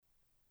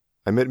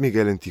I met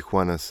Miguel in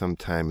Tijuana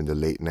sometime in the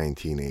late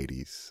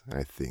 1980s,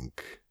 I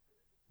think.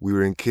 We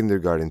were in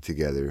kindergarten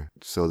together,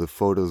 so the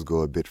photos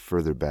go a bit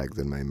further back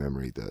than my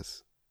memory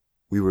does.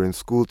 We were in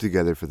school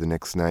together for the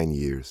next 9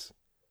 years.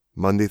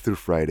 Monday through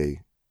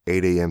Friday,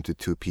 8 a.m. to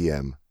 2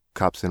 p.m.,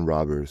 cops and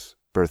robbers,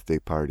 birthday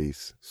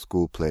parties,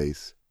 school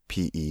plays,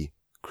 PE,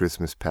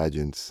 Christmas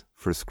pageants,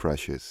 first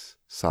crushes,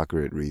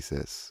 soccer at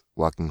recess,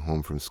 walking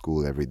home from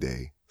school every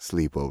day,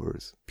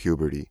 sleepovers,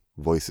 puberty,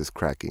 voices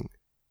cracking.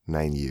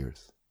 9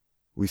 years.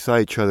 We saw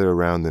each other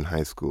around in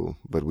high school,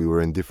 but we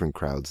were in different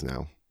crowds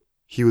now.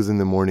 He was in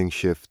the morning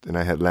shift, and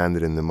I had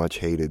landed in the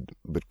much-hated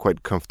but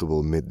quite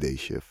comfortable midday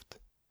shift.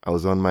 I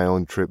was on my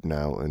own trip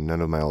now, and none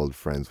of my old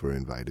friends were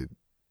invited.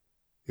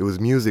 It was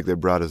music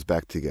that brought us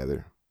back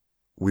together.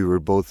 We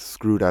were both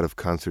screwed out of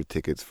concert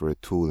tickets for a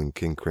Tool and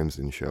King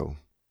Crimson show.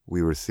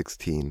 We were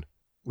 16.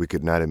 We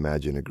could not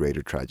imagine a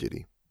greater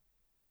tragedy.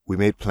 We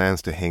made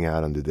plans to hang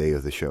out on the day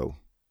of the show.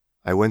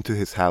 I went to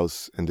his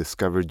house and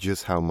discovered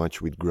just how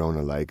much we'd grown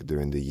alike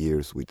during the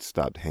years we'd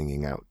stopped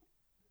hanging out.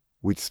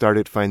 We'd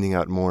started finding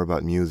out more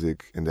about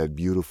music and that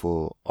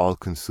beautiful,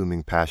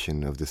 all-consuming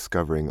passion of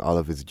discovering all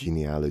of its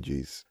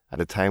genealogies at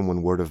a time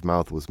when word of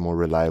mouth was more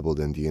reliable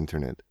than the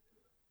internet.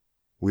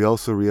 We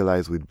also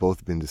realized we'd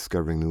both been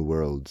discovering new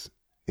worlds,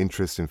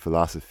 interest in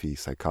philosophy,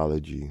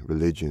 psychology,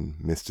 religion,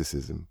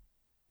 mysticism.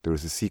 There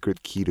was a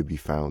secret key to be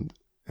found,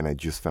 and I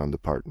just found a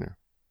partner.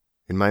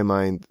 In my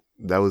mind,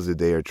 that was the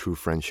day our true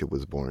friendship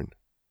was born.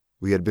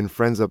 We had been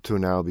friends up to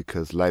now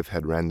because life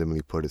had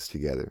randomly put us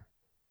together.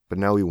 But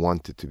now we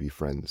wanted to be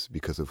friends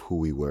because of who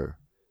we were,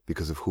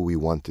 because of who we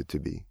wanted to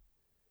be.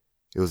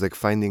 It was like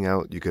finding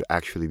out you could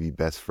actually be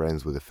best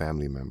friends with a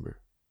family member.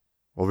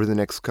 Over the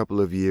next couple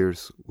of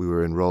years, we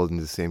were enrolled in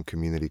the same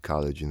community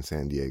college in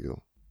San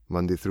Diego.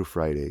 Monday through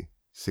Friday,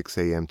 6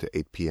 a.m. to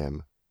 8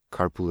 p.m.,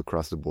 carpool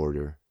across the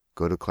border,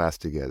 go to class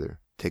together,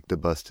 take the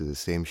bus to the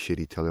same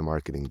shitty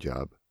telemarketing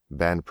job,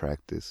 band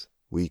practice,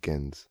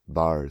 weekends,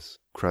 bars,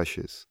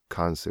 crushes,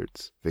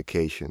 concerts,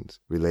 vacations,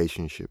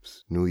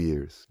 relationships, New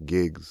Year's,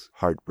 gigs,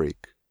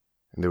 heartbreak.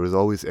 And there was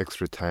always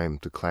extra time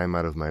to climb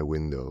out of my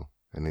window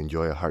and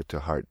enjoy a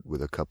heart-to-heart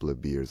with a couple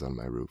of beers on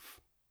my roof.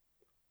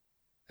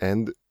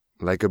 And,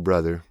 like a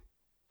brother,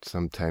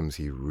 sometimes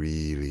he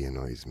really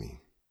annoys me.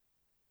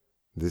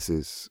 This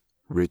is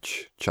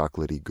rich,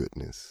 chocolatey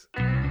goodness.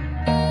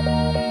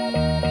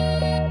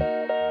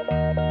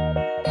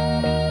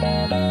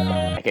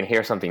 I can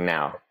hear something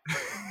now.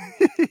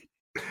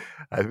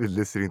 I've been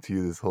listening to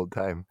you this whole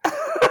time.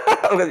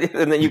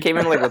 And then you came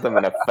in like with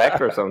an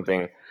effect or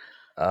something.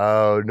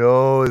 Oh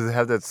no, does it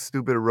have that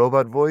stupid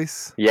robot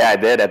voice? Yeah, I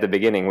did at the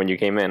beginning when you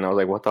came in. I was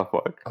like, what the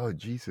fuck? Oh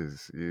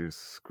Jesus, you're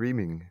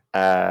screaming.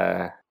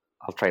 I'll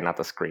try not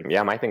to scream.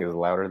 Yeah, my thing is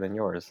louder than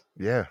yours.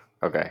 Yeah.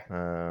 Okay.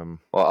 Well,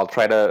 I'll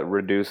try to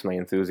reduce my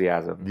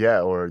enthusiasm. Yeah,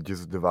 or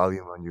just the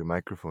volume on your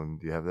microphone.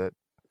 Do you have that?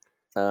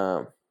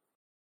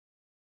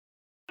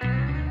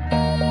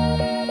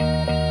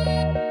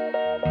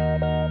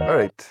 All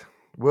right.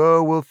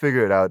 Well, we'll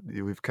figure it out.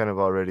 We've kind of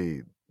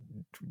already...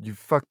 You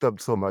fucked up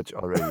so much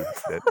already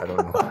that I don't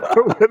know.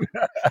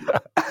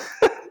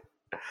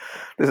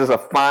 This is a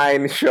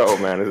fine show,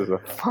 man. This is a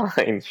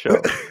fine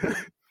show.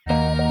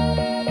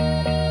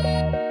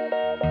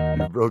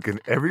 You've broken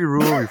every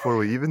rule before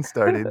we even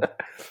started.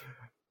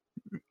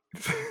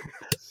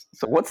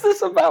 So what's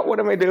this about? What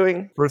am I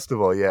doing? First of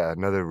all, yeah,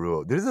 another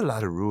rule. There's a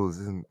lot of rules,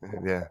 isn't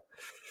there?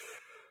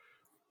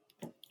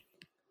 Yeah.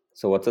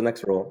 So what's the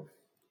next rule?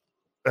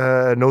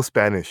 No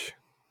Spanish.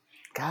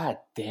 God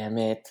damn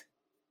it.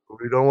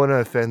 We don't want to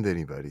offend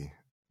anybody.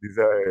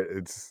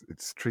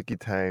 It's tricky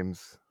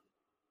times.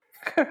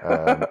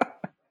 Well,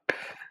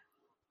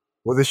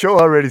 the show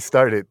already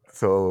started,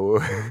 so...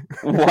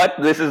 What?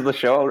 This is the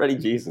show already?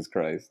 Jesus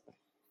Christ.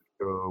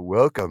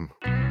 Welcome.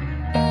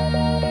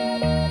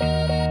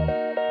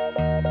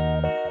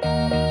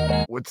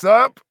 What's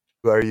up?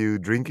 Are you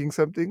drinking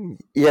something?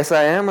 Yes,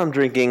 I am. I'm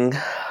drinking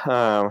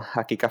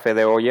aquí café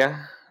de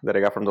olla that I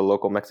got from the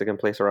local Mexican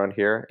place around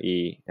here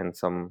and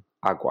some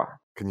agua.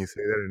 Can you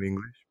say that in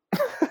English?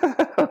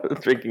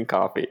 Drinking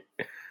coffee.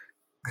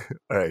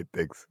 All right,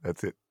 thanks.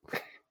 That's it.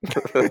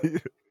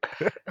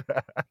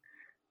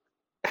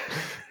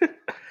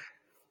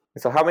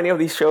 So how many of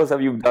these shows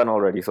have you done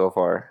already so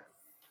far?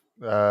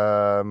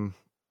 I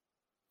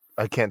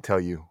can't tell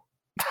you.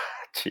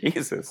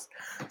 Jesus.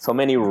 So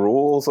many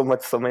rules, so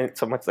much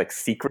like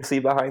secrecy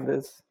behind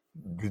this.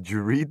 Did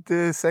you read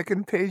the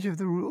second page of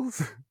the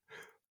rules?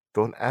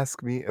 Don't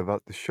ask me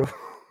about the shows.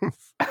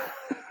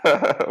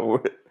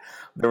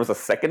 There was a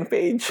second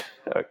page?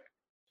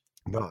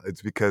 No,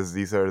 it's because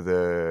these are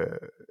the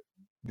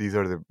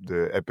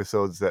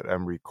episodes that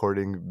I'm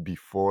recording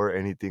before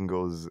anything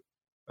goes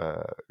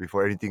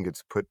before anything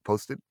gets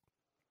posted.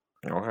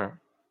 Okay.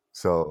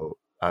 So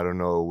I don't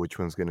know which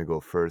one's gonna go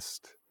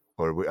first,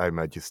 or I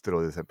might just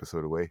throw this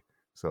episode away.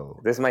 So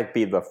this might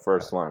be the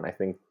first one. I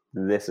think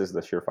this is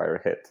the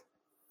surefire hit.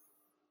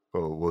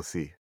 Oh, we'll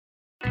see.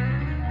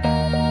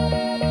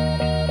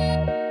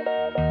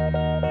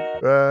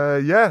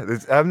 Yeah,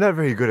 I'm not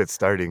very good at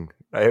starting.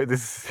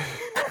 This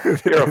You're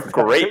a this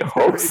great happens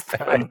every host.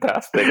 time.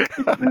 Fantastic.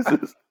 This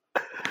is.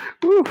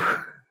 Whew.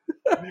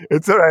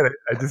 It's all right.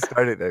 I just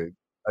started.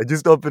 I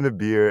just opened a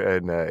beer,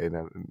 and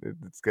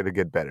it's gonna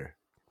get better.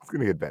 It's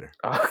gonna get better.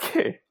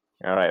 Okay.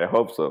 All right. I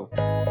hope so.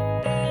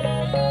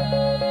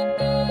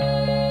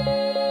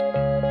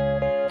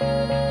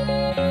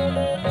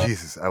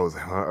 Jesus, I was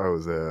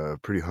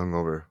pretty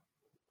hungover.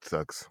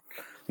 Sucks.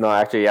 No,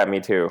 actually, yeah, me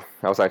too.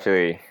 I was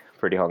actually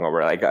pretty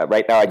hungover. Like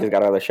right now, I just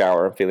got out of the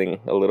shower. I'm feeling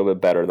a little bit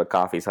better. The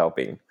coffee's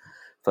helping.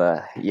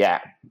 But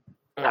yeah.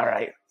 All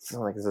right.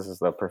 So like this is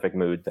the perfect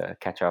mood to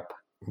catch up.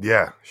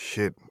 Yeah,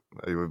 shit.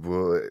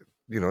 Well,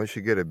 you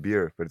should get a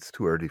beer, but it's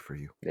too early for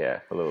you. Yeah,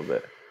 a little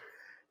bit.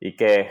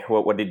 Ike,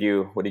 what did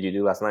you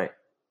do last night?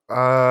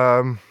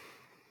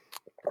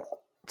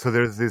 So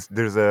there's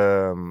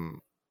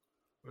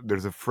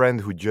a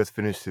friend who just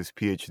finished his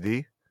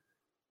PhD,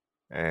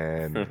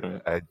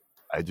 and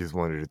I just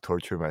wanted to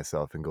torture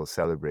myself and go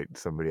celebrate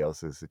somebody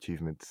else's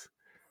achievements.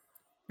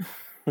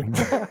 Did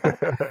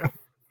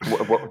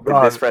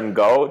this friend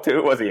go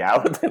too? Was he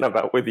out and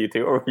about with you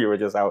too, or you were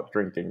just out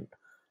drinking?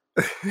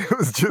 It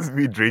was just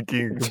me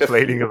drinking,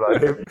 complaining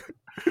about him.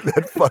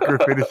 That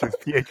fucker finished his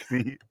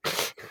PhD.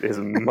 This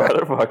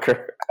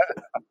motherfucker.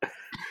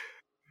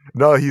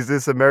 No, he's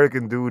this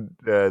American dude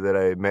that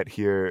I met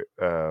here.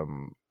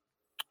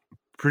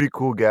 Pretty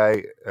cool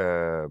guy.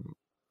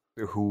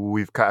 Who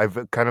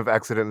I've kind of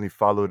accidentally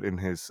followed in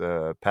his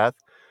path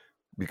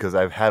because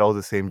I've had all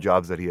the same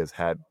jobs that he has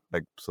had.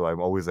 Like, so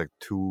I'm always like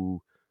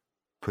 2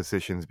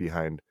 positions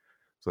behind.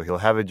 So he'll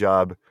have a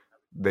job,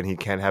 then he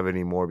can't have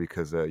any more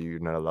because you're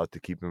not allowed to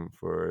keep him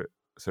for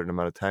a certain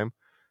amount of time.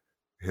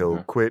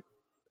 He'll quit,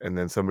 and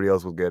then somebody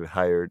else will get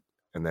hired,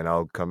 and then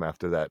I'll come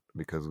after that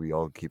because we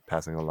all keep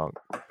passing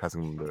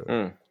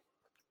the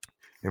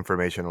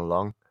information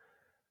along.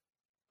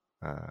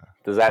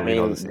 Does that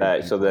mean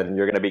that so then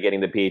you're going to be getting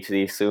the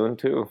PhD soon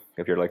too?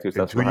 If you're like 2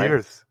 steps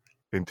behind?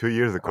 In 2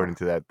 years, according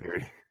to that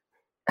theory.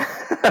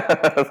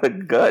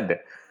 Good.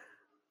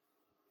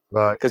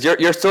 Because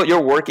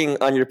you're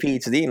working on your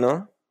PhD,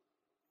 no?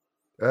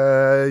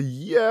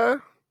 Yeah.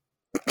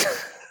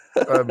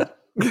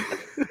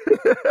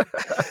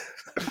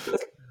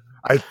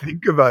 I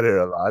think about it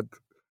a lot.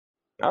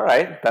 All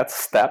right,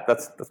 that's part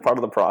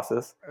of the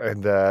process.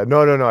 And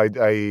no,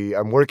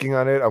 I'm working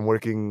on it. I'm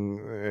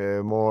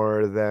working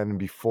more than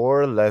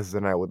before, less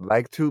than I would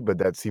like to, but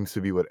that seems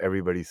to be what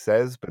everybody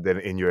says. But then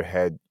in your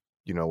head,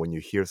 when you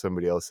hear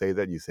somebody else say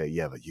that, you say,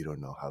 yeah, but you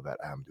don't know how bad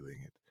I'm doing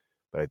it.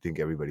 But I think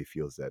everybody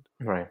feels that.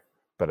 Right.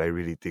 But I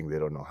really think they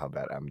don't know how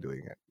bad I'm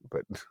doing it.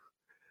 But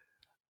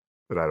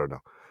I don't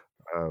know.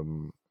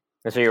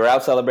 And so you were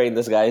out celebrating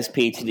this guy's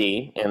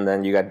PhD, and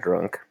then you got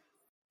drunk.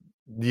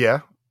 Yeah.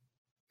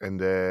 And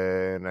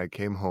then I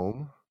came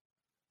home,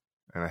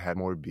 and I had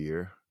more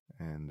beer,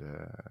 and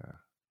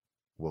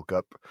woke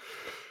up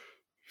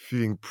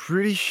feeling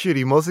pretty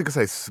shitty, mostly because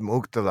I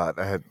smoked a lot.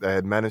 I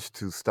had managed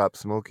to stop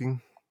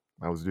smoking.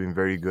 I was doing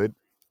very good.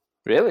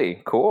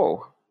 Really?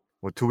 Cool.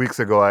 Well, 2 weeks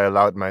ago, I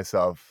allowed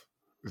myself.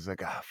 It's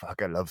like,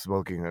 fuck, I love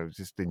smoking. I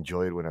just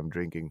enjoy it when I'm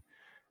drinking.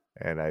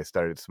 And I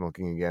started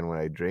smoking again when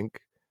I drink.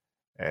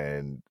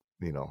 And,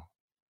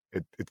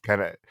 it's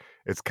kind of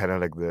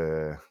like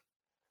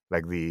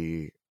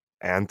the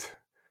ant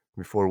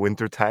before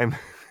winter time.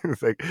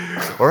 It's like,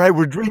 all right,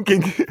 we're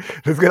drinking.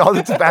 Let's get all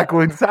the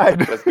tobacco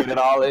inside. Let's get it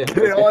all in. Get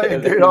it all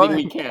in. Get it all in.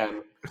 We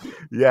can.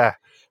 Yeah.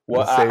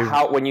 Well,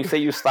 how when you say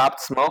you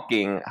stopped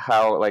smoking,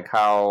 how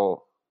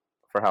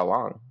for how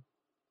long?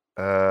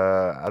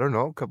 I don't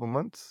know, a couple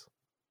months.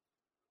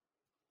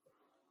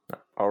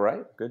 All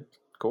right, good,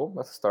 cool.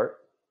 That's a start.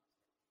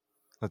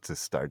 That's a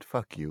start.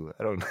 Fuck you.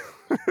 I don't know.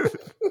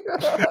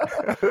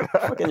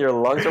 Fucking your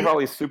lungs are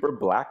probably super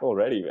black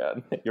already,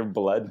 man. Your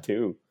blood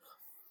too.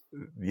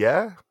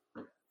 Yeah.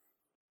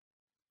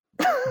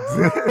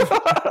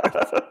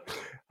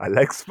 I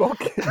like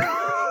smoking.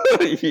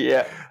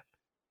 Yeah.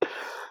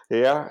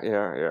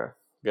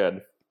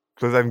 Good.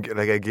 Because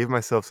I gave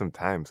myself some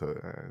time. So,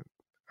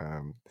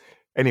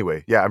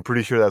 anyway, yeah, I'm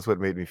pretty sure that's what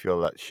made me feel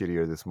a lot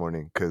shittier this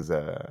morning because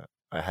I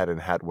hadn't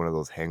had one of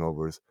those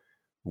hangovers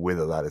with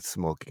a lot of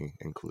smoking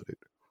included.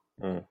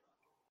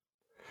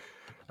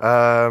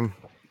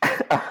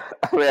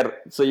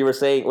 So you were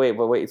saying,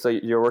 wait. So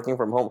you're working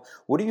from home.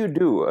 What do you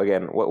do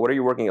again? What are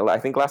you working? I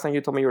think last time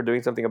you told me you were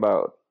doing something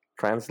about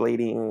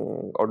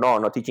translating, or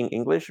no, teaching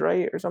English,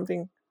 right, or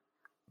something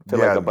to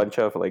like a bunch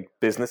of like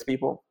business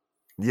people.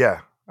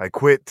 Yeah, I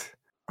quit.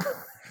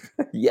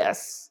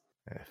 Yes.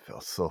 It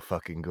felt so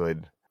fucking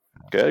good.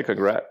 Good,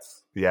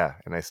 congrats. Yeah,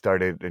 and I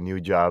started a new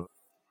job.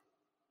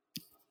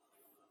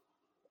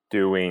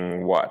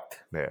 Doing what?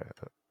 Yeah,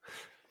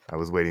 I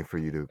was waiting for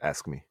you to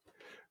ask me.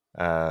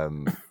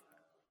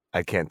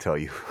 I can't tell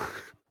you.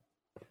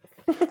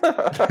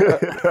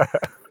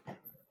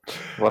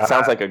 Well, it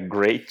sounds like a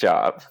great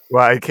job.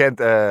 Well, I can't.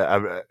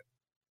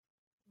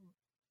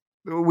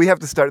 We have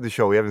to start the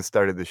show. We haven't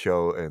started the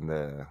show,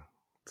 and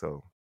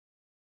so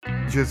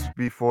just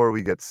before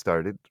we get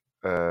started,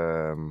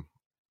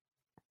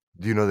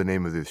 Do you know the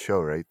name of this show,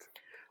 right?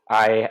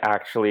 I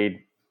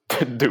actually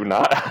do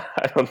not.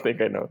 I don't think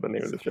I know the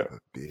name of the show. Son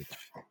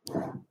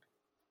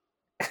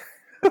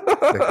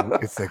of a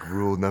bitch. It's like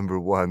rule number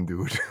 1,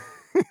 dude.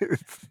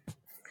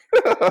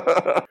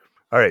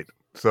 All right.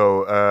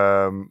 So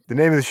the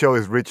name of the show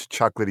is Rich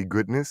Chocolatey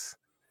Goodness.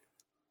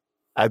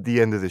 At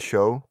the end of the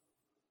show,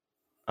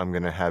 I'm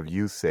going to have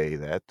you say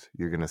that.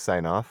 You're going to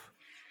sign off.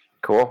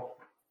 Cool.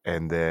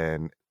 And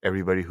then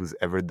everybody who's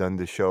ever done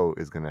the show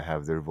is going to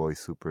have their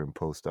voice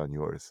superimposed on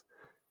yours.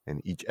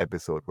 And each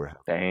episode we'll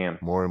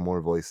have more and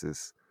more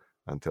voices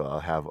until I'll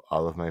have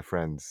all of my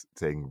friends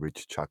saying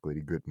Rich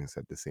Chocolatey Goodness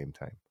at the same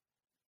time.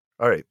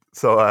 All right.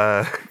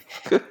 So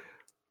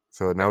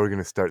so now we're going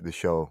to start the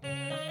show.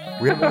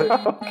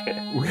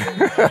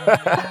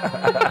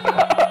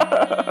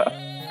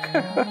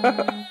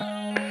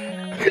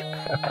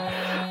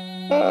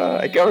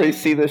 I can already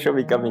see the show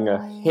becoming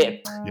a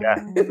hit. Yeah.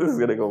 This is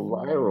going to go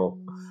viral.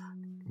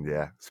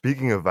 Yeah.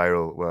 Speaking of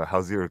viral,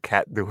 how's your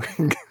cat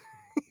doing?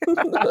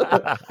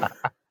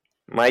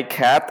 My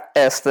cat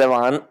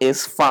Esteban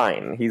is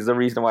fine. He's the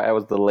reason why I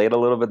was delayed a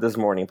little bit this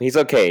morning. But he's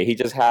okay.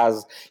 He's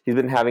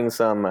been having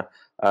some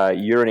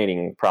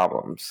urinating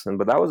problems,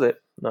 but that was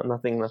it.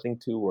 Nothing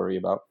to worry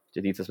about.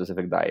 Just eats a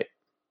specific diet.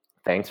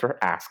 Thanks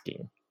for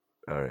asking.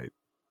 All right.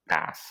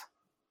 Ass.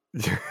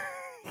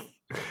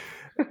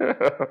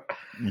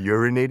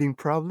 Urinating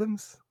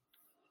problems?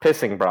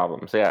 Pissing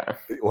problems, yeah.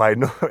 Well, I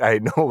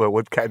know, but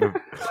what kind of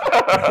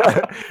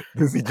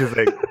does he just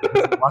like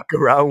walk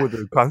around with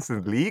a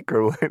constant leak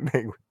or what?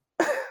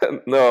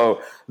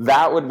 No,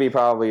 that would be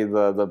probably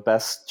the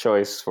best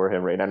choice for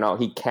him right now. No,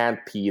 he can't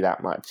pee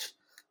that much.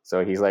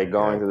 So he's like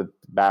going to the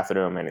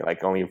bathroom and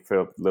like only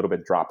a little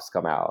bit drops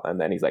come out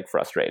and then he's like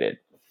frustrated.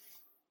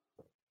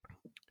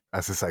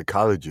 As a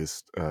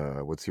psychologist,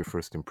 what's your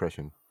first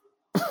impression?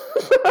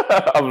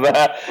 Of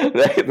that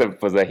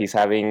was that he's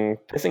having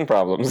pissing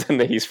problems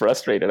and that he's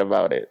frustrated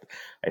about it.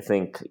 I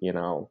think, and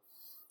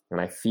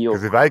I feel...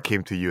 Because if I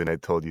came to you and I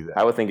told you that...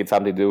 I would think it's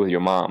something to do with your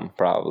mom,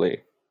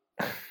 probably.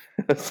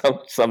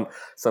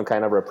 some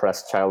kind of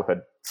repressed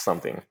childhood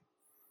something.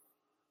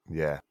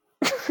 Yeah.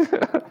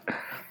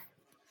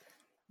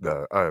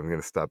 I'm going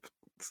to stop.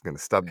 It's going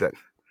to stop that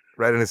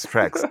right in its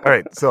tracks. All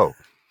right, so...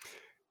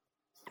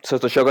 So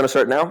is the show going to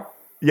start now?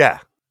 Yeah.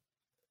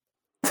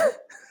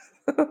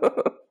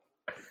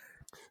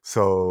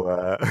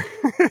 So,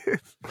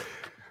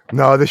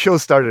 no, the show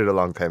started a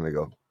long time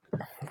ago.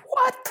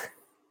 What?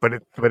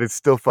 But it's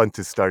still fun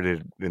to start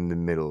it in the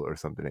middle or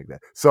something like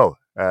that. So,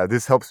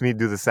 this helps me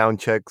do the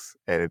sound checks,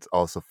 and it's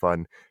also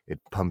fun.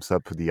 It pumps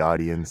up the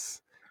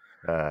audience.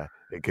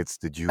 It gets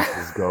the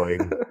juices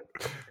going.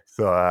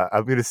 So,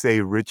 I'm going to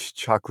say Rich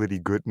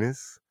Chocolatey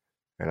Goodness,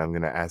 and I'm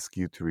going to ask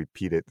you to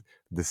repeat it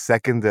the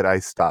second that I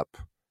stop.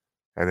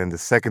 And then the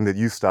second that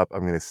you stop,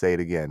 I'm going to say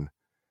it again.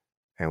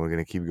 And we're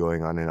going to keep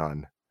going on and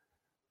on.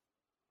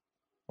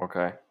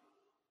 Okay.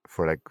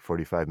 For like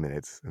 45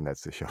 minutes, and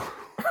that's the show.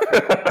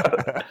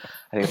 I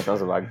think it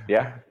sounds about,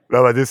 yeah.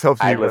 No, but this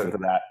helps me. I'd listen to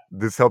that.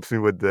 This helps me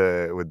with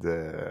the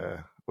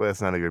well,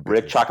 that's none of your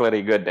business. Rich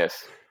Chocolatey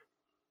Goodness.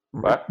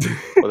 What?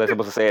 Was I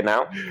supposed to say it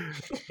now?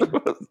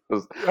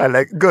 I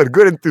like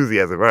good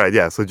enthusiasm. All right,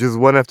 yeah. So just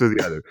one after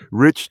the other.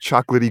 Rich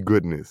Chocolatey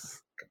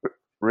Goodness.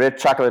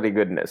 Rich Chocolatey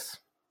Goodness.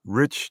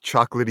 Rich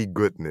Chocolatey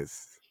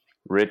Goodness.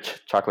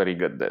 Rich Chocolatey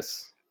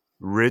Goodness.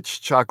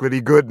 Rich Chocolatey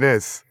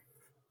Goodness.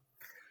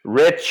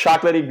 Rich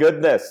Chocolatey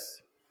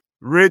Goodness.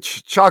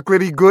 Rich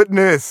Chocolatey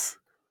Goodness.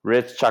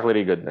 Rich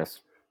Chocolatey Goodness.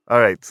 All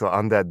right, so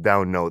on that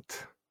down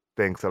note,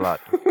 thanks a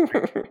lot.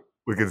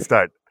 We can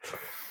start.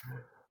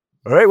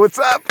 All right, what's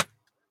up?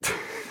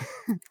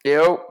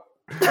 Yo.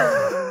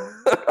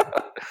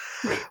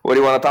 What do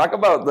you want to talk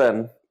about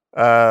then?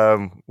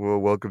 Well,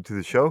 welcome to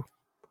the show.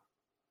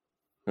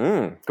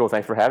 Cool,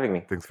 thanks for having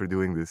me. Thanks for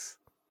doing this.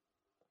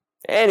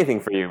 Anything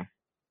for you.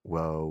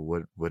 Well,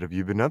 what have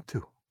you been up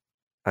to?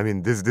 I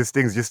mean, this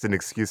thing's just an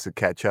excuse to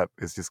catch up.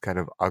 It's just kind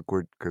of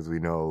awkward because we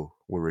know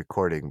we're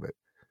recording, but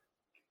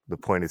the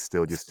point is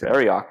still just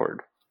very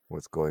awkward.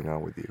 What's going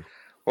on with you?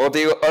 Well,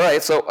 all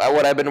right. So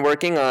what I've been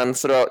working on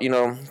throughout,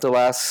 the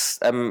last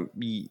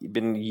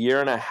been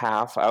year and a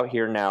half out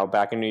here now,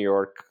 back in New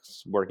York,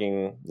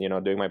 working,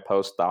 doing my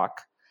postdoc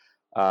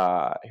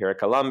here at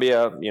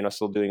Columbia.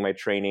 Still doing my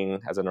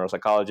training as a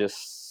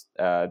neuropsychologist,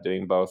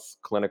 doing both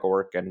clinical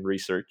work and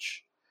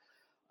research.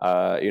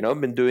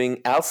 I've been doing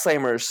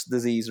Alzheimer's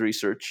disease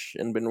research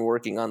and been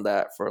working on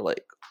that for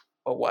like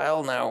a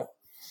while now.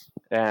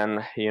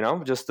 And,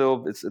 just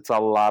still, it's a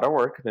lot of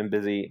work. I've been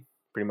busy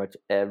pretty much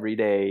every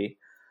day.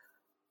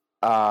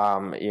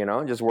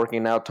 Just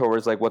working out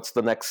towards like, what's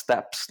the next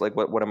steps? Like,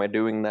 what am I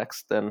doing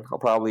next? And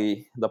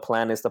the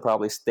plan is to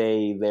probably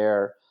stay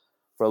there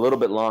for a little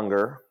bit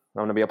longer.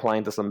 I'm going to be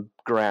applying to some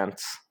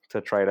grants to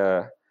try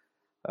to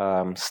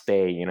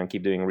stay,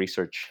 keep doing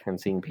research and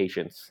seeing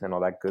patients and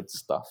all that good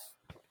stuff.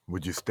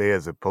 Would you stay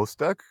as a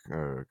postdoc,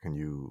 or can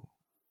you,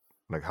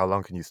 like, how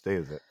long can you stay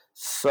as it?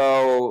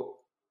 So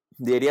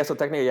the idea, so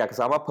technically, yeah, because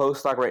I'm a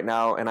postdoc right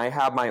now, and I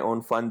have my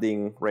own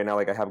funding right now.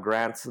 Like, I have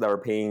grants that are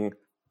paying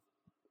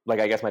like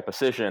I guess my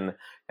position,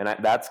 and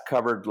that's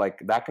covered like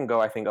that can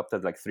go I think up to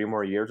like 3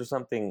 more years or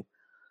something.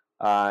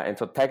 And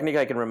so technically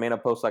I can remain a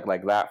postdoc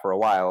like that for a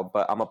while,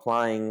 but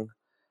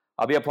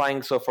I'll be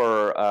applying so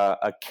for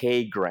a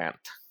K grant.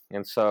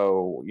 And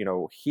so,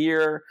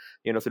 here,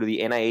 through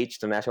the NIH,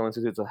 the National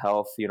Institutes of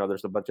Health,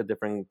 there's a bunch of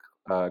different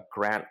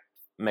grant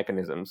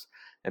mechanisms.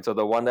 And so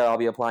the one that I'll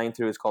be applying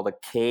to is called a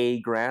K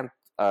grant.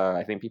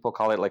 I think people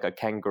call it like a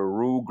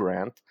kangaroo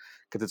grant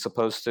because it's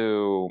supposed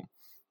to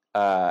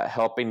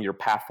help in your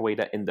pathway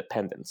to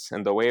independence.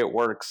 And the way it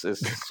works is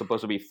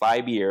supposed to be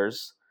 5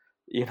 years.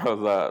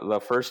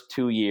 The first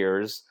 2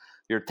 years,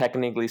 you're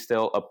technically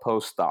still a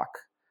postdoc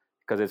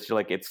because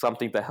it's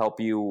something to help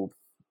you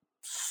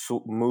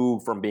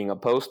move from being a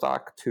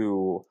postdoc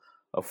to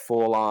a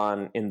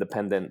full-on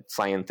independent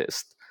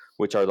scientist,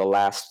 which are the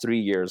last 3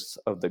 years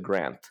of the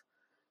grant.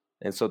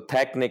 And so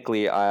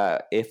technically,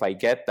 if I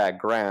get that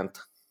grant,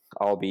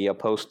 I'll be a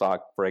postdoc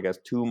for, I guess,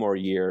 2 more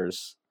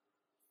years,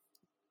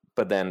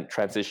 but then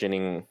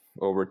transitioning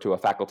over to a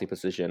faculty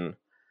position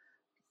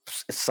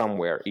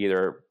somewhere,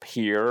 either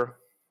here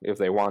if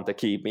they want to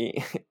keep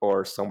me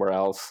or somewhere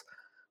else,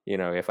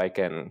 if I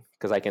can,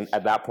 because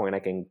at that point I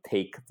can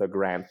take the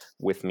grant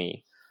with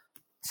me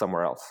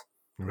somewhere else.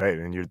 Right.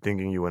 And you're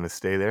thinking you want to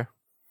stay there?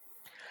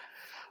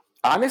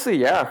 Honestly,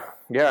 yeah.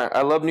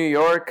 I love New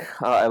York.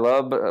 I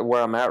love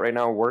where I'm at right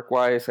now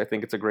work-wise. I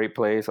think it's a great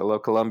place. I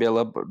love Columbia. I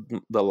love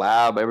the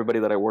lab, everybody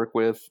that I work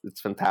with.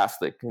 It's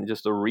fantastic. And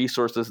just the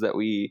resources that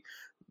we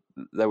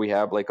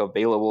have like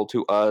available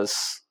to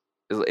us,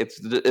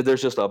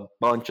 there's just a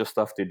bunch of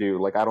stuff to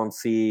do. Like I don't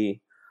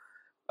see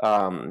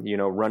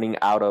running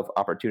out of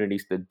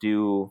opportunities to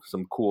do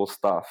some cool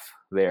stuff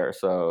there.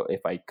 So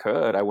if I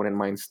could, I wouldn't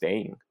mind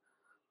staying.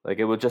 Like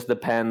it would just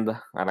depend.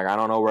 And like I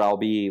don't know where I'll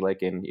be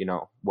like in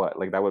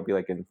like that would be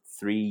like in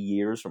 3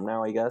 years from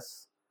now, I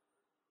guess.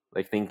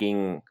 Like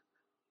thinking,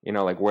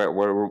 like where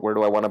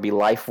do I want to be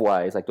life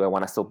wise? Like do I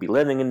want to still be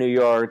living in New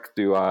York?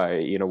 Do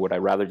I would I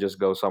rather just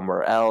go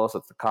somewhere else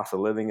if the cost of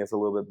living is a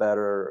little bit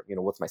better?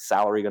 What's my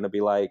salary going to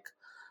be like?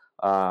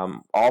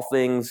 All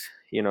things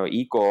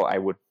equal, I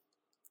would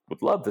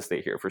love to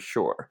stay here for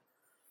sure.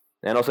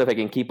 And also if I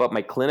can keep up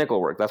my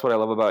clinical work. That's what I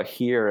love about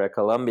here at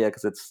Columbia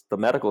because it's the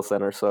medical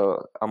center.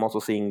 So I'm also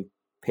seeing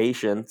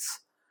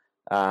patients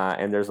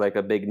and there's like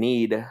a big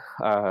need,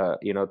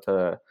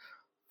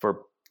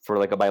 for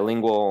like a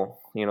bilingual,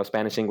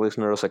 Spanish English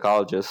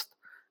neuropsychologist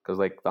because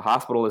like the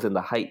hospital is in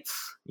the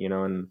Heights,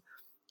 and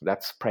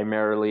that's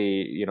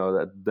primarily,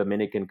 the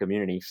Dominican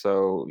community.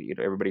 So,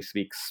 everybody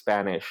speaks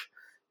Spanish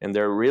and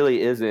there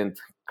really isn't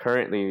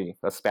currently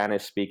a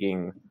Spanish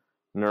speaking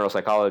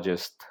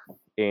neuropsychologist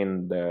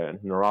in the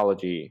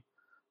neurology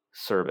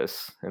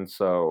service. And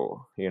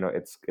so,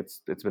 it's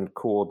been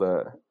cool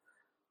to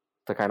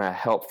kind of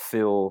help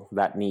fill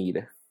that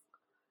need.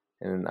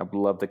 And I'd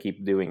love to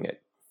keep doing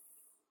it.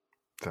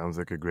 Sounds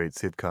like a great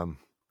sitcom.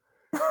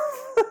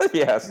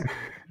 Yes.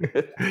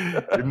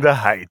 In the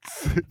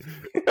Heights.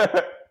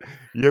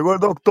 Llegó el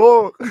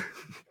doctor.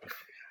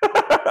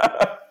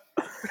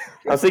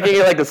 I was thinking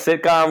like a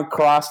sitcom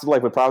crossed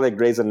like with probably like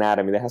Grey's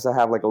Anatomy. That has to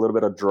have like a little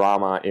bit of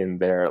drama in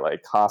there,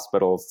 like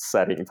hospital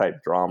setting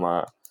type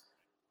drama.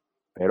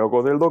 Pero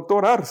con el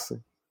doctor Arce.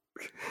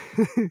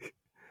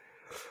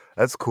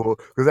 That's cool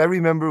because I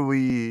remember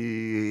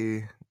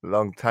a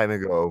long time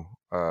ago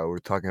we're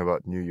talking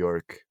about New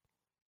York,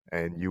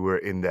 and you were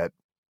in that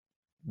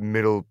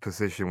middle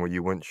position where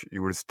you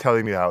were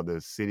telling me how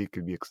the city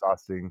could be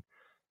exhausting,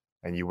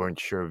 and you weren't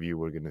sure if you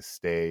were gonna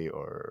stay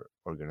or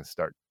gonna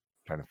start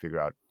trying to figure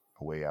out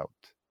a way out.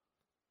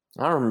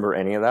 I don't remember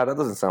any of that. That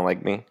doesn't sound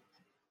like me.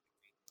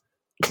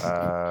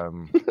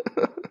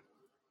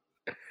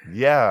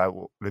 Yeah,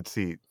 let's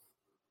see.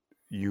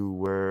 You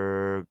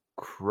were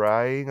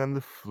crying on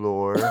the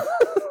floor.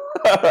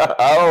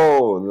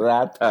 Oh,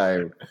 that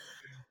time.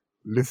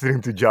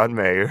 Listening to John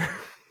Mayer.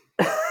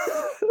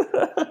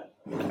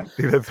 I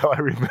think that's how I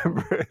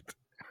remember it.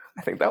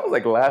 I think that was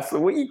like last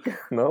week.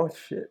 No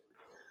shit.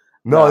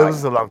 No, it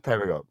was a long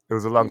time ago.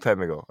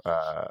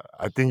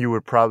 I think you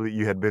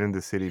had been in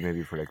the city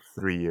maybe for like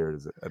 3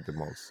 years at the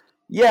most.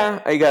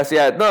 Yeah, I guess.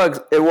 Yeah, no,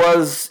 it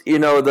was.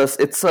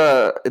 It's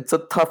a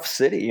tough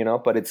city,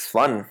 but it's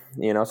fun.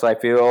 So I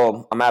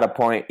feel I'm at a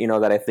point,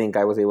 that I think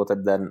I was able to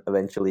then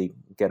eventually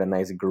get a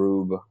nice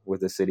groove with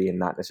the city and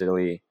not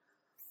necessarily.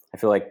 I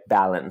feel like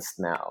balanced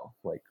now.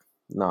 Like,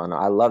 no,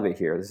 I love it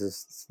here.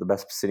 It's the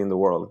best city in the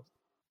world.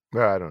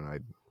 Well, I don't know.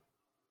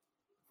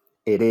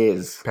 It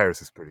is.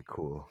 Paris is pretty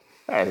cool.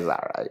 That is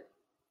all right.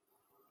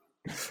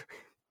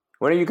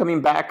 When are you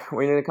coming back?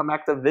 When are you gonna come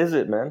back to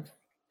visit, man?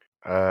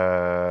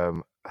 I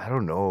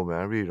don't know, man.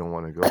 I really don't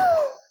want to go.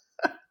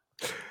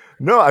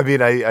 No, I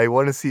mean, I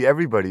want to see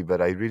everybody,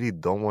 but I really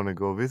don't want to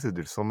go visit.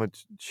 There's so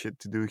much shit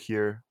to do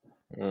here.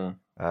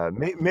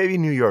 Maybe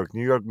New York.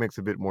 New York makes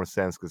a bit more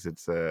sense because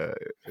it's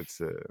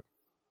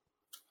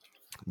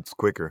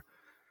quicker.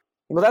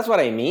 Well, that's what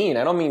I mean.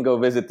 I don't mean go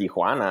visit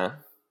Tijuana.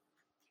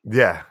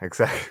 Yeah,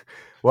 exactly.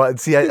 Well,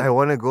 see, I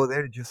want to go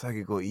there just so I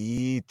could go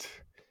eat.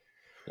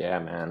 Yeah,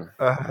 man.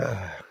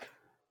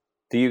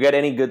 Do you get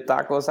any good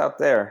tacos out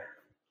there?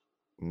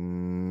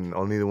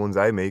 Only the ones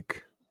I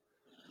make.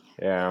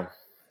 Yeah,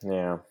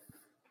 yeah.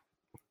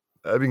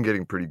 I've been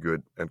getting pretty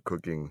good at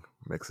cooking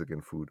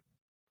Mexican food.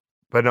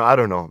 But no, I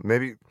don't know.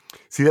 Maybe,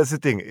 see, that's the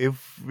thing.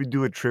 If we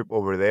do a trip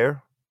over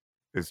there,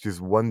 it's just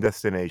one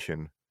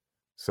destination.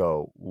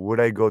 So, would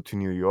I go to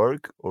New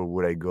York or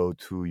would I go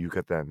to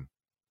Yucatan?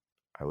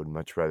 I would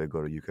much rather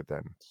go to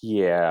Yucatan.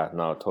 Yeah,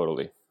 no,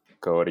 totally.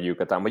 Go to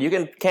Yucatan.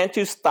 But can't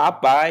you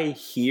stop by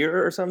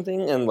here or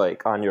something and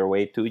like on your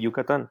way to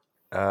Yucatan?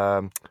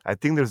 I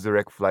think there's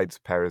direct flights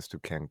Paris to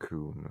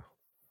Cancun.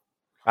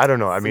 I don't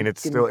know. I mean,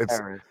 it's Freaking still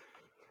Paris.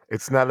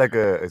 it's not like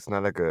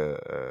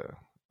a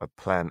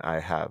plan I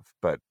have,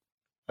 but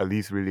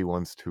Elise really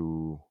wants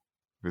to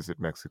visit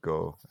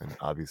Mexico, and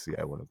obviously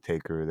I want to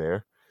take her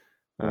there.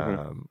 Mm-hmm.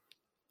 Um,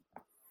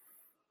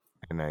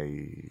 and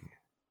I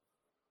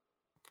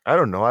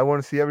don't know. I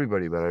want to see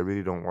everybody, but I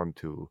really don't want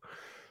to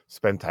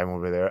spend time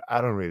over there.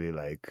 I don't really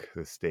like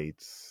the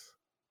States,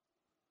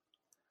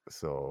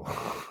 so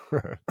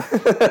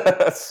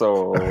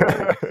So,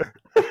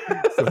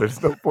 so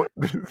there's no point.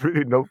 There's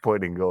really no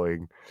point in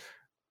going.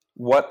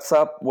 what's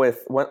up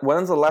with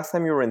when's the last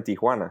time you were in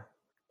Tijuana?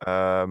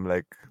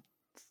 Like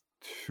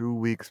 2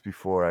 weeks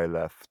before I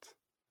left,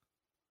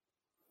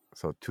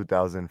 so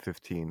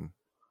 2015,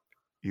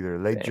 either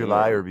late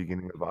July or Damn.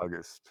 beginning of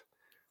August,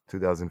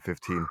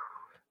 2015.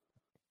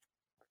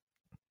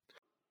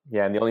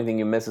 Yeah, and the only thing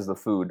you miss is the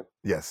food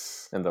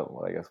Yes. and the,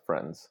 well, I guess,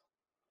 friends.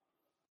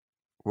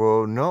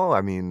 Well, no,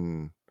 I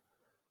mean,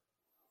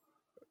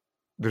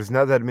 there's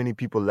not that many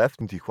people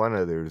left in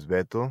Tijuana. There's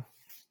Beto.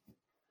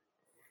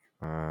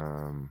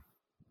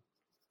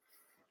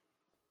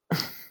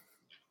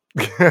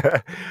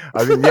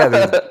 I mean,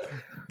 yeah,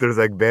 there's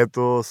like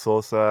Beto,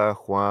 Sosa,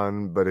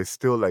 Juan, but it's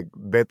still like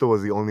Beto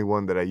was the only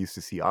one that I used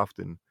to see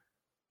often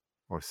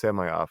or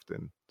semi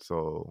often.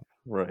 So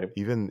Right.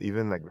 even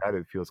like that,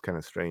 it feels kind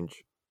of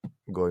strange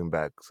going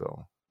back.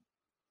 So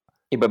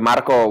Yeah, but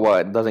Marco,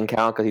 what, doesn't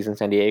count because he's in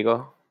San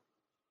Diego?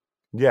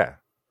 yeah,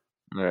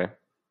 Right.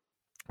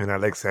 and I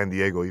like San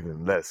Diego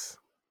even less.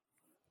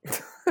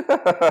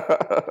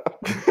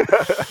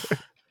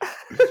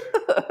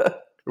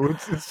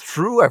 It's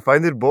true. I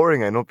find it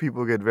boring. I know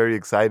people get very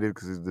excited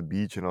because it's the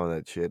beach and all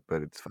that shit,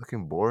 but it's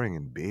fucking boring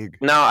and big.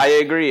 No, I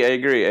agree.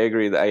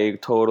 I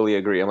totally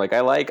agree. I'm like, I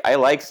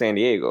like San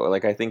Diego.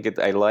 Like, I think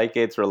I like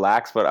it. It's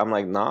relaxed, but I'm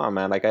like, nah,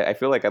 man. Like, I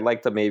feel like I'd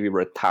like to maybe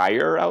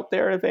retire out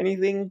there, if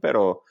anything.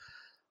 Pero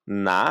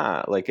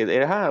nah, like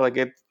like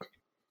it.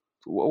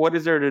 What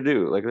is there to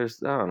do? Like,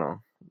 there's, I don't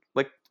know.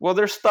 Like, well,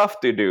 there's stuff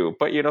to do,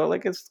 but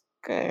like it's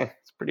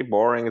pretty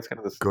boring. It's kind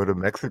of this. Go to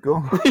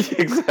Mexico,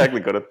 Exactly.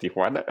 Go to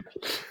Tijuana.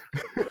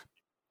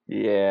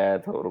 Yeah,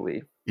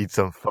 totally. eat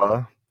some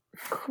pho.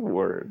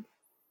 Word.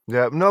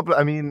 Yeah, no, but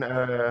I mean,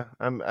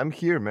 I'm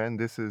here, man.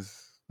 This.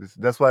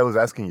 That's why I was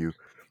asking you,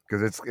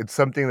 because it's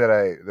something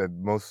that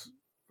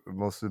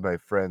most of my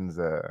friends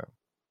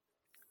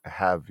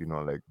have.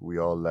 Like we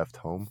all left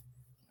home,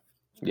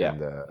 Yeah.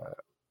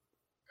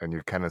 and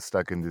you're kind of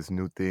stuck in this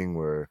new thing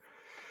where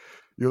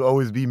you'll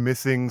always be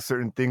missing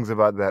certain things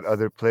about that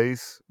other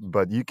place,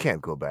 but you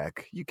can't go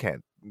back. You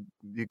can't.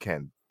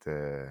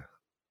 Uh,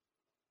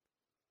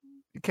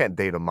 you can't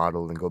date a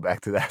model and go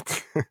back to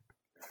that.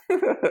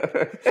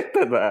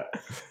 That.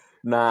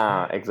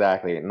 Nah,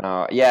 exactly.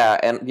 No, yeah,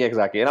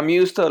 exactly. And I'm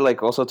used to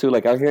like also too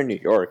like out here in New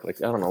York, like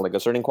I don't know, like a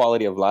certain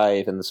quality of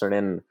life and a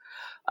certain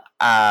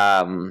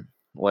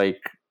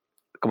like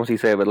como se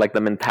dice, but like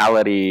the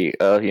mentality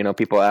of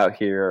people out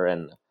here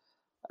and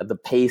the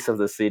pace of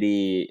the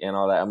city and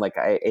all that. I'm like,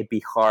 it'd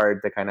be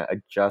hard to kind of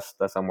adjust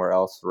to somewhere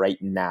else right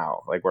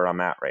now, like where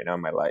I'm at right now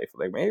in my life.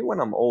 Like maybe when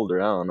I'm older,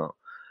 I don't know.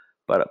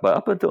 But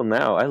up until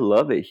now, I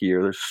love it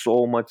here. There's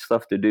so much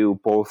stuff to do,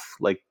 both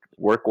like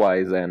work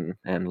wise and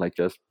like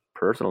just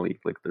personally.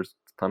 Like there's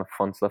a ton of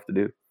fun stuff to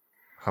do.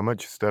 How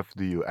much stuff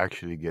do you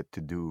actually get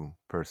to do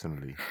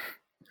personally?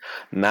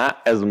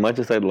 Not as much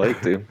as I'd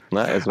like to.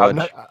 Not as I'm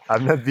much.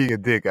 not being a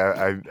dick.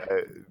 I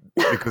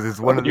because it's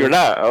one of the. You're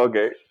not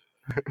okay.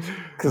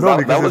 Because No,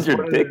 that was it's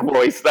your dick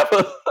voice. That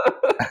was.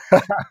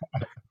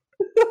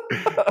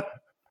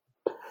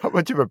 How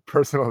much of a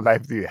personal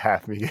life do you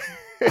have, me?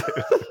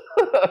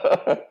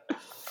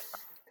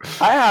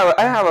 I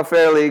have a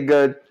fairly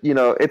good.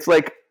 It's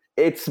like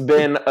it's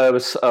been a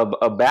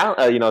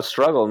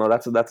struggle. No,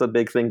 that's a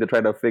big thing to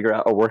try to figure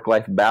out a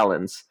work-life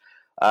balance.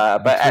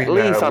 But at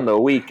Between least on the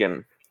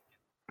weekend.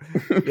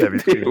 yeah,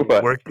 between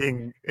What?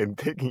 working and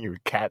taking your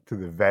cat to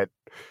the vet.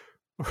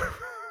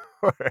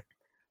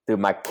 Dude,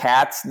 my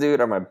cats,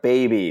 dude, are my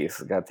babies.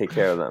 Gotta take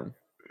care of them.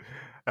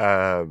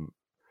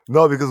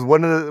 No, because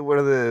one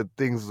of the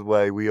things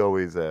why we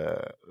always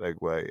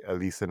why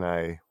Elise and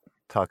I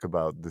talk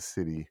about the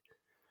city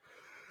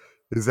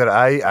is that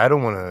I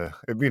don't want to.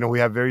 We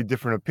have very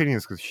different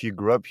opinions because she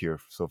grew up here,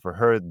 so for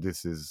her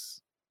this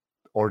is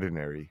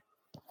ordinary,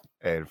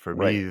 and for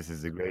Right. me this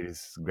is the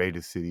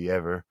greatest city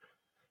ever.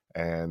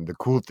 And the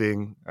cool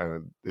thing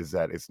is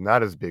that it's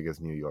not as big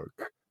as New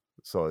York,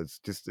 so it's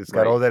got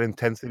Right. all that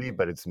intensity,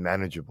 but it's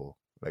manageable.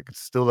 Like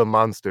it's still a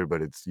monster,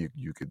 but it's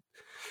you could,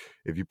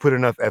 if you put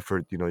enough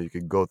effort, you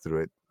could go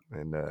through it,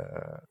 and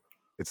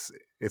it's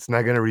it's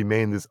not gonna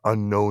remain this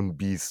unknown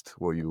beast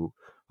where you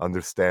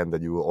understand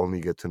that you will only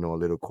get to know a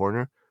little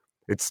corner.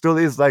 It still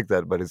is like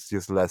that, but it's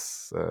just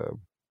less.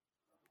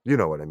 You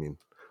know what I mean?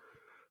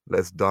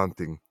 Less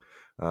daunting.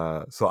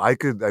 So I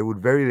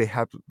would very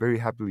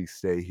happily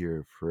stay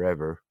here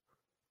forever,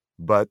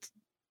 but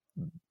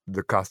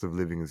the cost of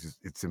living is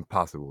it's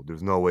impossible.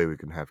 There's no way we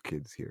can have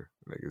kids here.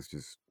 Like it's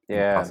just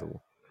Yeah.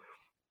 impossible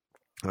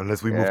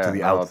unless we move to Yeah. the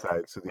No.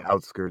 outside, to the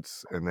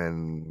outskirts, and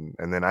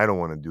then I don't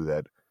want to do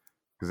that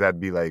because that'd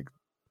be like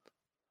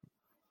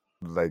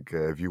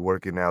if you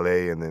work in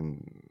LA and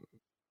then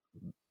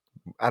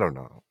I don't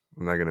know.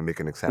 I'm not gonna make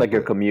an example. Like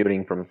you're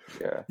commuting from.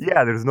 Yeah.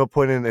 Yeah, there's no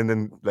point in and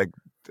then like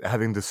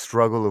having the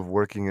struggle of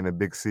working in a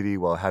big city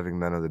while having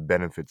none of the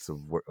benefits of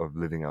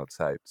living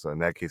outside. So in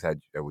that case, I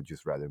would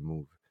just rather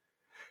move.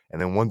 And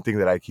then one thing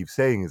that I keep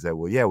saying is that,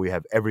 well, yeah, we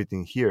have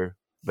everything here,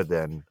 but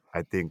then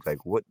I think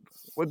like, what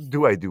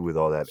do I do with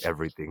all that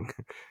everything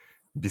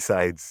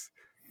besides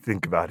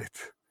think about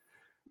it?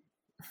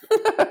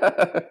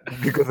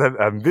 Because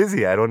I'm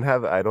busy. I don't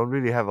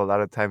really have a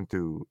lot of time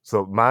to.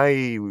 So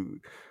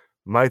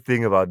my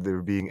thing about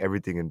there being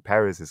everything in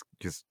Paris is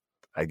just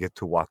I get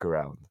to walk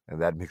around,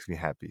 and that makes me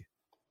happy.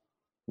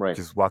 Right.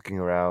 Just walking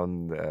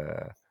around.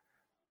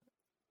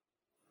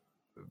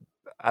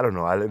 I don't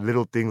know,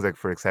 little things like,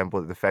 for example,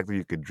 the fact that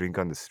you could drink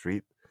on the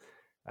street.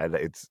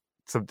 It's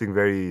something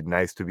very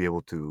nice to be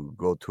able to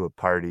go to a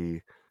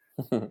party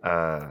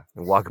and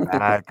walk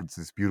back. It's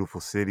this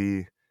beautiful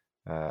city.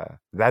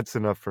 That's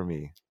enough for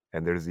me.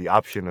 And there's the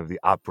option of the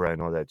opera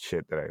and all that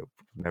shit that I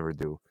never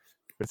do.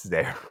 It's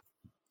there.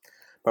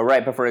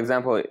 But for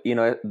example,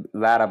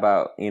 that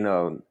about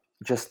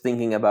just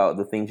thinking about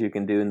the things you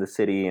can do in the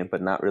city,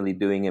 but not really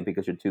doing it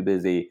because you're too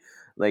busy.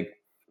 Like,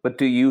 but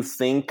do you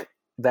think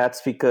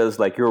that's because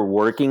like you're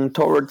working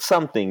towards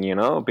something?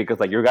 Because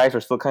like your guys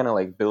are still kind of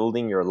like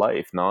building your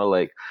life, no?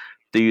 Like,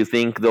 do you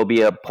think there'll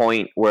be a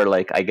point where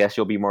like I guess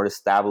you'll be more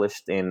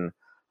established in,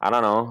 I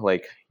don't know,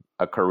 like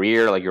a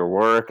career, like your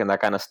work and that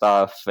kind of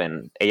stuff,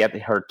 and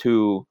her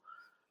too,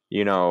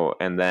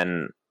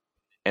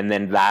 and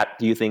then that,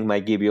 do you think,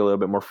 might give you a little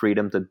bit more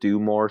freedom to do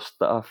more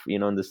stuff,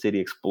 in the city,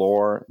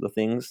 explore the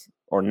things,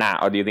 or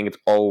not? Or do you think it's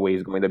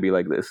always going to be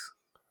like this?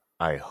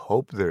 I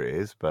hope there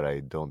is, but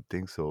I don't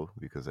think so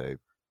because I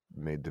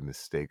made the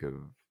mistake of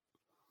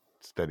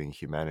studying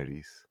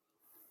humanities.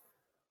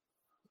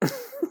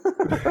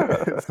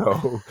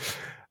 So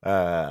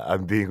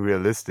I'm being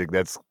realistic.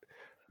 That's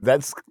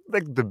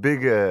like the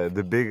big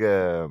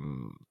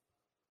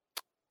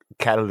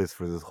catalyst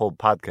for this whole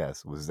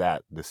podcast was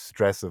that the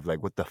stress of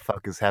like, what the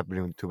fuck is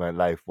happening to my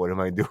life? What am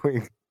I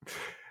doing?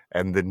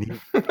 And the need,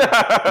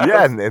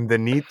 yeah, and the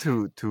need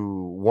to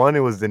one, it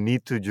was the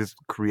need to just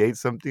create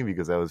something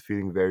because I was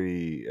feeling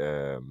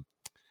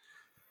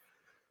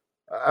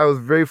I was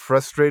very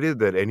frustrated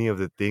that any of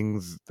the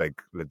things,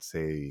 like, let's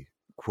say,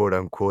 quote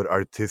unquote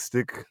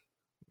artistic,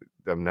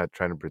 I'm not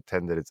trying to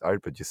pretend that it's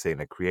art, but just saying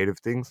like creative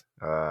things,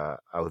 I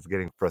was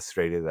getting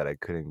frustrated that I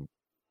couldn't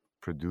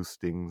produce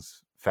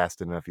things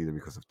fast enough, either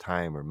because of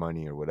time or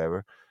money or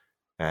whatever.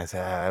 And I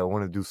said, I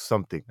want to do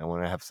something. I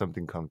want to have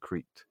something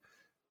concrete.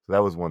 So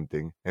that was one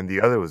thing. And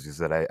the other was just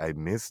that I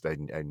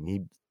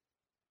need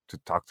to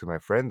talk to my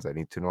friends. I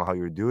need to know how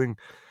you're doing.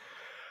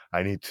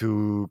 I need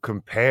to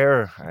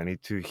compare. I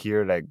need to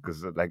hear, like,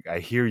 because like I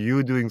hear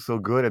you doing so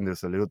good, and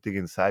there's a little thing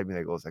inside me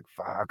that goes like,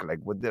 fuck, like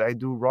what did I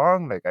do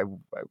wrong? Like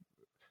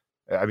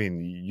I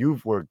mean,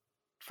 you've worked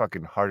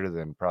fucking harder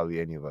than probably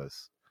any of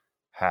us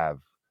have.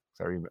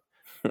 So I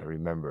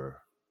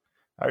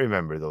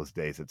remember those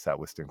days at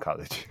Southwestern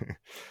College.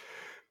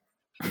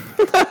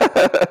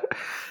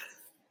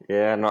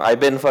 Yeah, no,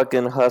 I've been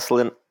fucking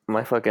hustling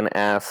my fucking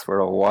ass for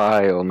a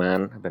while,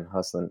 man. I've been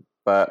hustling.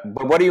 But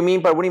what do you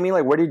mean? But what do you mean?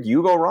 Like, where did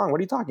you go wrong? What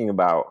are you talking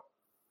about?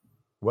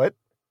 What?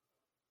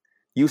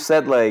 You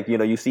said like,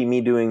 you see me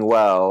doing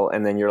well,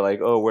 and then you're like,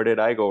 oh, where did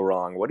I go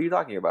wrong? What are you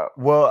talking about?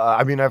 Well,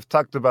 I mean, I've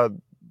talked about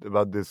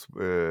this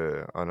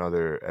on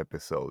other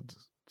episodes,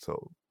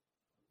 so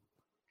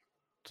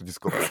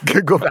just go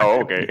back. Go back.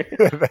 Oh, okay.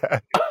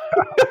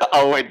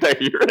 I'll wait to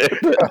hear it.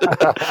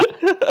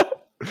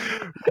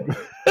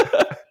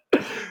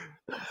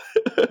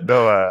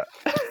 No,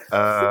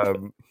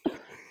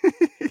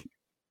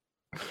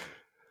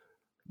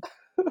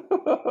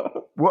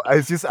 well,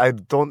 it's just I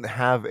don't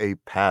have a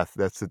path.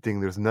 That's the thing.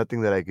 There's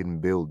nothing that I can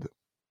build.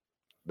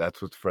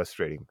 That's what's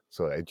frustrating.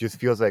 So it just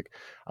feels like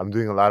I'm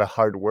doing a lot of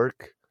hard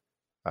work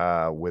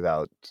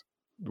without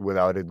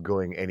it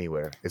going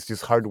anywhere. It's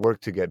just hard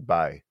work to get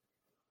by.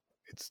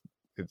 It's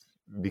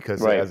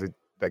because Right. as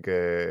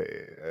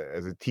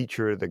a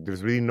teacher, like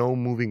there's really no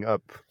moving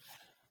up.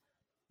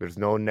 There's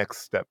no next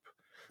step.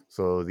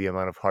 So the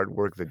amount of hard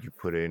work that you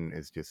put in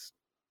is just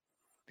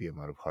the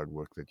amount of hard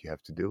work that you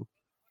have to do.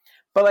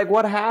 But like,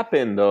 what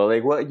happened though?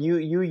 Like, what you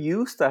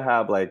used to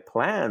have like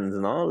plans,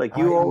 no? Like,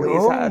 you I always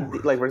know.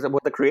 had like, for example,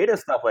 with the creative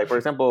stuff. Like, for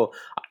example,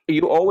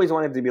 you always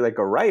wanted to be like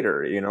a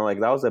writer, like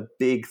that was a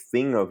big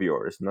thing of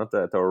yours, not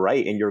to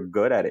write, and you're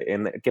good at it.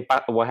 And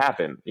what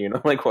happened?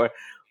 Like why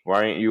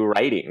aren't you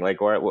writing?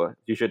 Like what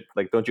you should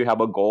like? Don't you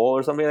have a goal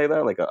or something like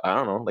that? Like I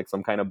don't know, like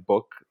some kind of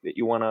book that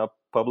you want to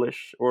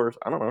publish, or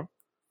I don't know.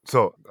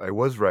 So I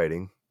was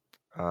writing.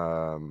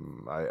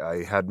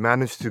 I had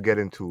managed to get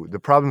into the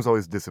problem's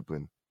always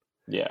discipline.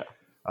 Yeah.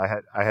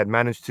 I had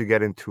managed to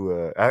get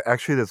into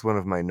actually that's one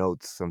of my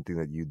notes, something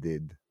that you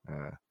did.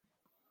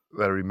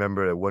 I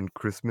remember that one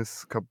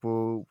Christmas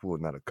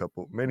not a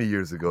couple, many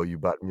years ago, you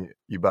bought me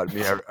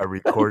a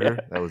recorder.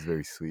 Yeah. That was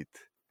very sweet.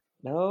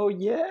 Oh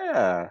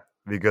yeah.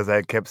 Because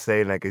I kept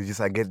saying like it's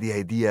just I get the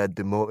idea at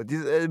the moment.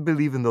 I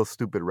believe in those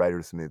stupid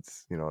writer's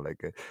myths,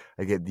 like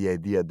I get the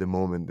idea at the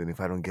moment, and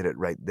if I don't get it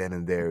right then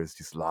and there, it's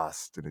just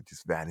lost and it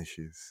just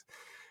vanishes.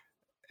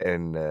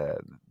 And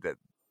that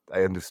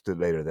I understood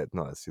later that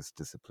no, it's just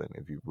discipline.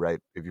 If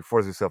you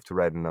force yourself to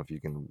write enough,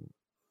 you can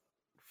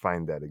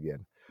find that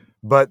again.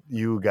 But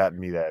you got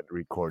me that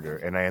recorder,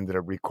 and I ended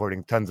up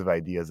recording tons of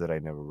ideas that I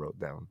never wrote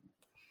down.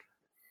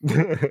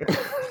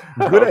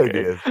 Good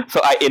ideas. So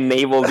I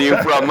enabled you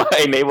from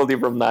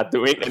not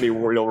doing any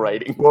real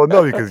writing. Well,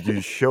 no, because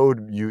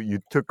you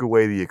took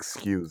away the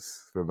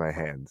excuse from my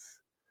hands.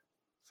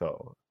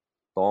 So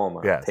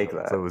yeah, take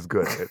that. So it was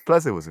good.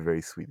 Plus, it was a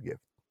very sweet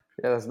gift.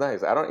 Yeah, that's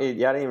nice. I didn't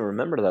even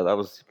remember that. That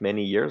was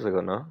many years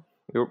ago. No,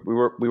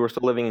 we were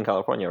still living in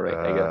California, right?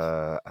 I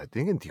guess. I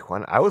think in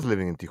Tijuana. I was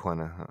living in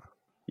Tijuana. Huh?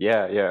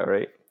 Yeah,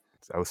 right.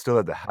 I was still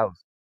at the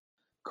house.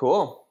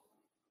 Cool.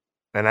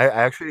 And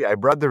I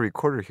brought the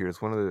recorder here.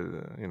 It's one of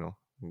the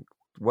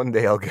one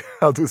day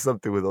I'll do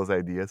something with those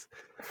ideas.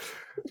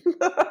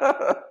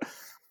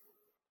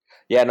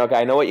 Yeah, no,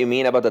 I know what you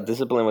mean about the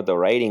discipline with the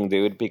writing,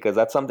 dude, because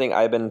that's something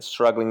I've been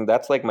struggling.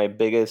 That's like my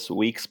biggest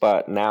weak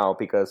spot now,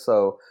 because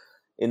so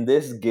in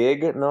this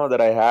gig,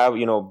 that I have,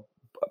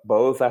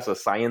 both as a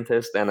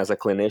scientist and as a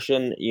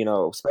clinician,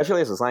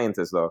 especially as a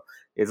scientist though,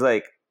 it's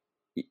like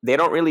they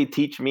don't really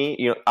teach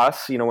me,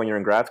 us, when you're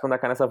in grad school and that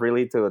kind of stuff,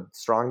 really to a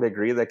strong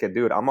degree. Like,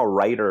 dude, I'm a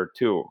writer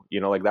too,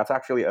 like that's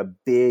actually a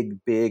big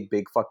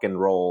fucking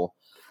role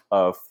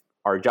of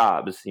our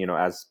jobs,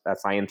 as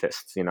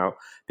scientists,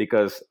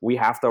 because we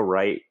have to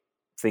write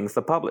things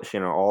to publish,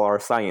 all our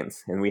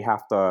science, and we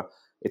have to.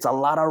 It's a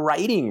lot of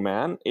writing,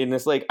 man, and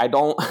it's like I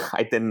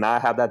did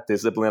not have that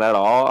discipline at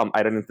all.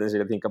 I didn't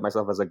think of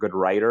myself as a good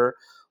writer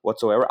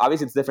whatsoever.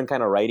 Obviously, it's different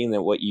kind of writing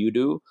than what you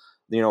do,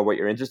 what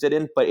you're interested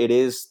in, but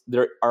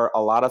there are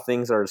a lot of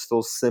things that are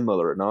still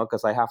similar,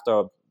 because I have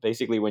to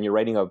basically, when you're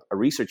writing a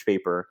research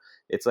paper,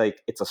 it's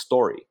like it's a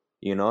story,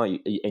 and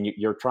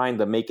you're trying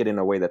to make it in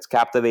a way that's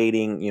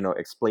captivating,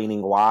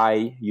 explaining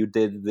why you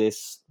did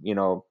this,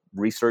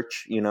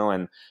 research,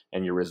 and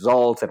your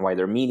results and why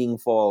they're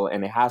meaningful,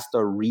 and it has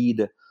to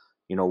read,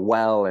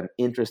 well and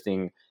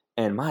interesting.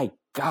 And my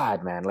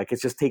God, man, like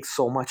it just takes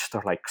so much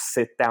to like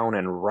sit down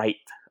and write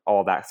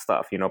all that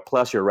stuff,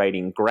 plus you're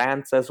writing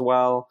grants as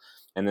well.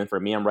 And then for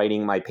me, I'm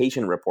writing my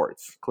patient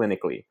reports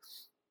clinically.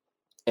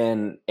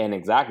 And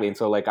exactly. And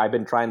so like I've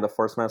been trying to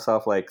force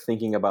myself, like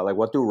thinking about like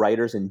what do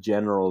writers in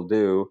general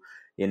do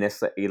in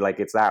this, like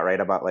it's that, right?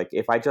 About like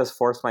if I just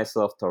force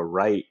myself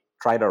to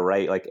try to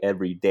write like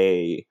every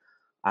day,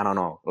 I don't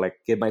know, like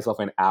give myself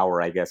an hour,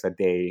 I guess, a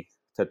day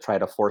to try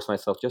to force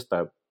myself just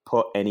to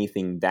put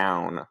anything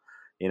down,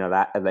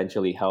 that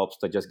eventually helps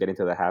to just get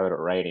into the habit of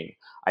writing.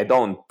 I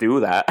don't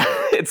do that.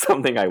 It's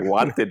something I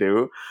want to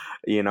do,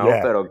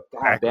 Yeah, but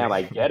goddamn,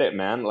 I get it,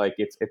 man. Like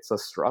it's a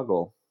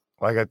struggle.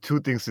 Well, I got two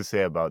things to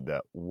say about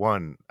that.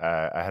 One,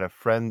 I had a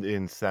friend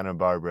in Santa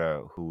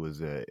Barbara who was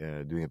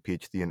doing a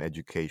PhD in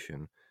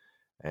education,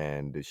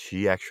 and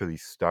she actually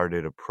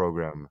started a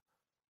program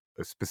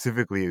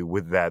specifically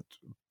with that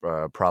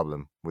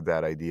problem, with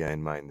that idea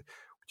in mind,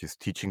 which is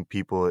teaching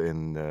people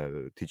in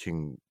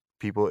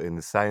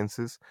the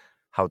sciences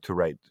how to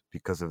write,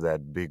 because of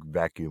that big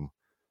vacuum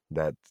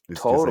that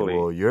it's just like,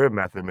 well, you're a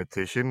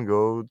mathematician,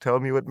 go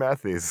tell me what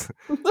math is.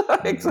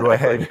 Exactly. Go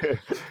ahead.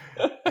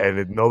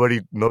 And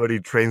nobody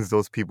trains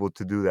those people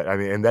to do that. I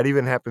mean, and that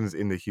even happens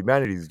in the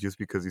humanities. Just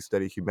because you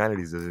study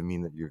humanities doesn't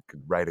mean that you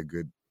could write a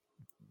good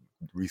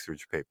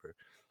research paper.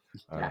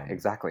 Yeah,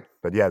 exactly.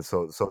 But yeah,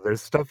 so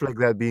there's stuff like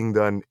that being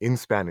done in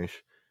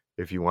Spanish.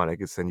 If you want, I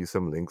could send you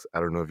some links. I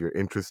don't know if you're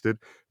interested.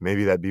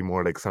 Maybe that'd be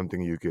more like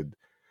something you could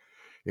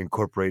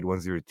incorporate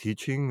once you're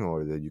teaching,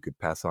 or that you could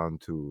pass on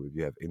to if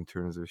you have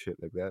interns or shit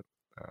like that.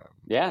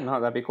 Yeah, no,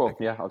 that'd be cool.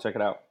 Yeah, I'll check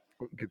it out.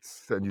 I could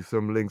send you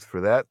some links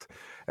for that.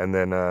 And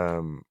then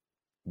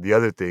the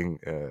other thing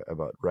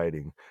about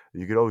writing,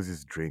 you could always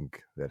just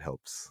drink. That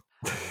helps.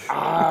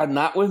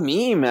 Not with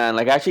me, man.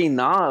 Like actually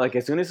not. Like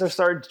as soon as I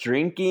start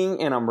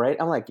drinking and I'm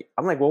like,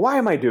 well, why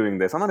am I doing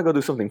this? I'm gonna go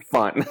do something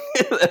fun.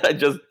 I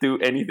just do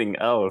anything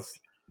else.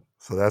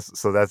 So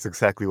that's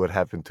exactly what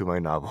happened to my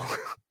novel.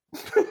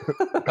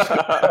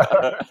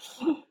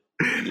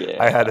 Yeah.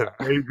 I had a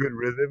very good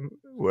rhythm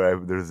where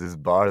there's this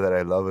bar that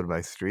I love in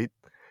my street,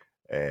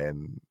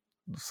 and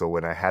so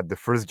when I had the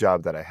first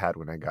job that I had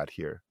when I got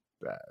here,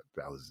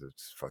 that was the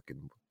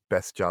fucking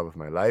best job of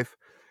my life.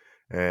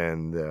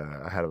 and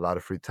I had a lot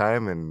of free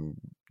time and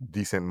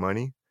decent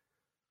money,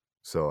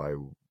 so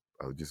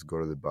I would just go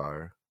to the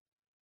bar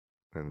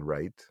and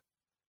write.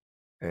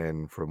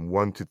 And from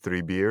 1 to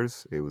 3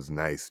 beers, it was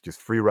nice.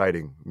 Just free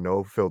writing,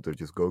 no filter.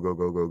 Just go, go,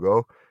 go, go,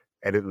 go.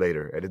 Edit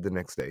later. Edit the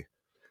next day.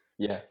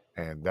 Yeah,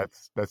 And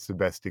that's the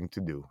best thing to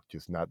do.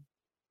 Just not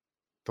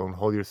don't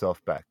hold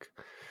yourself back.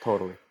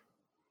 totally.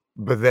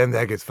 But then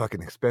that gets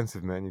fucking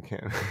expensive, man. You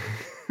can't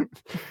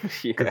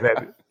because Yeah.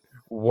 then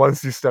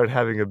once you start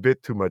having a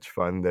bit too much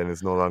fun, then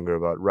it's no longer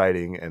about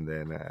writing, and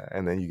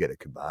then you get a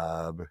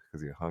kebab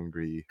because you're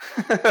hungry.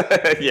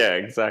 Yeah,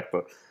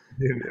 exactly.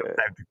 You didn't Yeah. have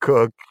time to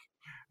cook,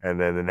 and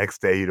then the next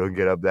day you don't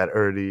get up that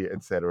early,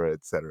 etc.,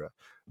 etc.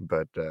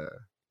 But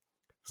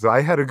so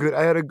I had a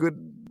good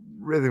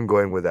rhythm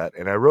going with that,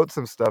 and I wrote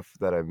some stuff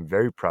that I'm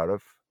very proud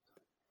of,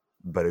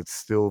 but it's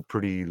still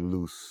pretty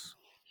loose.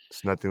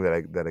 It's nothing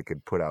that I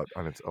could put out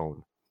on its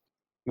own.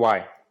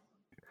 Why?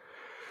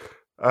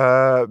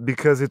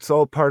 Because it's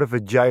all part of a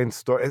giant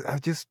story. I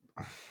just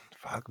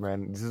fuck,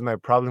 man. This is my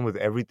problem with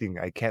everything.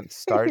 I can't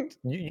start.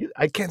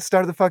 I can't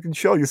start the fucking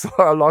show. You saw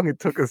how long it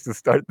took us to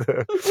start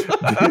the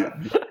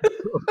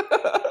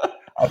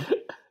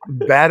I'm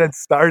bad at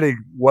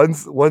starting.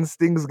 Once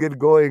things get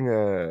going,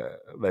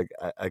 like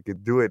I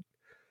could do it.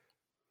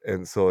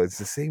 And so it's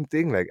the same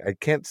thing. Like I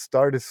can't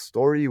start a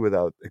story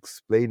without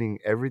explaining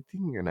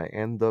everything, and I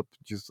end up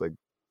just like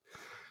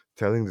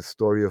telling the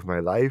story of my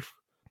life,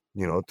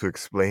 to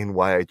explain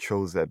why I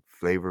chose that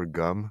flavor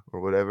gum or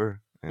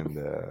whatever. And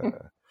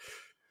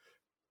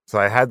so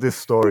I had this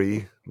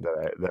story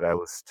that I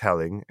was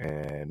telling,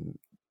 and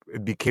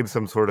it became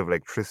some sort of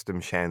like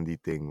Tristram Shandy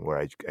thing where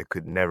I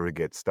could never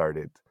get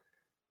started.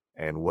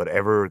 And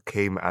whatever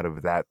came out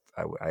of that,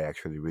 I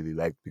actually really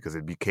liked because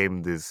it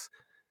became this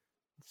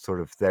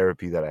sort of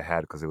therapy that I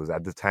had because it was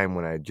at the time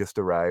when I had just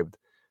arrived.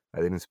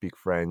 I didn't speak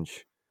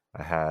French.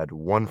 I had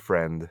one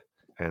friend,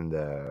 and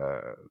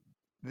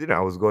I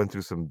was going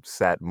through some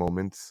sad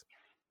moments.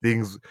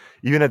 Things,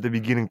 even at the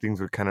beginning, things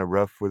were kind of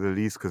rough with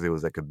Elise because it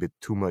was like a bit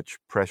too much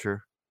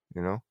pressure,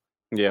 you know.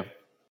 Yeah.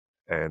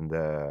 And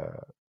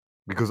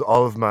because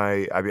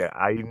I mean,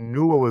 I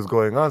knew what was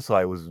going on, so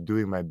I was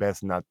doing my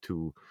best not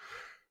to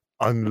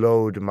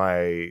unload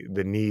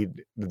the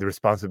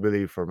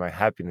responsibility for my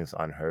happiness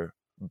on her,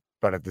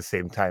 but at the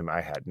same time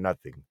I had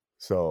nothing.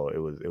 So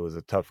it was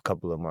a tough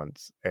couple of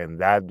months, and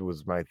that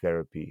was my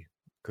therapy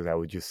because I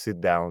would just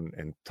sit down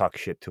and talk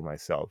shit to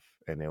myself,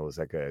 and it was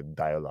like a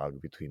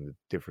dialogue between the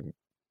different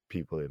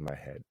people in my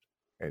head,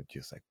 and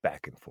just like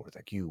back and forth,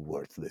 like, you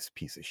worthless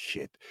piece of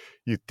shit,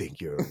 you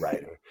think you're a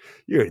writer,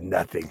 you're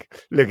nothing,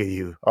 look at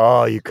you,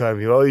 all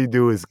you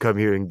do is come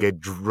here and get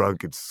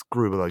drunk and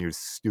scribble on your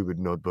stupid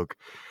notebook,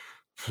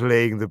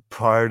 playing the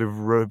part of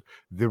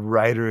the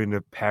writer in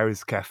a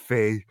Paris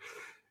cafe.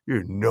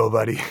 You're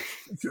nobody.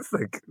 Just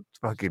like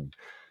fucking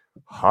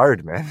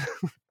hard, man.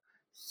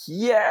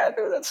 Yeah,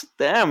 dude, that's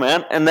damn,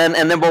 man. And then,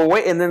 but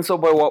wait, and then so,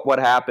 but what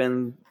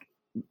happened?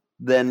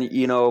 Then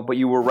but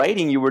you were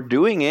writing, you were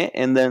doing it,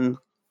 and then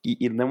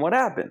what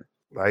happened?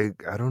 I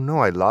don't know.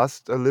 I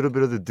lost a little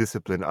bit of the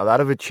discipline. A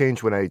lot of it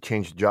changed when I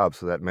changed jobs,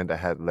 so that meant I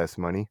had less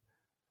money,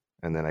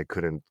 and then I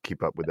couldn't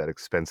keep up with that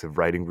expensive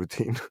writing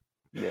routine.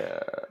 Yeah,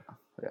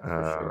 yeah,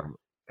 for sure. um,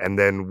 and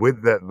then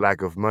with that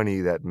lack of money,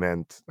 that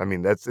meant, I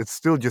mean, it's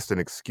still just an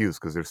excuse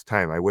because there's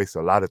time. I waste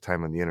a lot of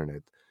time on the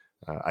internet.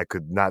 I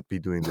could not be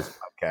doing this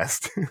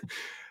podcast.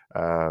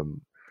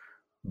 um,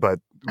 but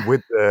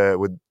with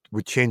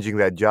changing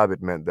that job,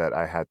 it meant that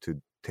I had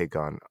to take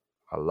on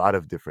a lot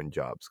of different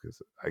jobs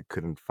because I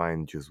couldn't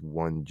find just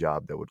one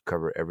job that would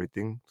cover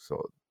everything.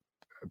 So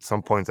at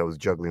some points, I was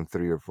juggling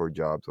 3 or 4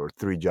 jobs, or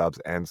 3 jobs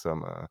and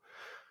some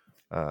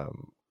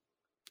um,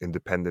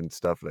 independent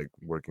stuff like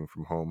working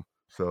from home.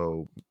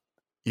 So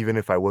even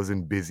if I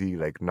wasn't busy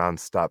like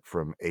nonstop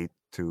from 8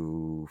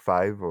 to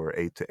 5 or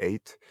 8 to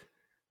 8,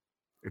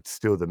 it's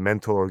still the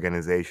mental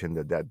organization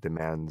that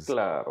demands.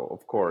 Claro,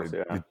 of course,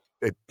 It, yeah, it,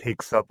 it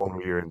takes up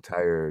over your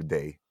entire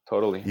day,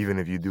 totally. even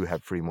if you do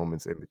have free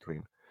moments in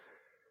between.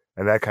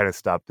 And that kind of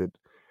stopped it.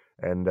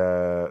 And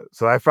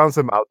so I found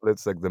some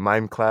outlets like the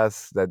mime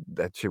class. That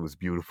shit was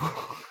beautiful.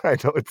 I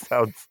know it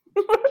sounds.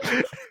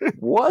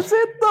 Was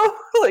it though?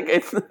 Like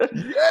it's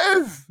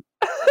Yes.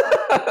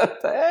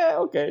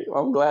 okay.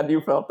 Well, I'm glad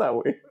you felt that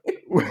way.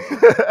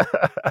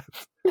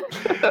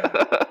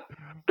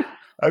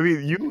 I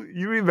mean,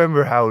 you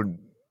remember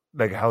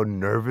how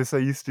nervous I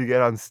used to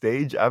get on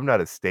stage? I'm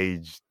not a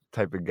stage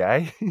type of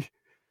guy.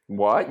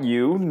 What?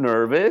 You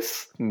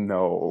nervous?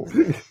 No.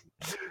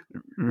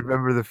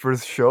 Remember the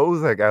first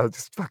shows? Like I was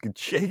just fucking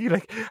shaking,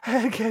 like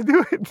I can't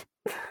do it.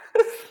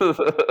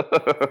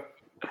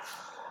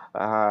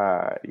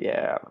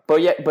 Yeah.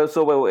 But yeah, but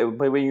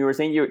when you were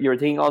saying you were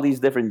taking all these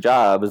different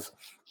jobs,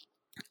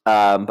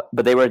 but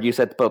they were, you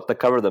said, to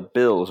cover the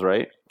bills,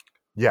 right?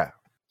 Yeah,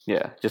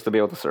 Yeah, just to be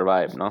able to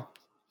survive, no?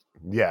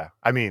 yeah.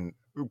 I mean,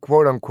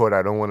 quote unquote,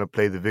 I don't want to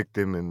play the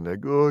victim and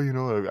like,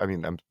 oh, I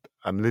mean,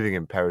 I'm living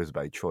in Paris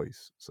by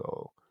choice,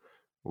 so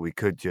we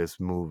could just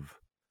move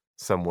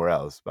somewhere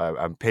else.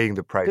 I'm paying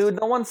the price Dude,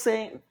 no one's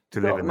saying. to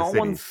live in the No city.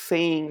 one's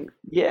saying.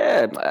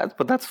 Yeah,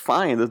 but that's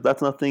fine.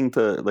 That's nothing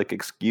to like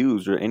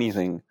excuse or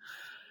anything.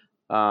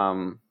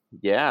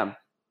 Yeah,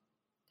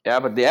 yeah,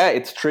 but yeah,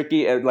 it's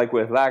tricky. Like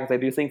with that, 'cause I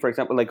do think, for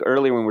example, like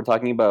earlier when we're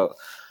talking about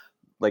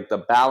like the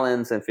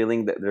balance and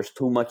feeling that there's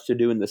too much to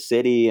do in the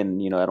city, and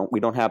we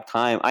don't have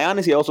time. I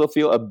honestly also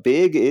feel a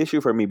big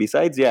issue for me.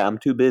 Besides, yeah, I'm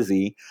too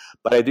busy,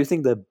 but I do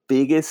think the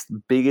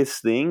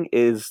biggest thing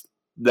is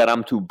that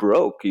I'm too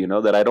broke.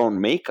 That I don't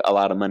make a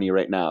lot of money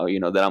right now.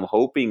 That I'm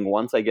hoping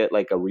once I get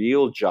like a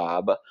real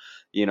job,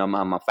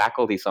 I'm a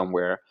faculty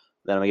somewhere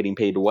that I'm getting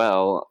paid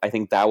well. I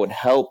think that would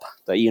help.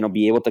 That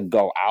be able to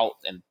go out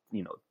and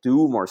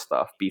do more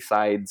stuff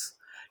besides.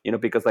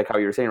 Because like how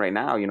you're saying right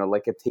now,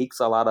 like it takes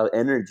a lot of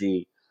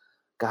energy,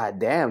 god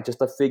damn, just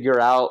to figure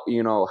out,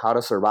 how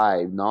to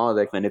survive. No,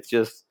 like, and it's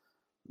just,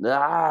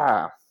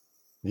 ah,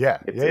 Yeah,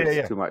 it's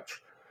yeah. too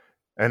much.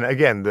 And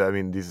again, I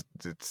mean,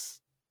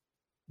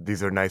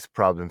 these are nice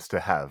problems to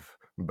have,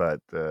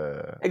 but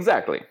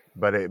Exactly.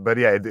 but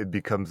yeah, it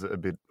becomes a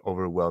bit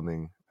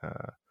overwhelming.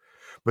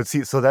 But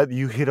see, so that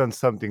you hit on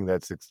something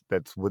that's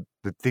what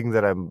the thing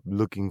that I'm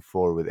looking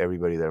for with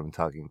everybody that I'm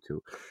talking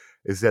to,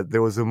 is that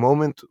there was a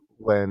moment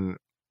when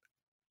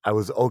I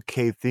was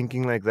okay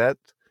thinking like that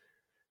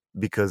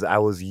because I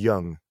was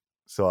young.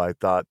 So I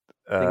thought,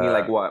 Thinking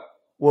like what?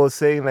 well,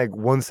 saying like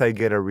once I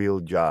get a real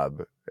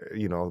job,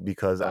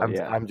 because Oh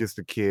yeah. I'm just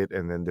a kid,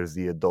 and then there's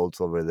the adults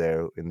over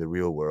there in the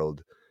real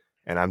world,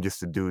 and I'm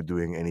just a dude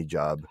doing any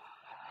job,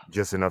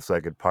 just enough so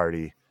I could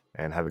party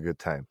and have a good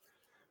time.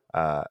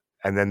 Uh,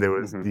 and then there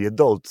was Hmm. the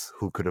adults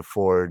who could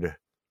afford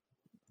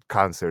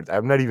concerts.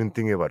 I'm not even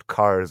thinking about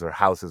cars or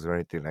houses or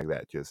anything like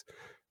that. Just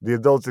the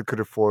adults that could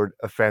afford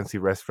a fancy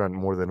restaurant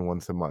more than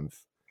once a month.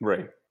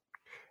 Right.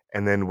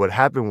 And then what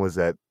happened was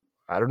that,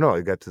 I don't know,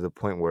 it got to the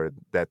point where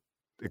that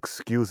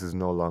excuse is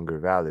no longer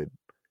valid.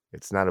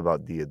 It's not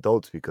about the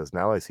adults, because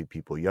now I see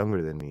people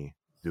younger than me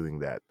doing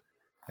that.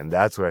 And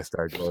that's where I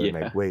started going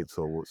like, Yeah. wait,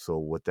 so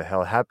what the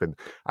hell happened?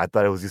 I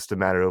thought it was just a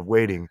matter of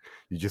waiting.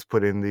 You just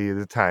put in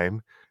the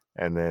time,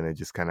 and then it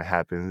just kind of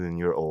happens, and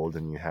you're old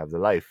and you have the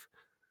life.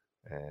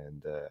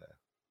 And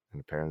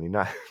apparently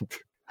not.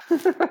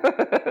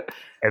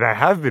 And I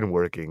have been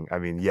working. I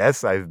mean,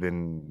 yes, I've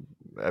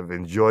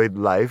enjoyed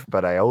life,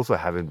 but I also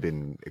haven't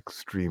been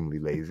extremely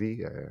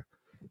lazy.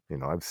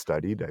 I've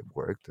studied, I've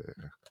worked.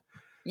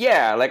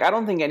 Yeah, like I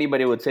don't think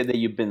anybody would say that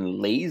you've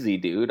been lazy,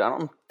 dude. I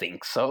don't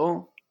think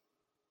so.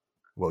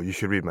 Well, you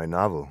should read my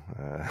novel.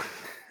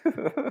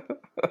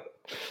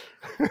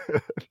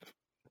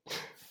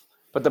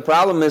 But the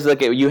problem is,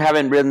 like, you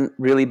haven't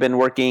really been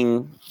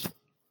working,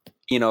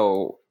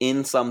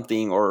 in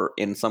something or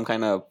in some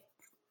kind of,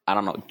 I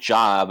don't know,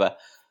 job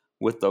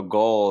with the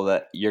goal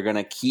that you're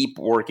gonna keep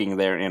working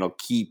there and it'll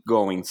keep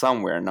going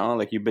somewhere. No,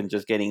 like you've been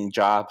just getting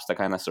jobs to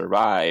kind of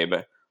survive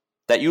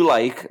that you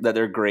like, that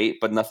they're great,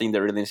 but nothing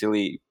that really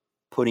necessarily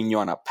putting you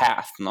on a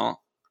path. No.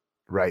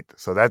 Right.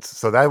 So that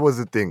was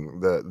the thing.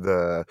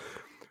 The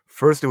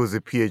first, it was a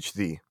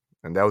PhD,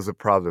 and that was a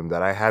problem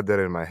that I had that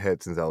in my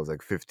head since I was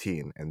like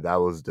 15, and that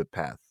was the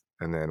path.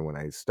 And then when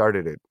I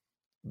started it,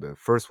 the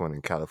first one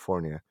in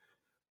California,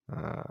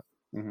 uh,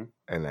 Mm-hmm.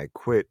 and I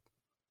quit,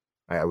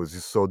 I was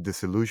just so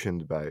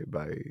disillusioned by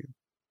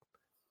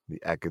the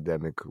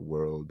academic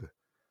world.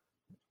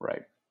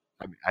 Right.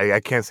 I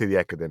can't say the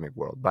academic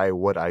world, by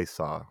what I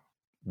saw,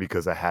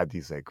 because I had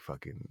these like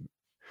fucking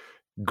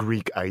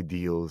Greek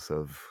ideals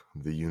of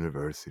the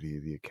university,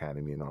 the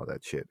academy, and all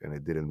that shit, and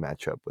it didn't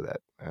match up with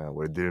that.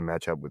 Or it didn't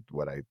match up with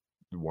what I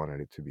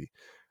wanted it to be.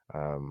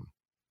 Um,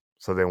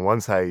 so then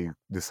once I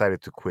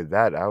decided to quit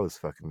that, I was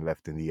fucking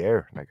left in the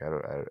air. Like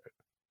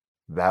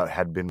that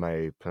had been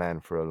my plan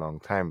for a long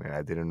time, and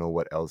I didn't know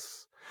what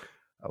else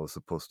I was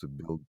supposed to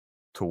build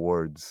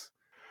towards.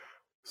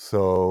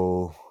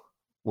 So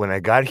when I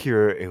got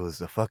here, it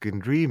was a fucking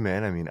dream,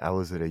 man. I mean, I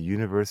was at a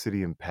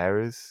university in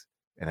Paris,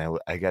 and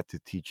I got to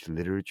teach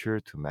literature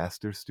to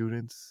master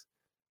students.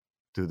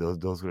 Dude,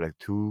 those were like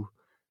 2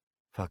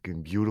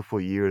 fucking beautiful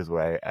years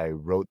where I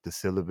wrote the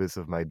syllabus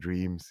of my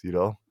dreams.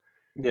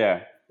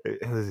 Yeah.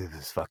 It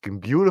was fucking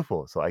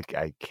beautiful. So I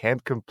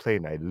can't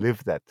complain. I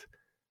lived that.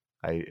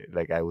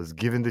 I was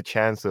given the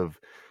chance of,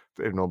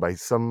 by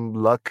some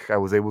luck, I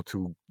was able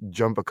to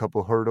jump a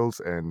couple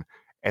hurdles and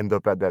end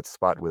up at that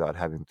spot without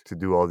having to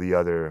do all the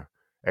other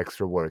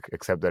extra work,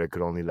 except that it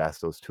could only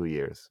last those 2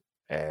 years,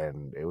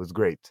 and it was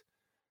great.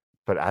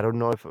 But I don't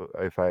know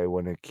if I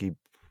want to keep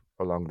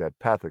along that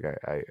path. Like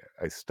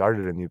I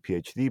started a new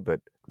PhD,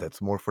 but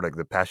that's more for like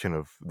the passion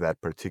of that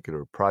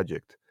particular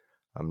project.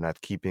 I'm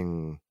not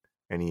keeping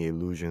any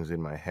illusions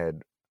in my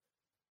head,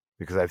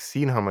 because I've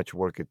seen how much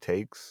work it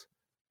takes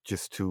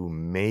just to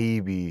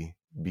maybe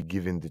be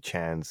given the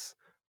chance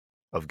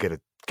of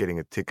getting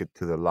a ticket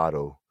to the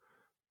lotto,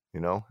 you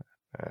know?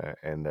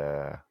 And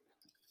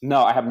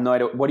No, I have no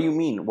idea. What do you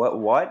mean?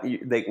 What?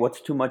 Like,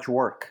 what's too much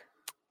work?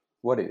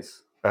 What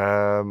is?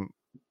 um,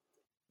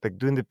 like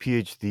doing the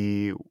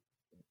PhD,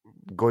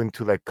 going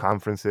to like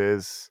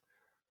conferences,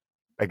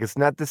 Like it's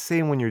not the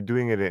same when you're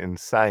doing it in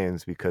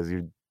science because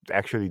you're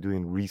actually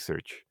doing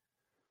research.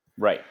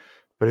 Right.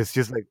 But it's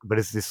just like, but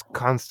it's this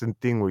constant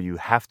thing where you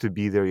have to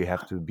be there, you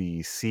have to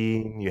be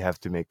seen, you have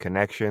to make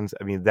connections.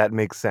 I mean, that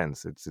makes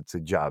sense. It's a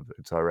job.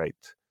 It's all right.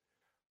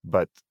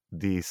 But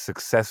the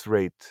success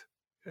rate,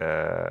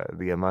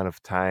 the amount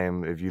of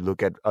time, if you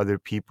look at other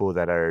people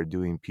that are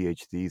doing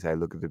PhDs, I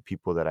look at the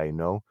people that I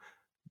know.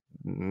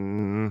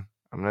 I'm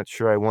not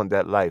sure I want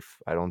that life.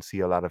 I don't see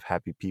a lot of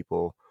happy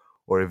people,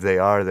 or if they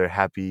are, they're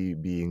happy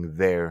being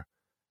there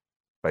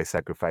by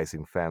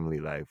sacrificing family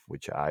life,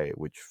 which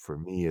for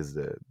me is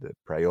the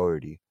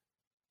priority.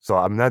 So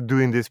I'm not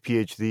doing this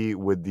PhD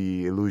with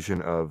the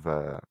illusion of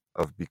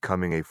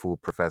becoming a full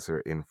professor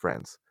in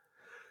France.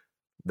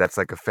 That's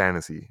like a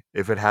fantasy.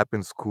 If it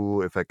happens,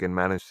 cool. If I can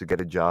manage to get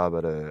a job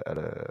at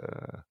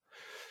a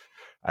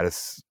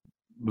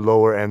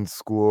lower end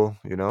school,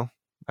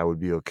 I would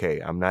be okay.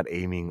 I'm not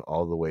aiming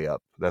all the way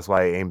up. That's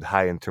why I aimed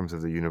high in terms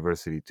of the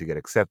university to get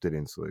accepted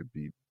in, so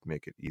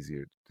make it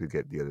easier to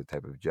get the other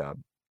type of job.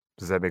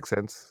 Does that make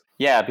sense?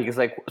 Yeah, because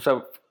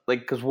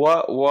because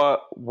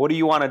what do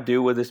you want to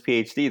do with this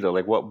PhD though?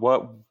 Like what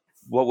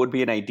would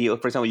be an ideal?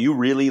 For example, you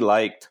really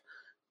liked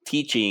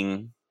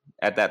teaching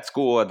at that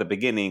school at the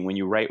beginning when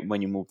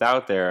you moved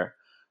out there.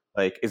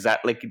 Like, is that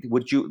like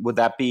would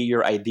that be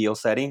your ideal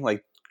setting?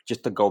 Like,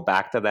 just to go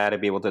back to that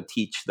and be able to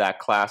teach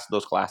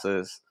those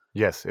classes.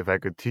 Yes, if I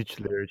could teach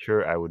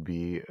literature, I would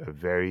be a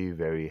very,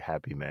 very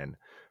happy man.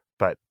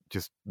 But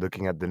just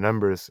looking at the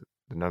numbers,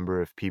 the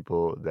number of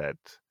people that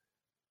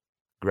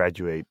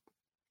graduate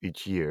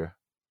each year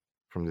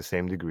from the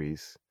same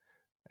degrees,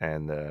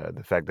 and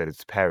the fact that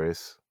it's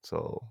Paris,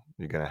 so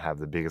you're gonna have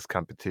the biggest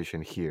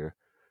competition here.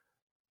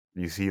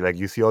 You see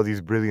all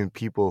these brilliant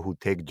people who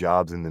take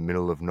jobs in the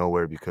middle of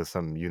nowhere because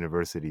some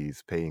university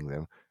is paying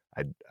them.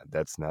 I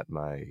that's not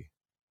my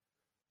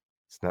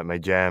it's not my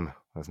jam.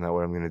 That's not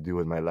what I'm gonna do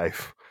with my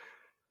life.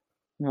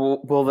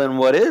 Well, then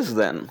what is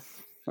then?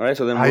 All right,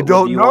 so then I what do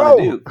don't you want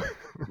to know. do?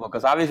 Well,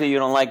 because obviously you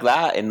don't like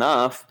that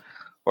enough,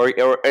 or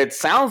it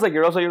sounds like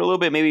you're a little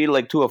bit maybe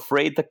like too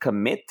afraid to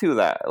commit to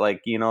that.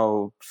 Like yeah,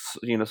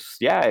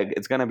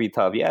 it's gonna be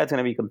tough. Yeah, it's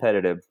gonna be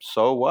competitive.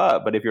 So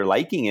what? But if you're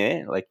liking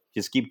it, like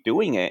just keep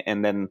doing it,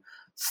 and then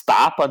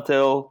stop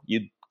until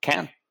you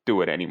can't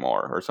do it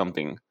anymore or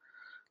something.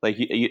 Like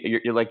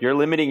you're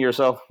limiting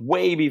yourself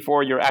way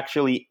before you're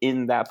actually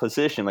in that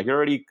position. Like you're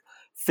already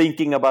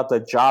thinking about the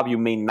job you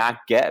may not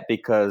get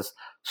because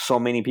so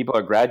many people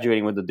are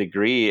graduating with a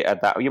degree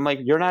at that. I'm like,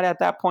 you're not at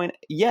that point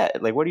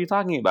yet. Like, what are you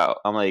talking about?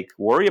 I'm like,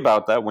 worry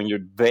about that when you're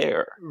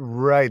there.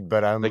 Right,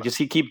 but Like, just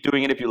keep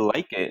doing it if you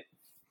like it.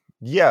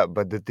 yeah,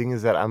 but the thing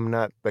is that I'm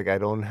not like I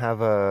don't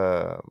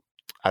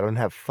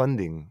have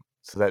funding.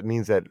 So that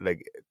means that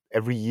like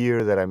every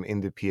year that I'm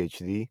in the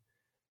PhD,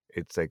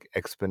 it's like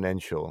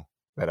exponential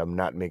that I'm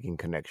not making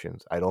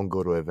connections. I don't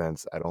go to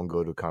events, I don't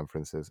go to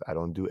conferences, I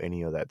don't do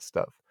any of that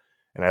stuff.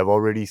 And I've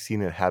already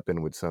seen it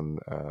happen with some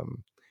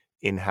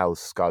in-house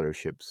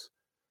scholarships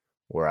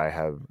where I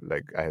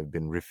have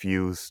been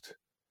refused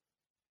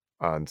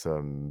on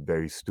some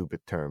very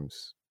stupid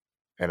terms.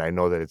 And I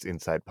know that it's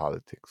inside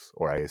politics,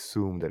 or I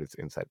assume that it's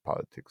inside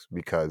politics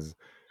because,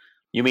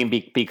 You mean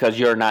because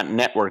you're not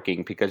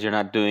networking, because you're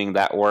not doing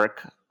that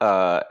work,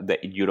 that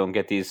you don't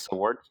get these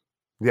awards?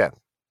 yeah,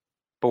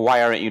 But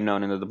why aren't you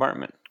known in the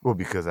department? well,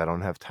 because I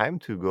don't have time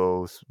to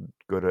go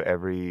to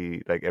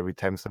every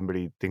time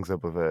somebody thinks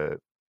up of a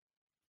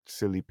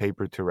silly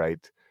paper to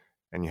write,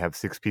 and you have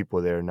six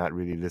people there not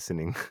really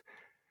listening.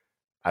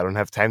 I don't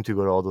have time to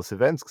go to all those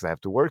events because I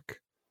have to work.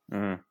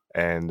 Mm-hmm.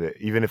 And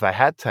even if I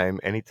had time,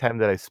 any time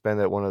that I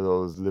spend at one of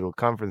those little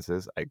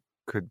conferences, I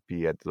could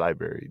be at the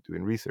library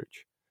doing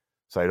research.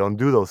 So I don't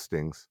do those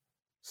things.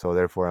 So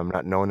therefore, I'm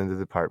not known in the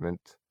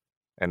department.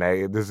 And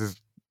they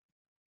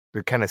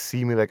kind of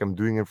see me like I'm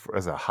doing it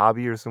as a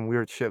hobby or some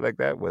weird shit like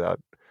that without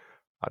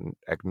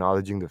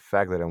acknowledging the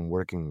fact that I'm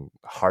working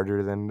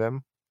harder than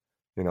them.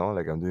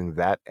 Like I'm doing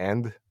that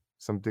and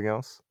something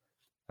else.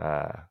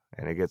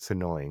 And it gets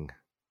annoying.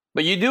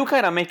 But you do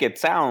kind of make it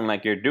sound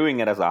like you're doing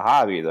it as a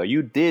hobby, though.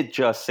 You did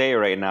just say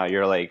right now,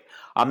 you're like,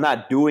 I'm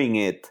not doing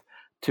it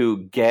to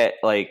get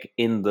like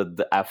in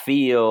a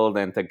field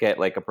and to get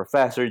like a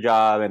professor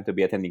job and to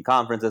be attending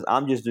conferences.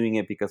 I'm just doing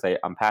it because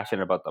I'm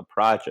passionate about the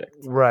project,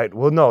 Right.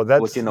 Well, no,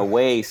 which in a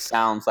way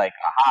sounds like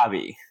a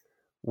hobby.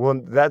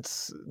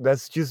 that's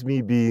just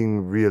me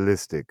being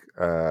realistic.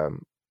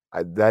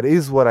 That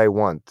is what I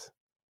want,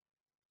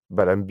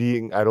 but I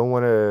don't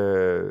want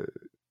to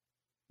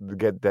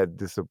get that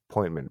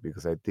disappointment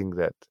because I think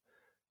that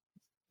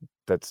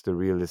that's the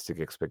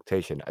realistic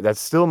expectation. That's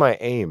still my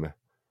aim.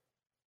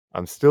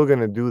 I'm still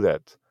gonna do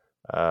that.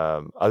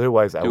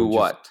 Otherwise, I Do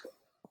would just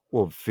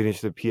what?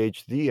 finish the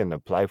PhD and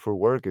apply for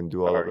work and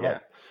do all of Or that. yeah.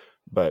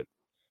 But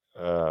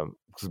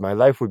because my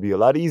life would be a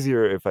lot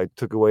easier if I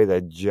took away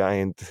that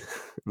giant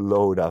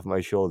load off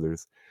my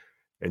shoulders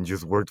and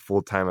just worked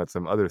full time at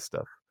some other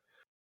stuff.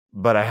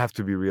 But I have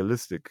to be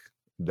realistic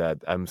that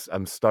I'm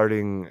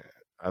starting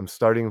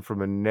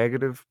from a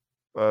negative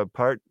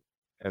part,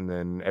 and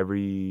then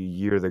every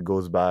year that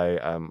goes by,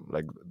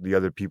 like the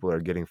other people are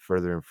getting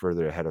further and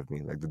further ahead of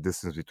me. Like the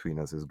distance between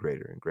us is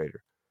greater and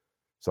greater.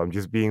 So I'm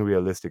just being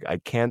realistic. I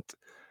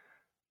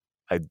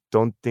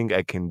don't think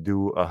I can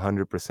do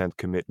 100%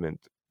 commitment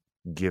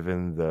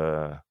given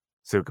the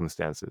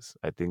circumstances.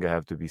 I think I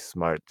have to be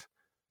smart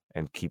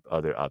and keep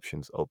other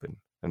options open.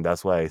 And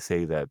that's why I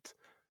say that,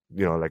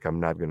 like I'm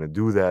not going to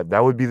do that.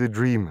 That would be the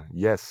dream.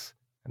 Yes.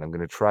 And I'm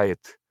going to try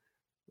it.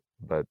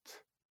 But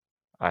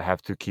I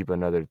have to keep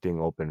another thing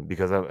open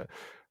because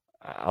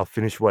I'll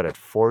finish what at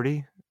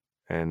 40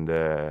 and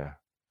and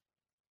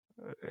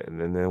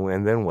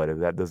then what if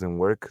that doesn't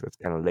work? That's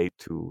kind of late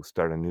to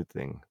start a new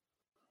thing.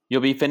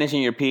 You'll be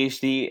finishing your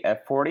PhD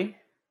at 40?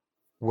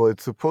 Well,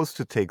 it's supposed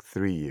to take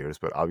 3 years,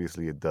 but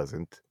obviously it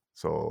doesn't.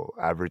 So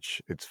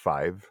average, it's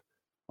 5.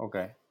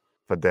 Okay.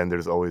 But then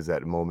there's always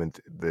that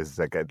moment. There's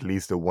like at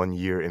least a 1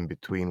 year in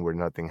between where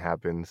nothing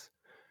happens.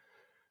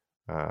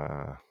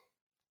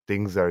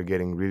 Things are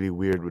getting really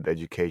weird with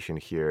education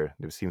here.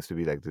 There seems to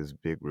be like this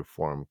big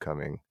reform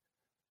coming.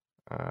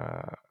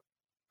 I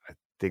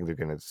think they're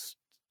gonna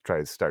try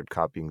to start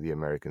copying the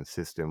American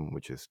system,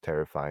 which is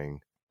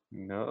terrifying.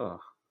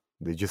 No.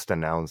 They just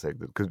announced like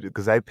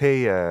because I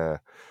pay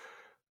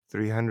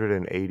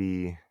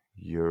 380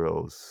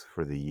 euros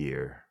for the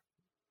year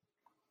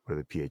for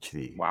the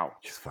PhD. Wow.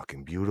 Which is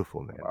fucking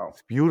beautiful, man. Wow.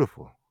 It's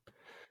beautiful.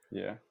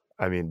 Yeah.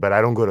 I mean, but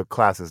I don't go to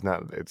class. It's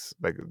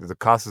like the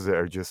classes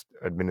are just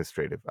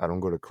administrative. I don't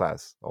go to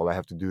class. All I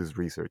have to do is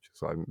research.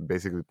 So I'm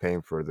basically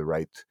paying for the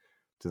right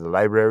to the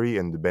library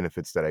and the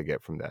benefits that I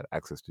get from that: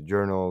 access to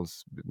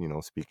journals,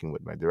 speaking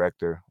with my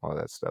director, all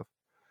that stuff.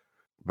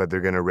 But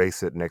they're gonna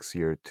raise it next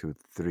year to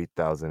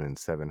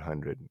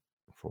 3,700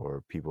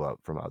 for people out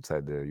from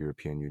outside the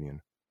European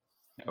Union.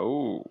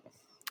 Oh.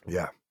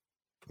 Yeah.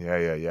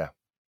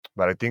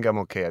 But I think I'm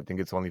okay. I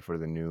think it's only for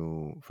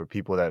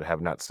people that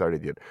have not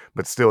started yet.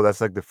 But still, that's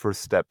like the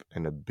first step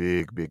in a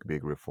big, big,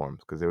 big reform,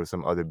 because there was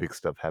some other big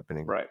stuff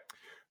happening Right.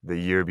 the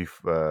year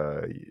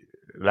before,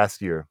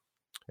 last year,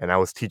 and I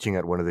was teaching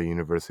at one of the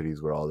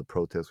universities where all the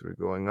protests were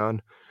going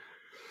on.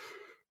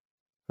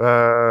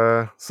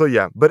 So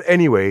yeah, but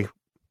anyway,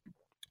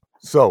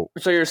 so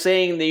you're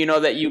saying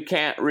that that you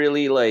can't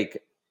really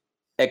like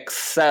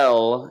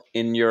excel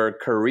in your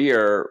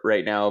career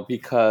right now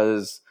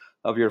because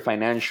of your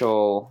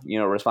financial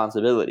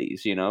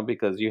responsibilities,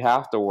 because you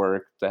have to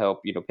work to help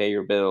pay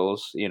your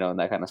bills, and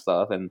that kind of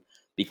stuff, and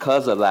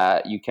because of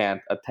that you can't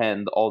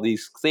attend all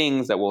these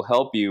things that will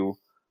help you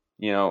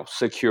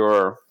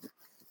secure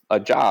a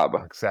job.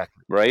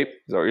 exactly, Right? Is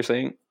that what you're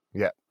saying?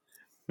 yeah.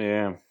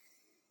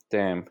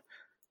 Damn.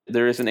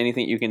 There isn't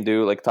anything you can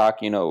do, like talk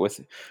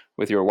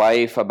with your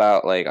wife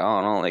about, like, I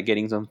don't know, like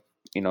getting some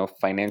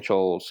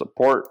financial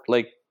support,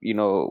 like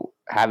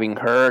having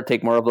her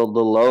take more of the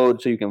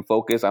load so you can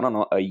focus, I don't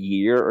know, a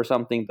year or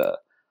something to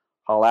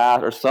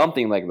halas or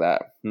something like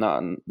that.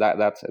 No,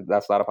 that's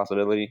not a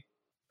possibility.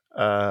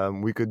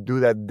 We could do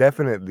that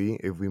definitely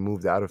if we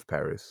moved out of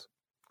Paris,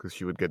 because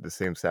she would get the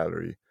same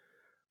salary.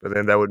 But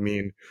then that would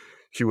mean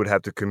she would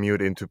have to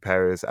commute into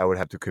Paris. I would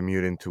have to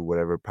commute into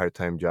whatever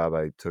part-time job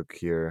I took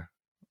here,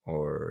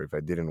 or if I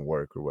didn't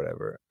work or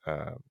whatever.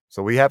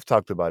 So we have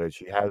talked about it.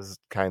 She has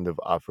kind of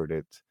offered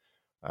it.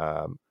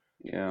 Um,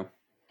 Yeah.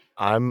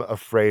 I'm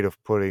afraid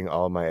of putting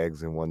all my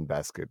eggs in one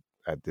basket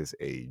at this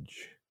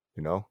age.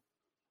 You know,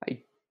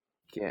 I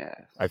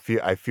guess.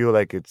 I feel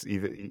like it's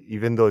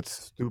even though it's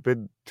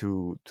stupid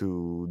to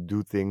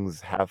do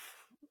things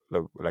half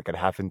like at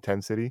half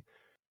intensity.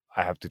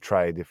 I have to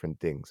try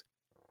different things.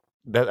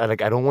 I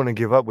don't want to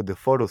give up with the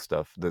photo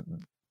stuff.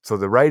 So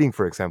the writing,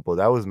 for example,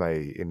 that was my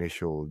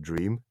initial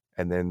dream,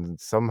 and then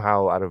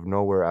somehow out of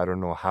nowhere, I don't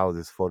know how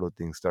this photo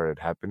thing started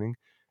happening,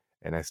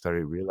 and I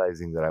started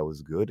realizing that I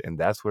was good, and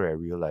that's where I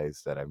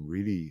realized that I'm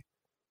really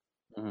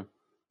Mhm.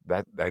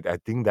 that I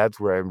think that's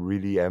where I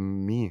really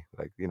am me,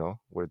 like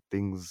where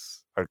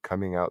things are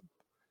coming out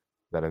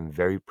that I'm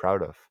very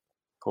proud of.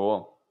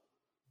 Cool.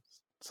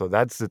 So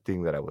that's the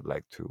thing that I would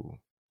like to.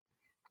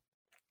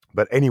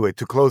 But anyway,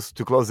 to close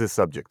this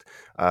subject,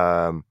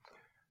 um,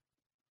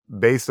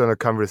 based on a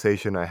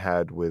conversation I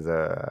had with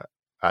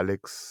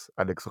Alex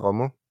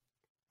Romo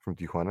from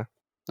Tijuana,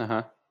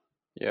 Uh-huh.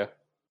 Yeah.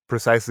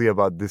 precisely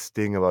about this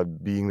thing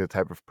about being the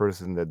type of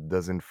person that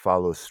doesn't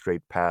follow a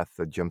straight path,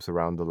 that jumps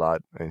around a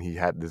lot, and he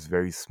had this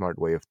very smart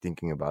way of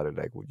thinking about it.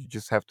 Like, well, you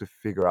just have to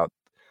figure out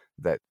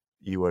that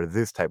you are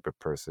this type of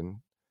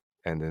person,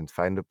 and then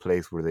find a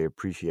place where they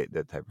appreciate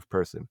that type of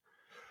person.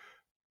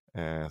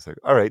 And I was like,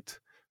 all right.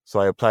 So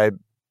I applied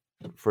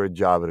for a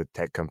job at a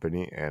tech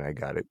company, and I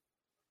got it,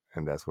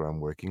 and that's where I'm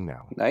working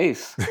now.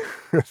 Nice.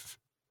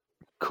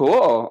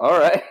 Cool. All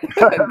right.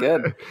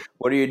 Good.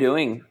 What are you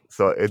doing?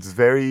 So it's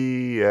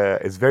very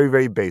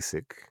very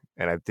basic,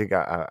 and I think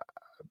I'm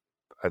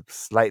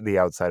slightly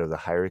outside of the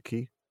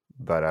hierarchy,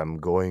 but I'm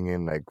going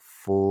in like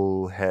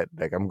full head.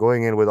 Like I'm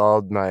going in with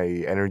all my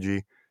energy.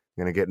 I'm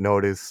gonna get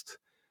noticed.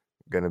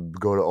 Gonna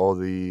go to all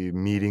the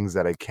meetings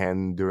that I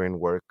can during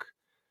work.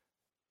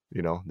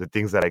 The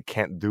things that I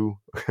can't do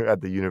at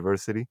the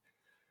university.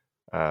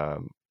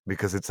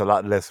 because it's a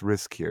lot less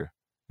risk here,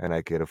 and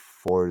I could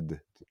afford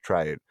to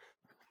try it.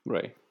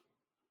 Right.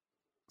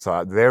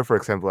 So there, for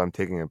example, I'm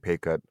taking a pay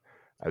cut.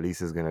 At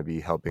least is going to be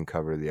helping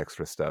cover the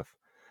extra stuff.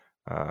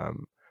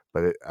 Um,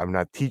 but I'm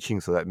not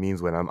teaching, so that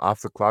means when I'm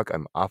off the clock,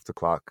 I'm off the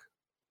clock,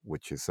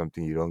 which is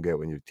something you don't get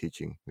when you're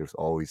teaching. There's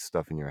always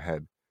stuff in your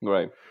head.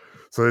 Right.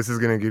 So this is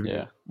going to give me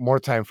Yeah. more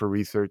time for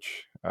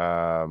research,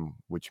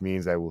 which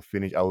means I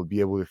will be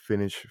able to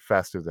finish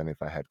faster than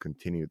if I had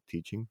continued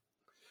teaching.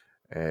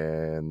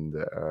 And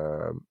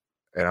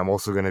I'm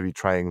also going to be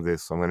trying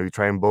this. So I'm going to be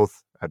trying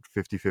both at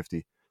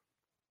 50-50,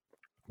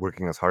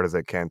 working as hard as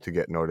I can to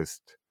get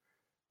noticed,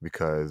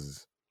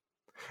 because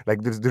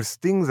like there's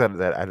things that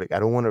I like, I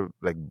don't want to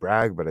like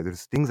brag, but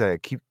there's things that I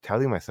keep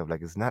telling myself,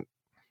 like, it's not,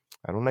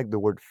 I don't like the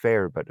word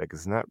fair, but like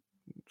it's not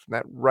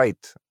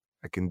right.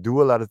 I can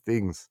do a lot of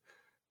things.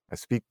 I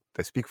speak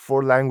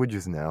 4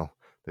 languages now.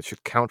 That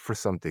should count for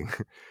something.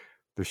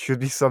 There should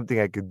be something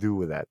I could do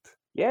with that.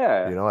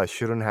 Yeah. I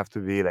shouldn't have to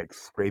be like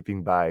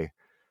scraping by.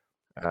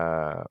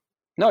 Uh,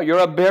 No, you're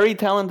a very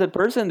talented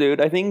person,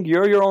 dude. I think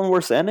you're your own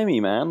worst enemy,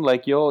 man.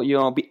 Like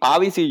be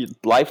obviously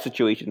life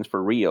situations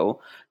for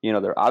real. There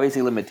are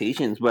obviously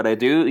limitations, but I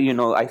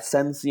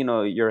sense,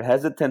 you're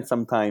hesitant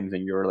sometimes,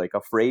 and you're like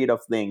afraid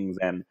of things,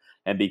 and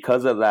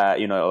because of that,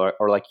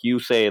 or like you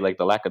say, like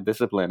the lack of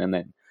discipline, and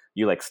then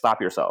you like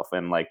stop yourself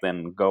and like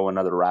then go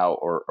another route,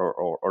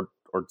 or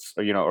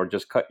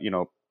just cut,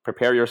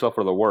 prepare yourself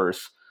for the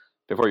worst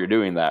before you're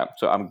doing that.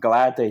 So I'm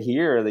glad to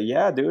hear that.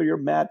 Yeah, dude, you're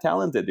mad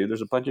talented, dude.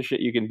 There's a bunch of shit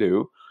you can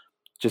do.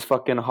 Just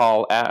fucking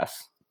haul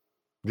ass.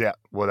 yeah,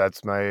 well,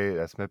 that's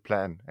my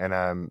plan, and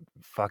I'm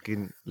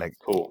fucking like,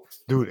 Cool.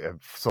 dude, I'm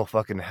so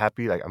fucking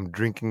happy. Like, I'm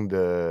drinking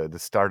the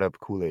startup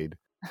Kool-Aid.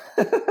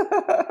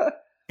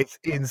 It's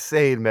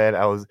insane, man.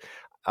 I was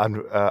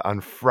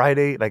on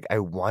Friday, like, I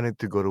wanted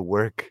to go to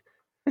work.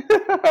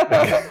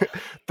 Like,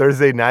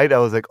 Thursday night, I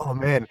was like, oh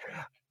man,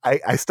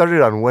 I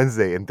started on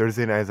Wednesday, and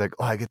Thursday night I was like,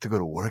 oh, I get to go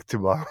to work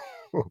tomorrow.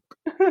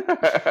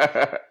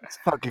 It's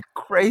fucking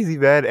crazy,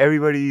 man.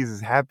 Everybody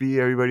is happy.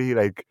 Everybody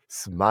like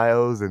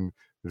smiles, and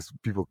there's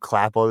people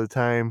clap all the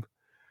time.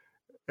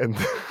 And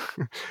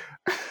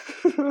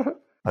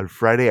on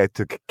Friday, I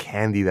took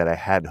candy that I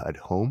had at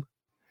home,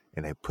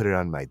 and I put it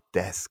on my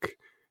desk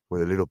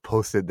with a little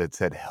post-it that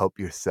said "Help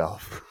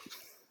yourself,"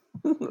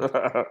 and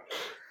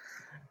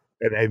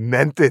I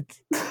meant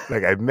it.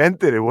 Like, I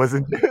meant it. It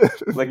wasn't.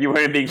 Like you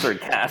weren't being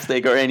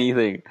sarcastic or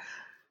anything.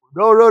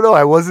 No.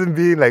 I wasn't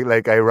being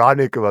like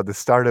ironic about the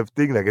startup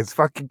thing. Like, it's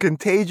fucking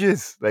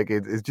contagious. Like,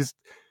 it's just.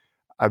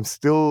 I'm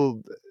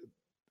still.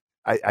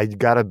 I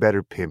got a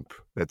better pimp.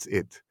 That's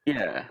it.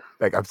 Yeah.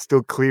 Like, I'm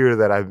still clear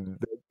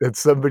that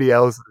somebody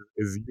else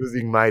is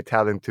using my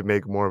talent to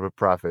make more of a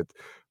profit,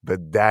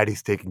 but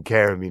daddy's taking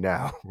care of me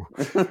now.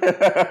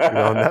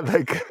 Not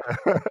like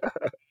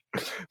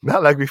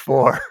not like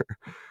before.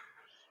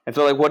 And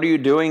so, like, what are you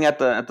doing at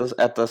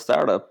the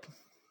startup?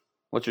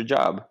 What's your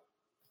job?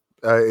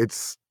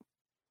 It's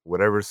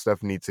whatever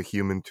stuff needs a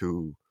human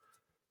to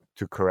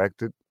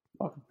correct it,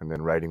 and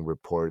then writing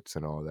reports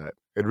and all that.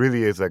 It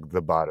really is like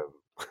the bottom.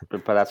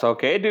 But that's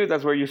okay, dude.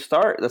 That's where you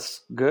start.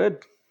 That's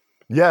good.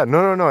 Yeah,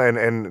 no,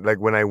 and like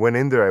when I went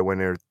in there, I went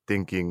there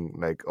thinking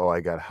like, oh, I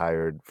got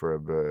hired for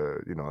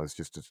it's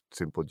just a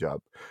simple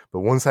job. But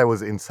once I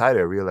was inside,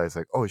 I realized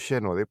like, oh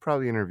shit, no, they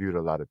probably interviewed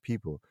a lot of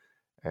people,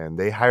 and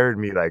they hired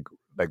me like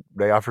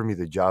they offered me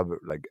the job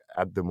like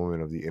at the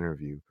moment of the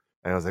interview,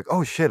 and I was like,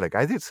 oh shit, like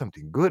I did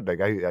something good, like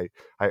I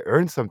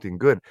earned something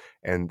good,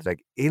 and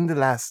like in the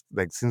last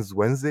like since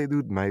Wednesday,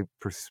 dude, my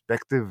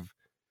perspective,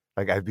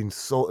 like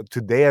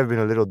today I've been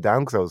a little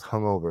down because I was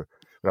hungover.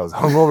 But I was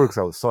hungover because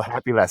I was so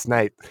happy last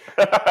night.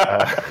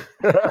 Like,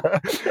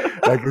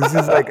 this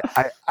is like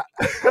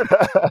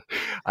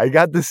I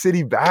got the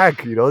city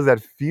back.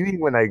 That feeling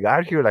when I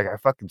got here, like I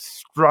fucking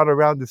strut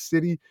around the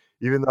city,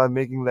 even though I'm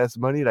making less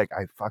money. Like,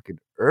 I fucking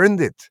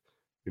earned it.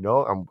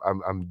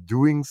 I'm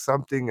doing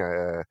something.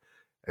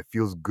 It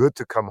feels good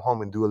to come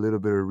home and do a little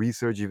bit of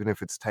research, even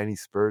if it's tiny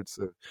spurts.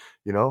 It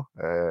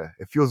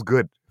feels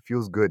good. It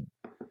feels good.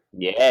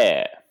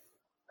 Yeah.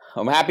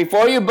 I'm happy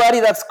for you,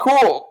 buddy. That's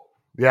cool.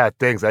 Yeah,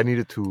 thanks. I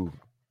needed to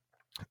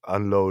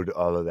unload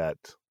all of that,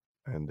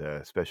 and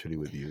especially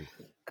with you.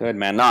 Good,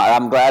 man. No,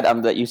 I'm glad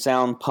that you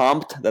sound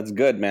pumped. That's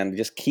good, man.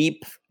 Just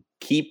keep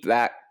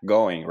that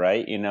going,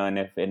 right? And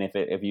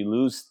if you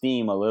lose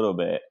steam a little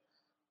bit,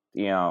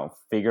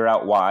 figure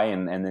out why,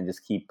 and then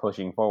just keep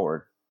pushing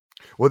forward.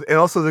 Well, and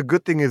also the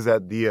good thing is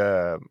that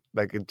the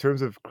like in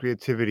terms of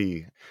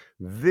creativity,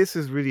 this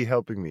is really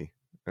helping me,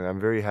 and I'm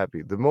very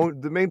happy. The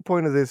main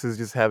point of this is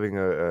just having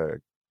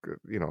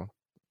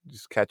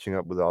just catching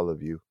up with all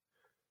of you,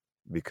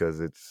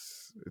 because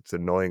it's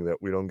annoying that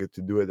we don't get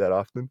to do it that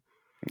often.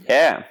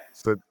 Yeah.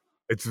 So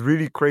it's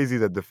really crazy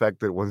that the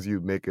fact that once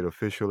you make it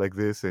official like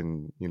this,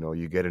 and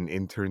you get an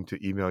intern to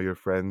email your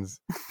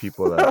friends,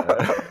 people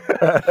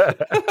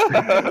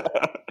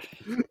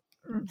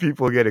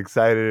people get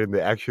excited, and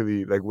they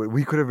actually like,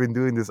 we could have been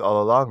doing this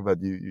all along,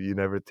 but you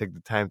never take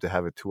the time to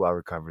have a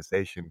 2-hour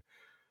conversation,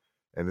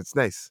 and it's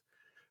nice.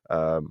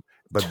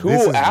 But this 2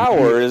 is really,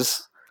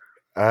 hours.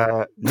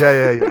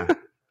 yeah.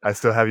 I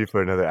still have you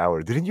for another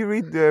hour. Didn't you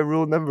read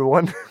rule number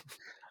 1?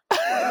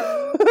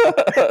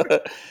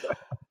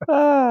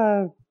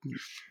 Ah,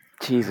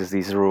 Jesus,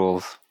 these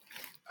rules.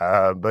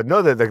 But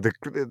no,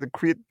 the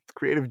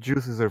creative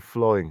juices are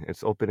flowing.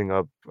 It's opening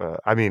up.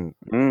 I mean,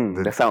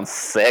 That sounds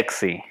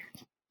sexy.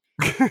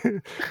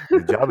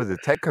 the job as a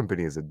tech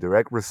company is a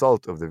direct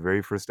result of the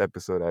very first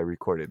episode I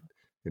recorded.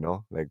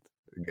 Like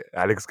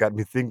Alex got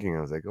me thinking.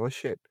 I was like, oh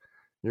shit,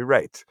 you're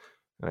right.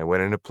 And I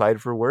went and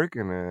applied for work,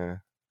 and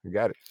I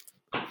got it.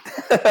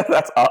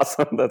 That's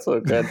awesome. That's so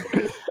good.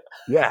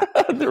 Yeah.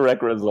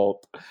 Direct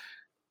result.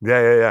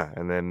 Yeah.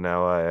 And then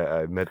now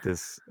I met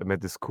this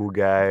cool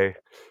guy,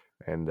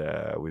 and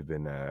we've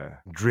been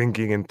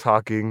drinking and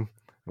talking,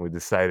 and we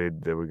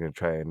decided that we're gonna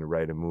try and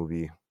write a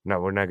movie. No,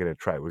 we're not gonna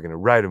try. We're gonna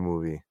write a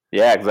movie.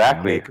 Yeah,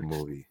 exactly. Make a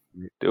movie.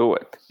 Do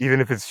it. Even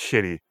if it's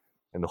shitty.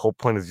 And the whole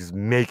point is just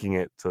making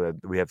it so that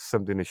we have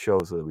something to show,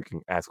 so that we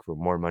can ask for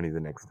more money the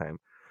next time.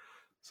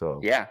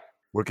 So yeah,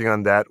 working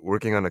on that.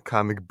 Working on a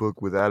comic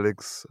book with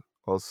Alex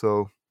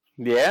also.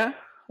 Yeah,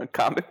 a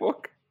comic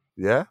book.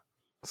 Yeah.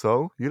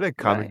 So you like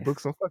comic Nice.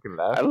 books? Don't fucking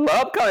laugh. I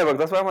love comic books.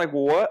 That's why I'm like,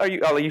 what are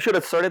you? Oh, you should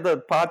have started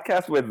the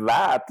podcast with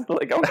that.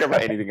 Like, I don't care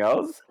about anything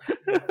else.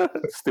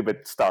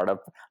 Stupid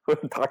startup.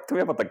 Talk to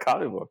me about the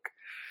comic book.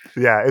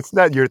 Yeah, it's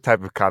not your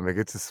type of comic.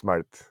 It's a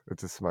smart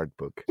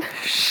book.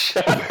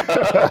 Shut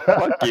up.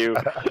 Fuck you.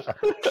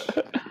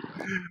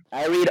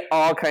 I read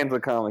all kinds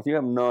of comics. You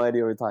have no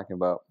idea what you're talking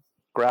about.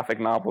 Graphic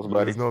novels,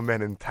 buddy. There's no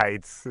men in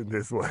tights in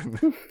this one.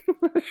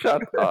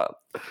 Shut up.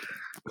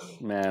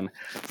 Man,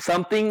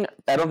 something,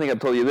 I don't think I've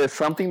told you this,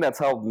 something that's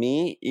helped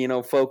me,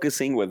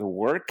 focusing with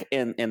work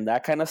and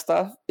that kind of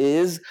stuff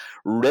is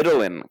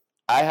Ritalin.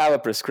 I have a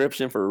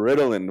prescription for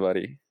Ritalin,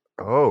 buddy.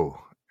 Oh,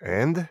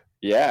 and?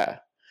 Yeah.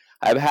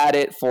 I've had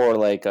it for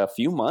like a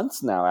few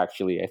months now,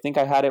 actually. I think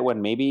I had it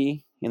when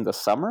maybe in the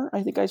summer,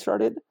 I think I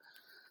started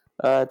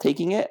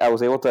taking it. I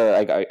was able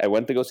to, I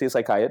went to go see a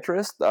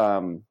psychiatrist.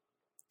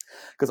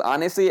 Because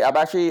honestly,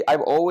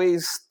 I've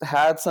always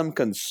had some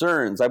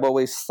concerns. I've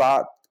always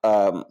thought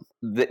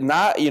that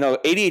not,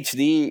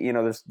 ADHD,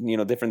 there's,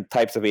 different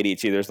types of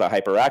ADHD. There's the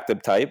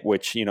hyperactive type,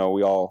 which, we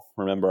all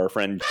remember our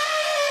friend,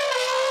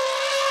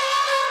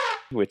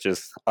 which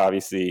is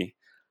obviously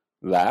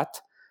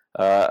that.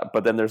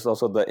 But then there's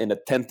also the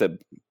inattentive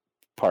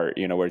part,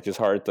 where it's just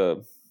hard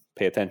to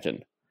pay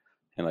attention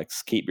and like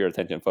keep your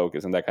attention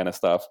focused and that kind of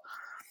stuff.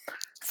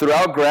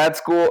 Throughout grad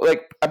school,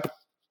 I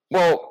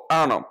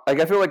don't know. Like,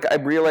 I feel like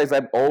I've realized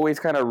I've always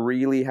kind of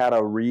really had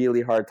a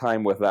really hard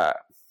time with that.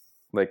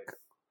 Like,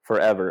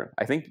 forever.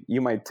 I think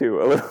you might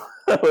too, a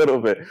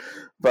little bit.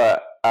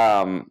 But,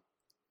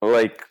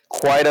 like,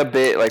 quite a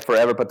bit, like,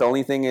 forever. But the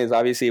only thing is,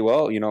 obviously,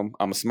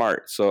 I'm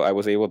smart. So I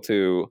was able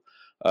to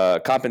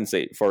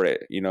compensate for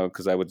it,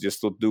 because I would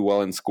just do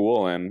well in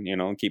school and,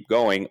 keep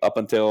going up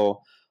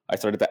until I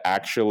started to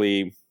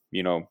actually,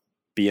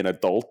 be an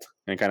adult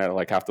and kind of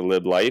like have to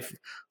live life,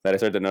 that I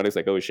started to notice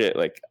like, oh shit,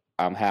 like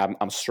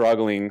I'm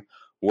struggling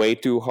way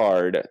too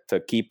hard to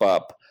keep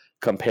up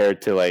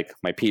compared to like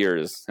my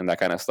peers and that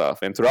kind of stuff.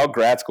 And throughout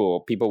grad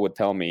school, people would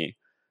tell me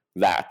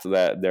that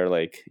they're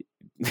like,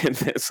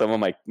 some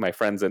of my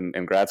friends in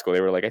grad school,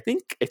 they were like, I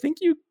think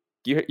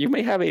you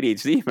may have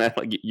ADHD, man.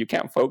 Like you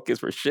can't focus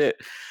for shit.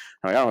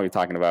 I'm like, I don't know what you're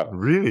talking about.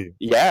 Really?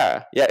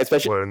 Yeah,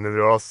 especially. Well, and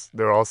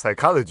they're all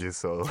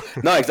psychologists, so.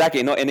 No,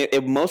 exactly. No, and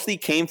it mostly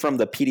came from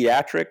the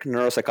pediatric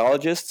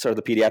neuropsychologists or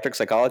the pediatric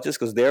psychologists,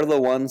 because they're the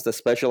ones that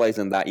specialize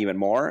in that even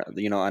more,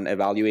 on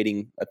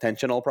evaluating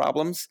attentional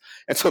problems.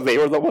 And so they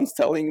were the ones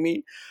telling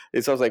me.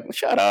 And so I was like,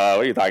 shut up,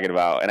 what are you talking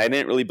about? And I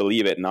didn't really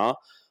believe it, no.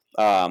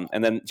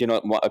 And then,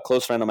 a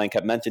close friend of mine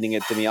kept mentioning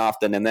it to me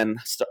often. And then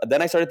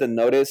I started to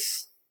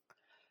notice,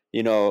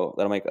 that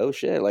I'm like, oh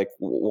shit, like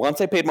once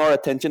I paid more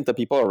attention to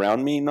people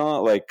around me,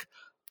 like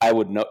I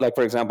would know, like,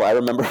 for example, I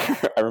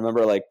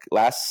remember like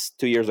last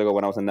 2 years ago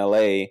when I was in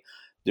LA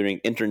during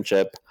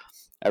internship,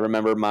 I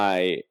remember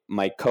my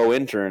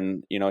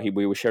co-intern,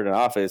 we shared an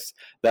office,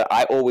 that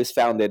I always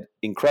found it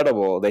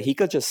incredible that he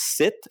could just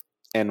sit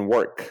and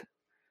work.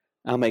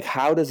 I'm like,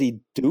 how does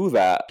he do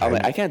that? I'm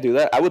like, I can't do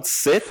that. I would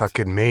sit.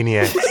 Fucking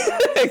maniacs.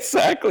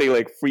 Exactly,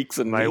 like freaks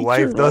in My nature,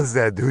 wife does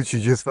that, dude.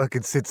 She just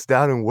fucking sits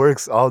down and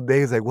works all day.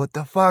 It's like, what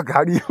the fuck?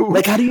 How do you do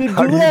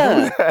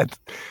that?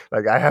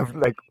 Like, I have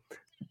like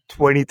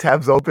 20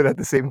 tabs open at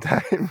the same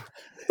time.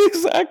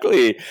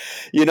 Exactly.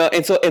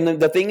 And then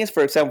the thing is,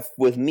 for example,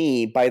 with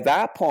me, by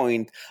that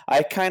point,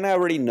 I kind of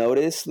already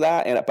noticed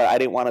that, but I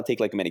didn't want to take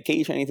like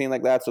medication or anything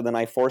like that. So then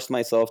I forced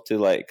myself to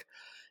like,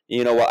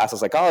 as a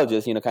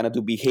psychologist, kind of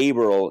do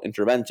behavioral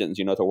interventions,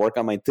 to work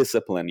on my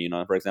discipline,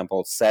 for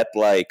example, set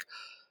like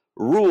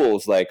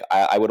rules. Like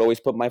I would always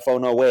put my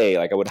phone away.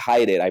 Like I would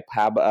hide it. I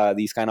have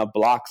these kind of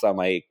blocks on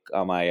my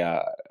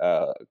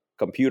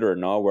computer,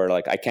 where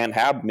like I can't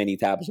have many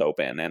tabs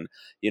open, and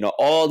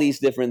all these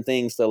different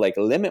things to like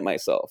limit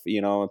myself,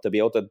 to be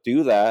able to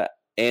do that.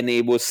 And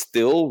it was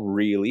still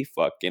really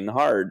fucking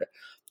hard,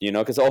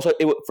 because also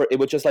it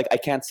was just like I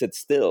can't sit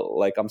still.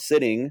 Like I'm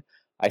sitting,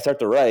 I start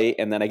to write,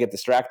 and then I get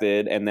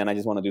distracted, and then I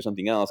just want to do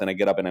something else, and I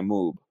get up and I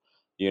move,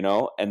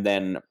 and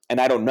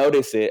I don't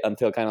notice it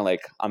until kind of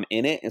like I'm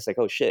in it. It's like,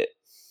 oh shit.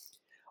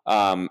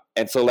 And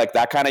so like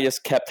that kind of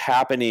just kept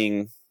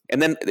happening.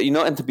 And then,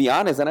 and to be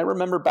honest, and I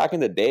remember back in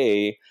the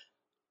day,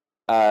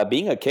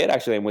 being a kid,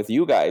 actually, and with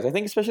you guys, I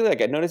think especially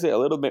like I noticed it a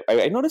little bit.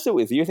 I noticed it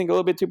with you, I think a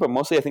little bit too, but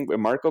mostly I think with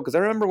Marco, because I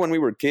remember when we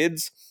were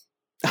kids,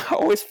 I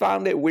always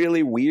found it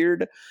really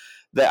weird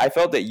that I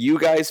felt that you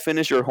guys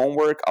finish your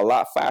homework a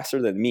lot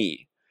faster than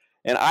me,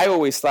 and I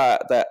always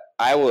thought that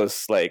I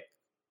was like,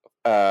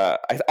 I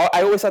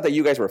always thought that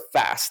you guys were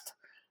fast.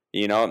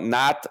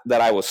 Not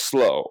that I was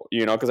slow.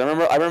 Because I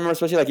remember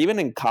especially like even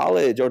in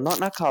college, or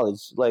not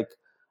college, like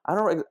I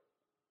don't know.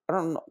 I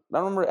don't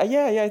remember.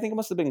 Yeah. I think it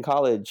must have been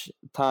college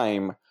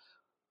time.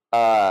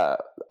 I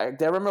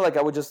remember like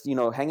I would just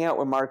hang out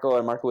with Marco,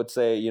 and Marco would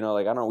say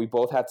like I don't know, we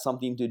both had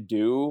something to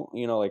do.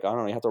 Like I don't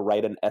know, you have to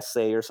write an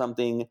essay or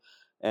something,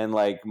 and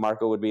like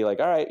Marco would be like,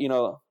 all right,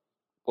 well,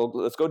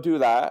 let's go do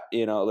that.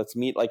 Let's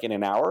meet like in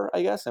an hour,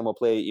 I guess, and we'll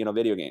play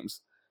video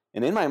games.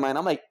 And in my mind,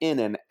 I'm like, in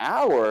an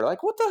hour?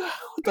 Like, what the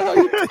hell are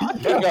you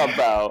talking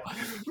about?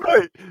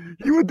 Right.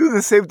 You would do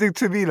the same thing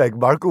to me. Like,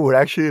 Marco would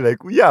actually, like,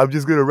 yeah, I'm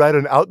just going to write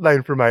an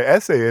outline for my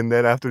essay. And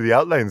then after the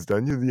outline's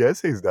done, the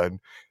essay's done.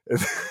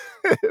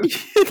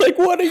 Like,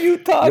 what are you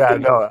talking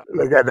about? Yeah, no,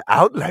 like an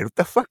outline. What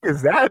the fuck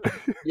is that?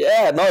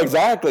 Yeah, no,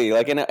 exactly.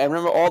 Like, and I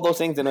remember all those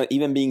things, and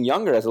even being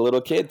younger as a little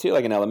kid, too,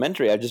 like in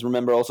elementary. I just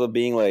remember also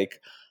being like,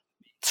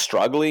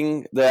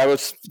 struggling, that I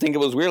was think it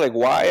was weird, like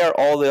why are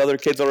all the other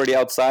kids already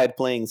outside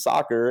playing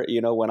soccer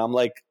when I'm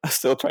like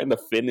still trying to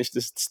finish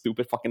this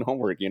stupid fucking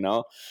homework.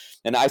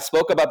 And I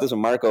spoke about this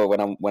with Marco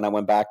when I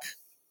went back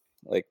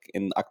like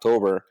in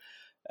October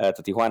to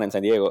Tijuana and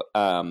San Diego,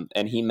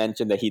 and he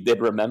mentioned that he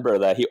did remember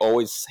that he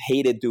always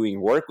hated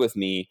doing work with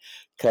me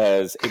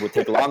because it would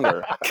take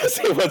longer, because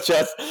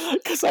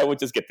I would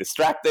just get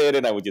distracted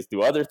and I would just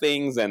do other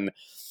things, and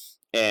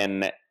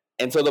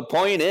so the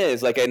point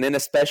is, like, and then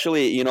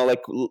especially,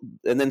 and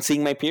then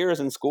seeing my peers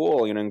in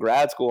school, in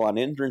grad school, on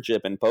internship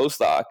and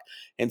postdoc,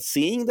 and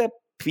seeing that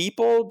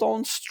people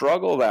don't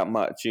struggle that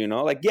much,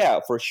 like,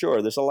 yeah, for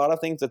sure. There's a lot of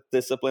things that's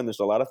discipline. There's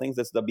a lot of things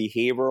that's the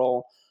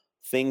behavioral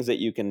things that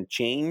you can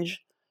change.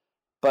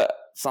 But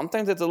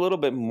sometimes it's a little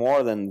bit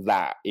more than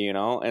that,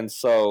 And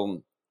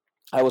so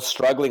I was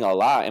struggling a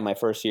lot in my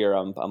first year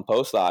on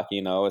postdoc,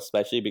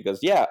 especially because,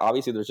 yeah,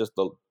 obviously there's just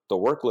the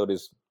workload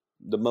is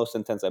the most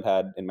intense I've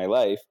had in my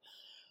life.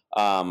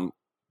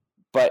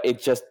 But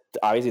it just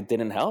obviously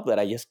didn't help that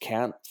I just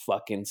can't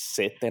fucking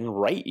sit and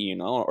write,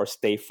 or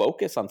stay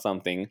focused on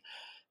something.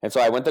 And so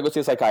I went to go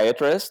see a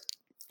psychiatrist.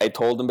 I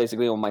told him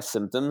basically all my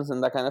symptoms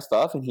and that kind of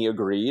stuff, and he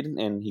agreed,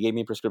 and he gave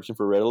me a prescription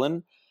for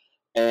Ritalin.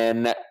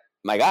 And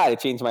my God, it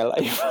changed my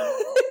life.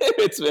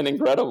 It's been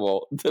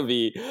incredible to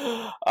be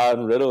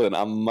on Ritalin.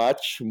 I'm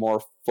much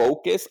more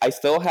focused. I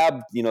still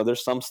have,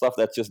 there's some stuff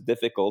that's just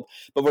difficult.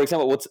 But for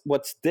example,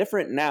 what's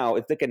different now,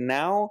 it's like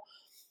now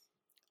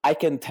I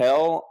can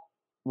tell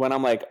when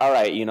I'm like, all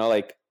right,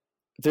 like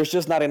there's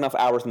just not enough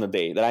hours in the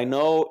day, that I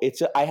know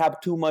I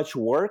have too much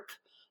work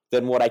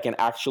than what I can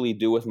actually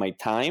do with my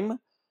time.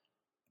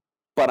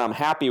 But I'm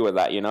happy with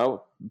that,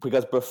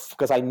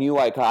 because I knew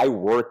I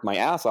worked my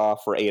ass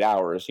off for 8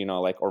 hours,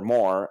 like, or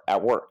more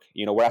at work,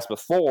 whereas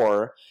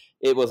before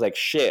it was like,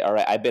 shit, all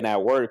right, I've been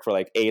at work for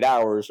like 8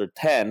 hours or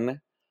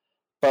 10,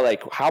 but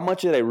like, how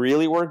much did I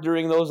really work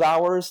during those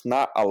hours?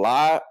 Not a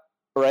lot,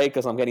 right?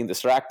 Because I'm getting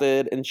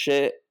distracted and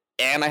shit,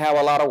 and I have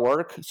a lot of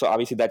work. So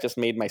obviously that just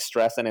made my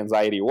stress and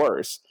anxiety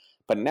worse.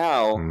 But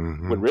now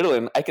with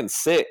Ritalin, I can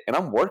sit and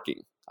I'm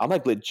working. I'm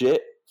like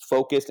legit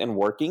focused and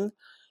working.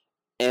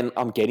 And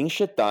I'm getting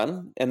shit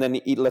done. And then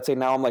let's say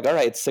now I'm like, all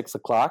right, it's 6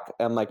 o'clock.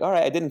 I'm like, all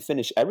right, I didn't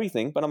finish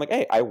everything, but I'm like,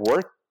 hey, I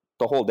worked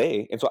the whole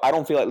day. And so I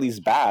don't feel at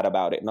least bad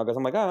about it. Because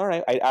I'm like, oh, all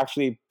right,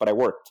 but I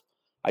worked.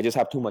 I just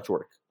have too much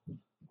work.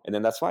 And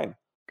then that's fine.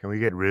 Can we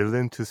get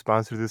Ritalin to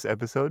sponsor this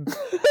episode?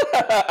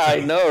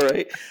 I know,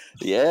 right?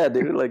 Yeah,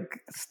 dude, like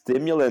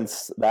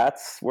stimulants,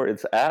 that's where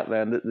it's at,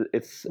 man.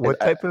 What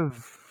type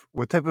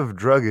of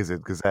drug is it?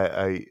 Because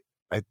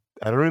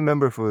I don't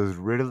remember if it was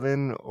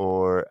Ritalin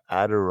or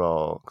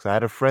Adderall. Because I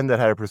had a friend that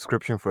had a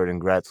prescription for it in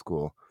grad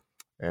school,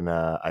 and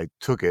I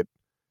took it,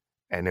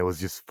 and it was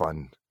just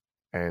fun.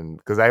 And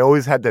because I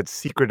always had that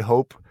secret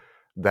hope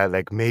that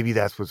like maybe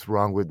that's what's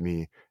wrong with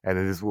me, and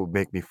this will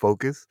make me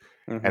focus.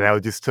 And I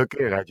just took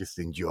it, and I just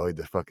enjoyed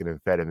the fucking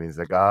amphetamine. It's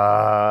like,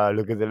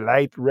 look at the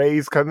light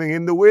rays coming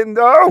in the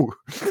window.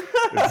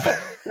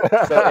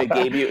 So it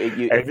gave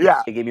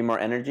it gave you more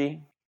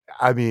energy.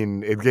 I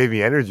mean, it gave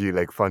me energy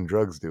like fun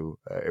drugs do.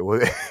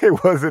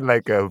 It wasn't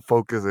like a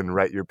focus and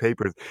write your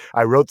papers.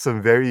 I wrote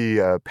some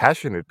very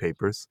passionate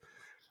papers.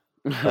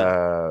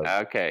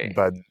 Okay.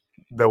 But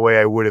the way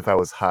I would if I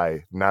was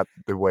high, not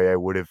the way I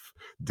would if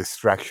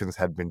distractions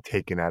had been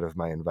taken out of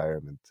my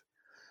environment.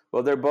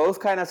 Well, they're both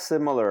kind of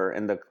similar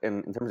in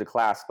terms of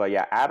class, but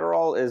yeah,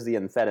 Adderall is the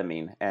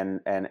amphetamine,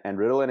 and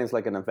Ritalin is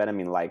like an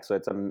amphetamine-like. So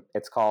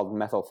it's called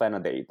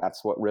methylphenidate.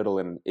 That's what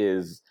Ritalin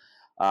is.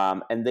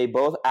 And they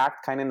both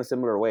act kind of in a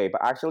similar way.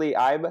 But actually,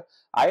 I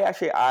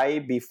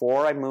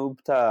before I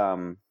moved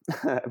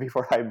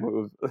before I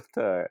moved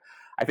to,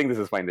 I think this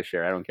is fine to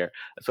share. I don't care.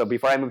 So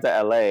before I moved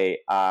to LA,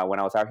 when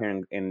I was out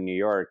here in New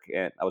York,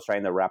 and I was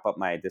trying to wrap up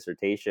my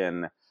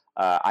dissertation,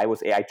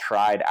 I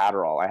tried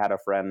Adderall. I had a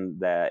friend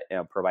that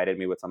provided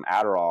me with some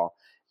Adderall,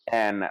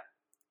 and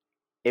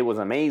it was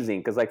amazing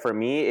because like for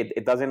me,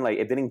 it doesn't like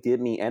it didn't give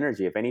me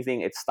energy. If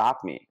anything, it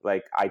stopped me.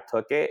 Like I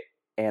took it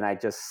and I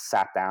just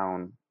sat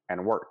down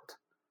and worked.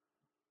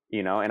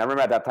 And I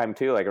remember at that time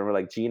too, like I remember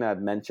like Gina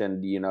had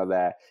mentioned,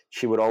 that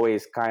she would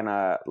always kind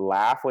of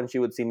laugh when she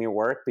would see me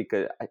work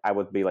because I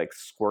would be like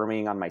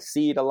squirming on my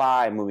seat a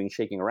lot and moving,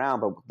 shaking around.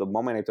 But the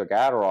moment I took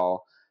Adderall,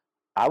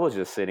 I was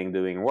just sitting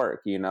doing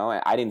work, and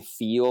I didn't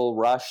feel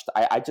rushed.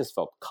 I just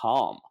felt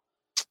calm,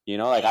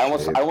 like Shit.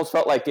 I almost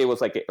felt like it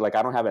was like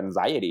I don't have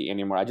anxiety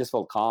anymore. I just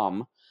felt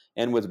calm.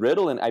 And with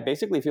Ritalin, I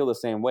basically feel the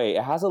same way.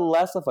 It has a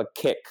less of a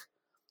kick.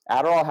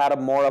 Adderall had a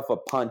more of a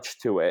punch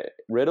to it.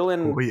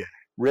 Oh yeah.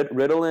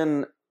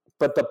 Ritalin,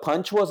 but the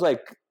punch was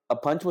like a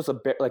punch was a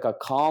bit like a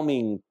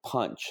calming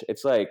punch.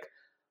 It's like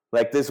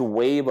this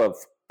wave of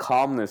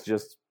calmness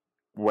just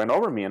went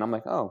over me, and I'm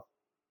like, oh,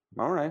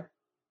 all right,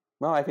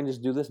 well, I can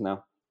just do this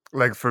now.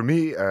 Like for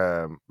me,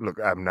 look,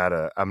 I'm not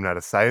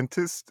a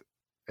scientist,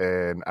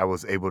 and I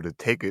was able to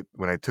take it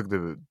when I took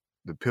the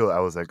pill. I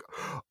was like,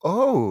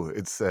 oh,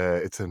 it's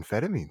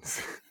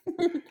amphetamines.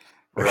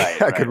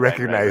 Right, I could right,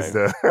 right, right, recognize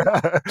right.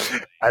 the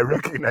I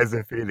recognize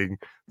the feeling.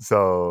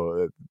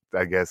 So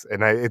I guess,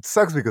 and it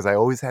sucks because I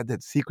always had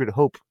that secret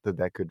hope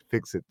that could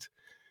fix it.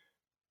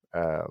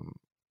 Um,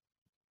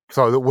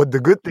 so what the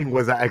good thing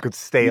was that I could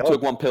stay You up.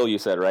 took one pill, you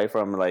said, right,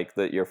 from like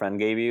that your friend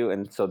gave you,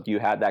 and so you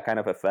had that kind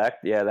of effect.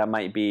 Yeah, that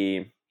might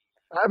be.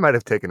 I might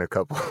have taken a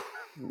couple.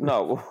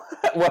 No,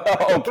 well,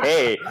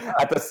 okay.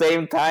 At the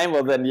same time,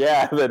 well, then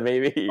yeah, then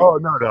maybe. Oh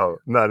no,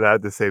 not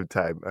at the same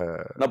time.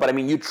 No, but I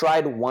mean, you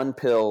tried one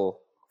pill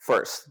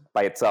first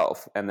by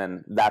itself, and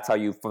then that's how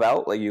you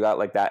felt. Like you got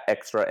like that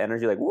extra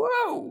energy. Like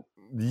whoa.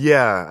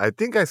 Yeah, I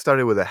think I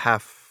started with a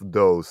half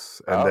dose,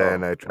 and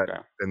then Oh, I tried, okay.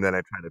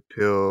 a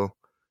pill.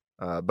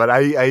 But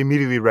I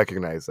immediately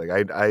recognized, like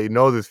I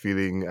know this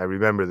feeling, I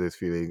remember this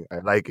feeling, I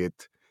like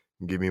it.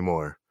 Give me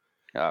more.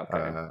 Okay.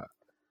 Uh,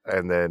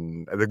 and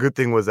then the good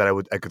thing was that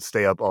I could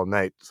stay up all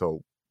night.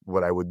 So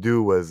what I would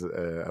do was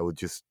I would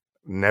just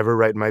never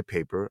write my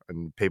paper,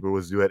 and paper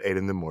was due at 8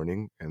 in the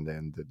morning, and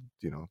then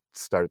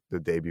start the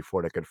day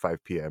before like at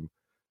 5 p.m.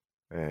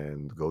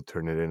 and go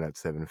turn it in at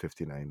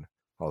 7:59,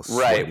 all Right.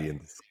 sweaty and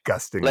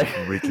disgusting, Like,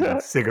 reeking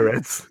of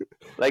cigarettes.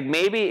 like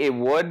maybe it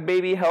would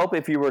maybe help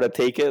if you were to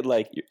take it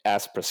like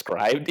as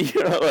prescribed,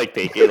 like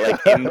take it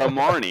like in the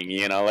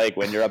morning, like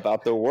when you're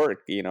about to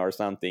work, or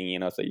something,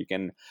 so you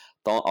can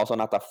don't also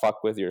not to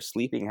fuck with your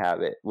sleeping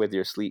habit, with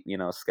your sleep,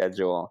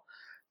 schedule,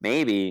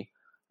 maybe.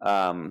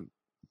 Um,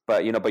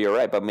 but you're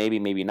right, but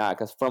maybe not,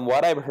 because from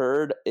what I've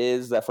heard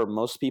is that for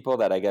most people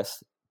that I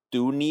guess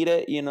do need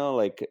it,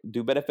 like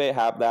do benefit,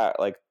 have that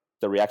like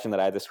the reaction that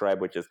I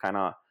described, which is kind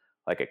of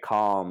like it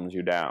calms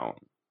you down,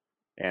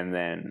 and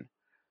then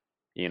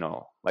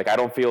like I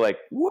don't feel like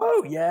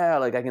whoa, yeah,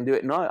 like I can do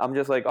it. No, I'm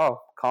just like, oh,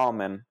 calm,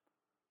 and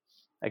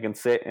I can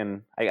sit,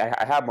 and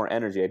I have more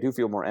energy. I do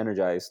feel more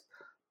energized,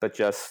 but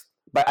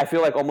I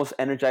feel like almost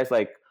energized,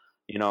 like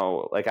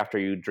after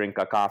you drink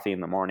a coffee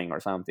in the morning or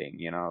something,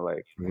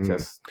 like Mm.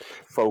 just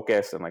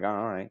focus and like, oh,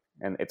 all right,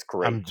 and it's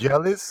great. I'm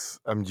jealous.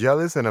 I'm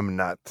jealous, and I'm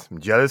not. I'm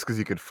jealous because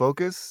you could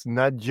focus.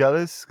 Not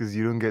jealous because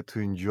you don't get to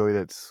enjoy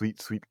that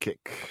sweet, sweet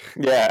kick.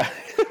 Yeah.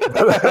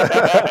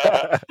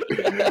 but,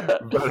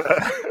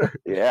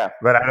 Yeah.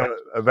 but I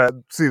don't. But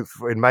see,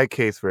 in my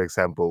case, for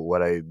example,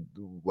 what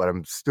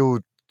I'm still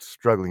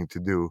struggling to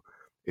do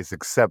is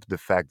accept the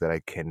fact that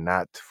I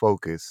cannot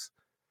focus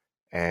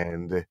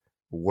and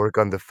work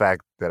on the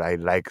fact that I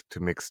like to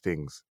mix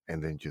things,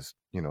 and then just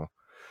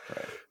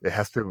Right. it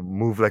has to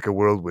move like a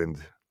whirlwind.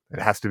 It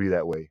has to be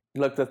that way.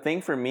 Look, the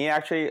thing for me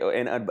actually,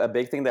 and a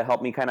big thing that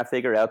helped me kind of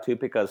figure it out too,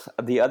 because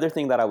the other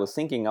thing that I was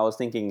thinking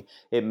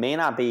it may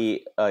not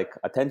be like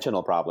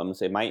attentional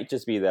problems. It might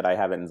just be that I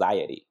have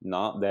anxiety,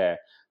 not that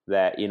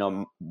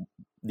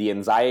the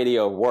anxiety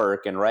of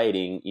work and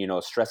writing,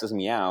 stresses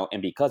me out,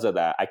 and because of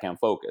that, I can't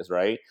focus,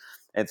 right?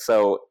 And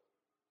so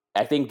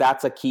I think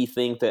that's a key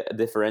thing to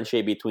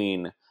differentiate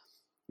between,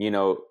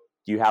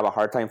 you have a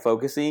hard time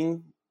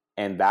focusing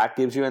and that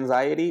gives you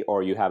anxiety,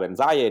 or you have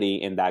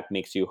anxiety and that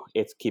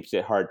it keeps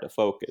it hard to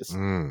focus.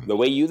 Mm. The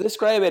way you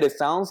describe it, it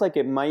sounds like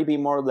it might be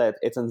more that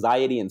it's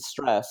anxiety and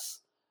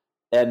stress,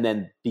 and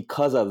then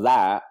because of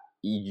that,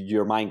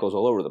 your mind goes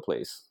all over the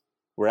place.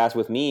 Whereas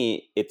with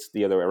me, it's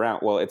the other way around.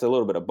 Well, it's a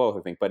little bit of both,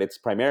 I think, but it's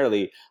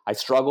primarily I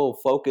struggle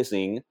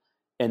focusing,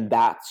 and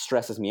that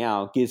stresses me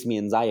out, gives me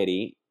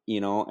anxiety,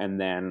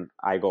 and then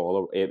I go all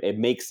over. It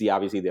makes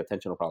obviously the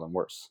attentional problem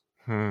worse.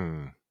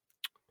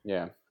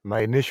 Yeah.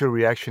 My initial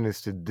reaction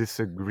is to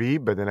disagree,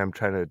 but then I'm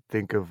trying to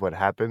think of what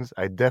happens.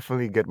 I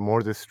definitely get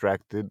more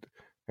distracted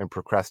and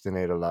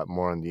procrastinate a lot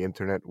more on the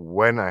internet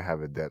when I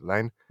have a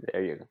deadline.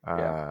 There you go.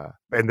 Yeah.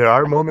 And there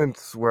are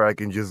moments where I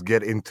can just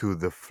get into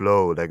the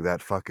flow, like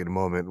that fucking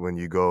moment when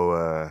you go,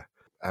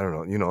 I don't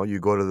know, you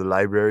go to the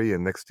library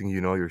and next thing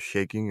you know, you're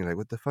shaking. You're like,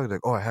 what the fuck?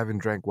 Like, oh, I haven't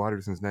drank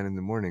water since 9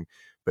 a.m.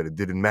 But it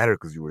didn't matter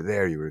because you were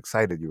there. You were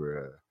excited. You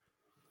were.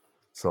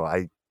 So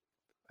I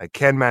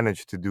can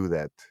manage to do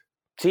that.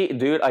 See,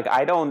 dude, like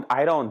I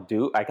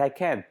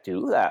can't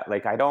do that.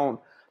 Like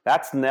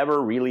that's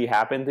never really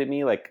happened to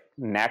me, like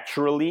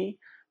naturally.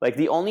 Like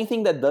the only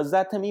thing that does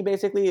that to me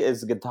basically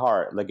is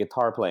guitar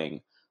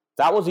playing.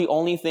 That was the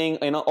only thing,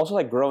 and also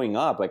like growing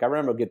up, like I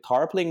remember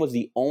guitar playing was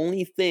the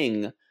only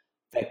thing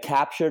that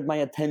captured my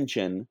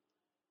attention,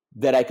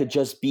 that I could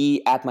just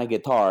be at my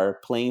guitar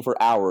playing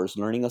for hours,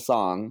 learning a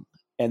song,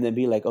 and then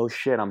be like, oh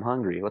shit, I'm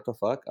hungry. What the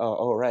fuck?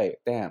 Oh right,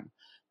 damn.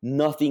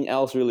 Nothing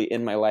else really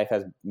in my life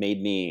has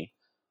made me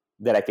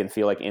that I can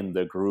feel like in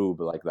the groove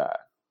like that.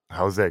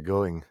 How's that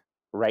going?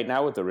 Right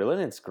now with the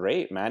Ritalin, it's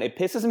great, man. It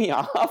pisses me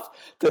off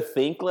to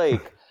think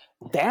like,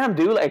 damn,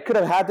 dude, I could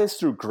have had this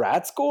through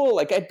grad school.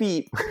 Like I'd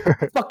be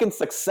fucking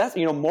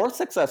more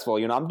successful.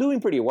 I'm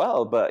doing pretty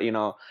well, but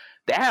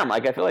damn,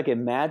 like I feel like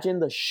imagine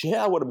the shit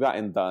I would have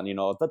gotten done.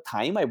 The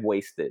time I've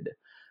wasted,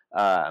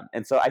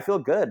 and so I feel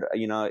good.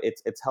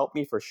 It's helped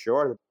me for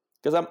sure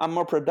because I'm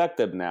more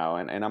productive now,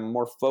 and I'm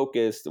more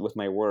focused with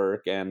my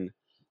work, and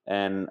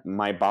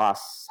my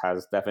boss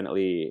has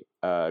definitely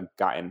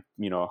gotten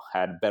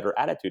had better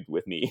attitude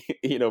with me.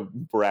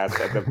 Brad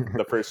said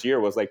the first year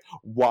was like,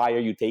 why are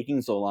you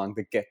taking so long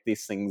to get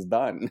these things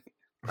done?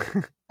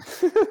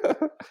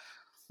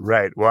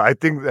 Right. Well, I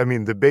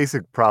mean the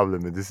basic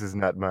problem, and this is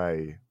not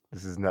my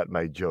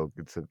joke.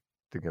 It's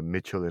a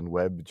Mitchell and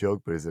Webb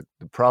joke, but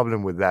the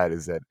problem with that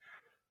is that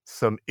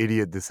some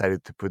idiot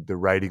decided to put the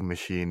writing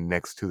machine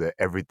next to the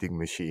everything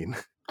machine.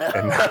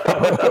 And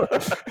now,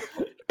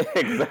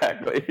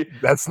 exactly.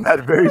 That's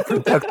not very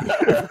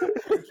productive.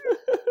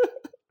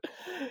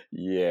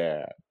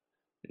 Yeah.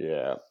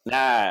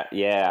 Nah,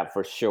 yeah,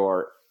 for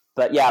sure.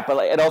 But yeah, but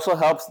like, it also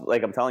helps,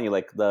 like I'm telling you,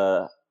 like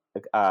the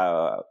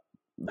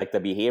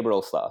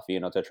behavioral stuff,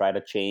 to try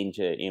to change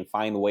it and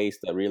find ways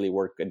to really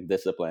work in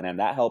discipline. And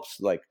that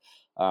helps like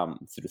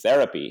through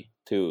therapy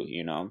too,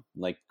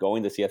 like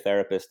going to see a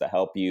therapist to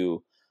help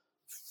you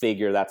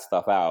figure that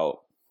stuff out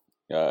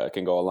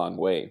can go a long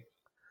way.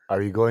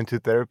 Are you going to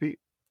therapy?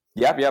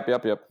 Yep.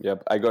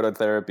 I go to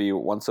therapy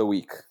once a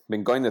week.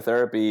 Been going to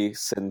therapy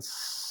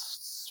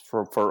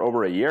for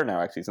over a year now,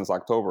 actually, since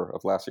October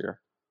of last year.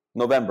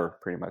 November,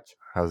 pretty much.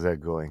 How's that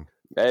going?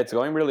 It's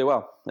going really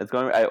well.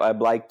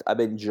 I've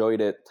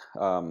enjoyed it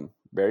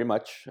very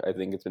much. I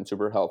think it's been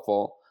super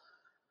helpful.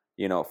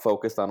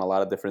 Focused on a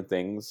lot of different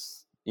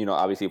things.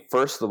 Obviously,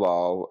 first of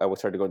all, I was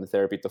started going to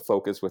therapy to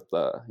focus with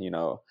the,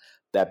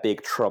 that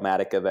big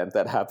traumatic event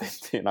that happened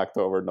in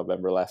October,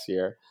 November last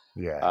year.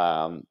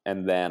 Yeah.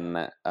 And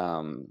then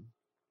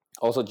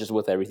also just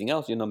with everything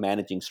else,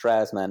 managing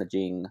stress,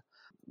 managing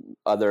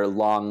other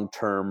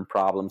long-term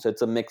problems.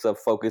 It's a mix of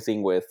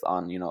focusing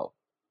on,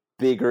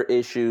 bigger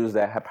issues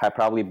that have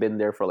probably been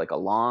there for like a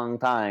long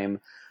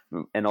time,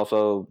 and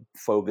also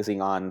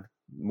focusing on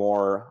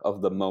more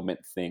of the moment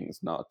things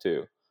now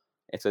too.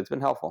 And so it's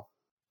been helpful.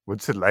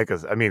 What's it like?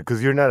 I mean,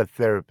 because you're not a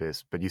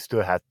therapist, but you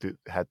still had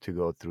to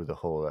go through the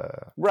whole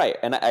right.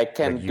 And I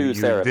can like do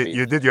therapy.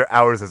 You did your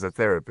hours as a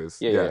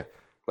therapist. Yeah.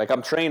 Like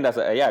I'm trained as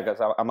because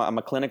I'm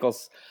a clinical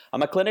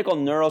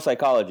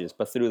neuropsychologist,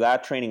 but through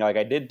that training, like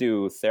I did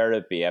do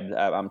therapy.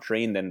 I'm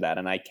trained in that,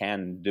 and I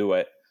can do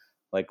it.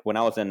 Like when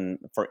I was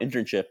for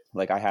internship,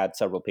 like I had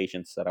several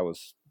patients that I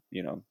was,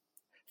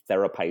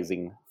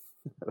 therapizing.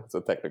 That's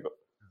a technical.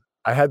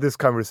 I had this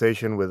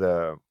conversation with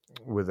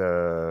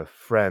a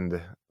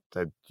friend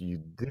that you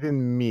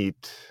didn't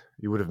meet.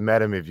 You would have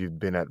met him if you'd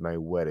been at my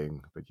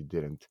wedding, but you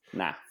didn't.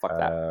 Nah, fuck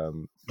that.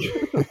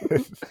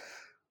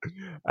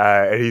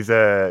 And he's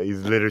a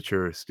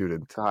literature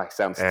student. Oh, it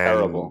sounds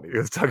terrible. He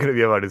was talking to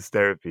me about his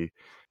therapy,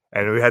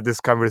 and we had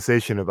this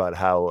conversation about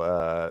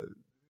how,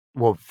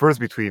 well, first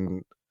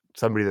between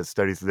somebody that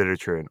studies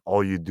literature and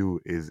all you do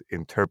is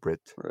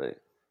interpret, right?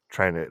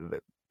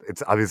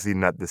 It's obviously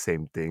not the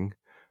same thing,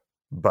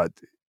 but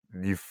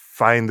you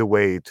find a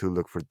way to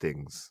look for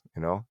things,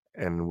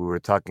 And we were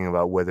talking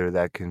about whether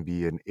that can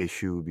be an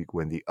issue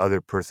when the other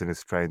person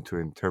is trying to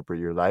interpret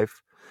your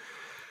life.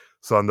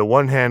 So on the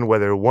one hand,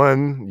 whether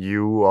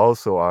you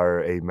also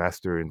are a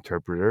master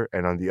interpreter,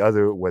 and on the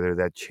other, whether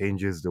that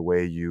changes the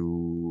way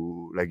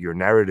your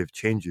narrative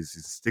changes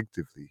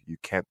instinctively. You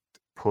can't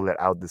pull it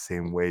out the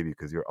same way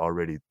because you're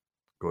already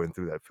going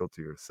through that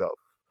filter yourself.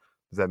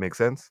 Does that make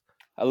sense?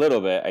 A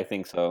little bit, I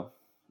think so.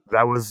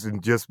 That was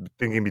just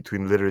thinking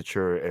between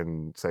literature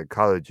and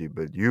psychology,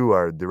 but you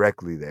are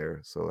directly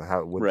there. So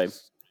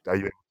right. Are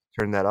you able to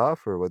turn that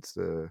off, or what's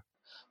the...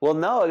 Well,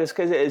 no, it's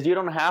because you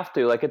don't have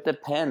to. Like, it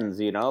depends,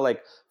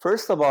 Like,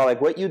 first of all,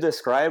 like what you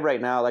describe right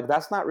now, like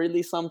that's not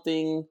really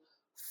something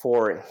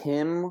for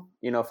him,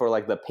 for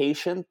like the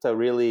patient to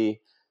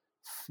really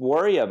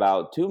worry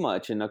about too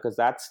much, because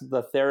that's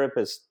the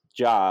therapist's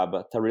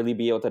job to really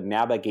be able to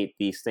navigate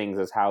these things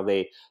is how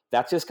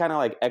that's just kind of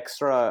like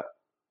extra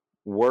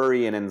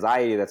worry and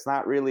anxiety that's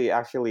not really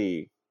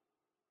actually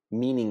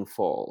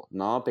meaningful,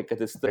 no?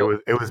 Because it's still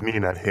It was me,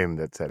 not him,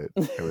 that said it.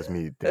 It was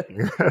me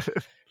thinking about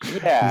it.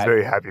 He's yeah,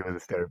 very happy with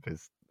his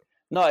therapist.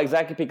 no,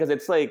 exactly, because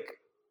it's like,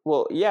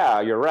 well,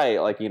 yeah, you're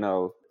right. Like,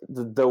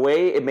 the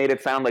way it made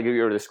it sound like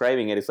you were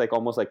describing it, it's like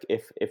almost like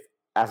if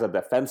as a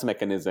defense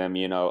mechanism,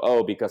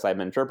 oh, because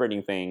I'm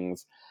interpreting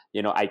things,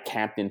 I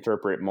can't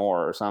interpret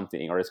more or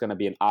something, or it's going to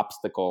be an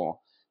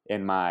obstacle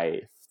in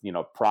my,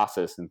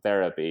 process in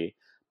therapy.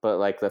 But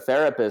like the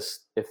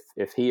therapist,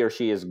 if he or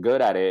she is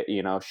good at it,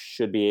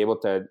 should be able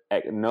to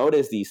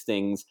notice these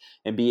things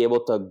and be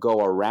able to go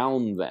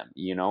around them,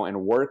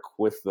 and work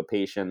with the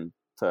patient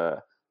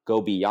to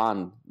go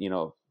beyond,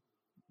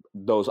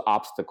 those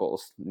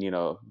obstacles,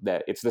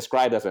 that it's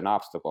described as an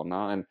obstacle,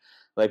 no? And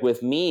like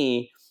with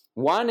me,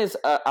 one is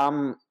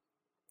I'm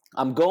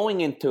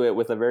going into it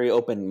with a very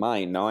open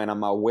mind, no? And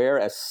I'm aware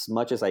as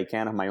much as I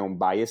can of my own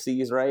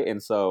biases, right?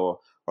 And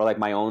so, or like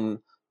my own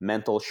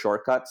mental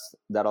shortcuts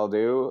that I'll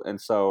do.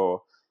 And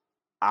so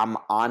I'm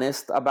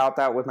honest about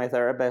that with my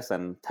therapist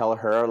and tell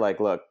her like,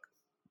 look,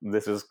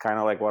 this is kind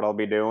of like what I'll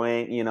be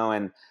doing,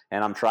 and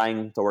I'm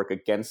trying to work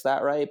against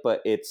that, right?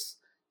 But it's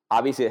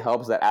obviously it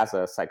helps that as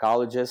a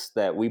psychologist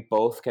that we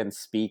both can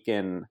speak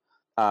in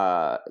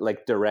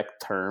like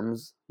direct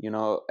terms,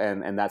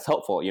 and that's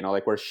helpful,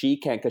 like where she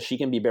can, because she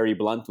can be very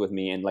blunt with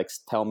me and like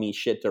tell me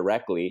shit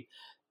directly,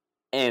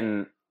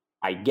 and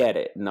I get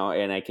it, and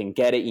I can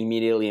get it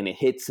immediately, and it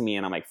hits me,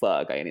 and I'm like,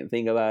 fuck, I didn't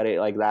think about it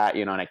like that,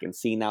 and I can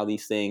see now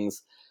these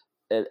things.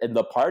 And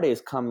the part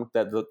is come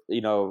that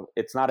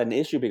it's not an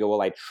issue because,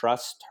 well, I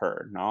trust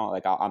her, no,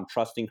 like I'm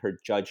trusting her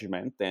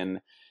judgment, and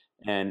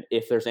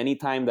if there's any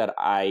time that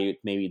I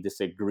maybe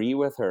disagree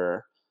with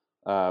her,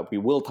 we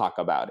will talk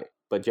about it.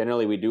 But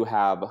generally, we do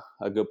have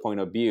a good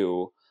point of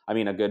view. I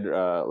mean, a good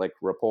like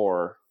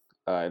rapport,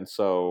 and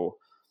so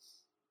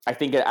I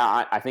think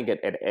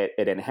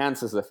it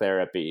enhances the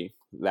therapy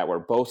that we're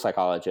both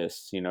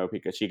psychologists,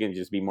 because she can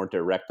just be more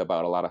direct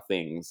about a lot of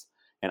things,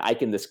 and I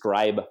can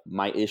describe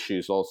my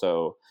issues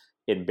also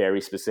in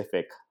very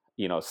specific,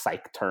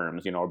 psych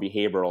terms, or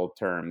behavioral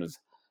terms,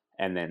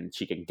 and then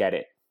she can get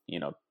it,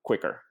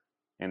 quicker,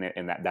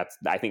 and that's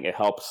I think it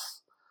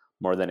helps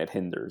more than it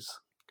hinders.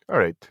 All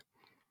right.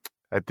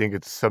 I think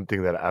it's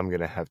something that I'm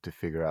gonna have to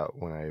figure out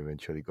when I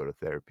eventually go to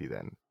therapy.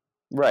 Then,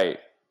 Right.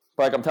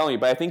 But like I'm telling you,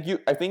 but I think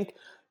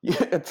you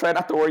try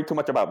not to worry too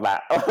much about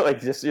that. Like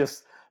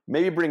just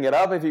maybe bring it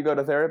up if you go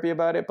to therapy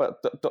about it,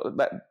 but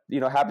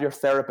have your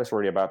therapist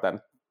worry about that,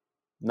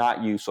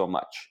 not you so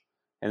much.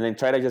 And then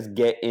try to just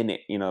get in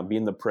it, be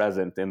in the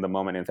present, in the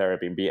moment in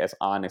therapy, and be as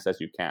honest as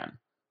you can.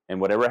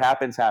 And whatever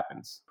happens,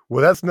 happens.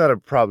 well, that's not a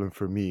problem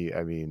for me.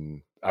 I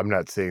mean, I'm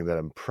not saying that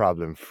I'm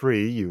problem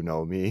free. You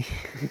know me.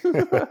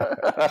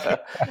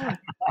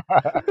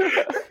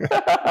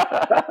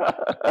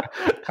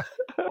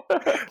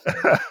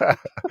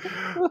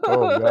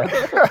 Oh man.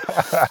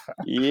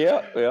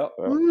 Yeah.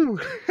 Woo.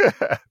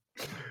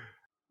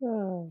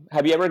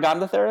 Have you ever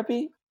gone to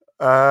therapy?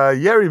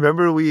 Yeah.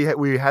 Remember we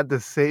had the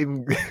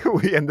same.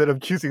 We ended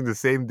up choosing the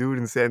same dude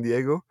in San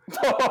Diego.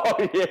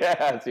 Oh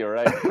yes, you're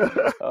right.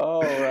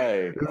 Oh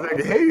right. It's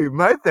like, hey,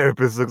 my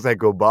therapist looks like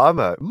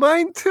Obama.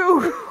 Mine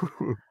too.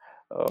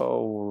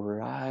 Oh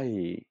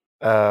right.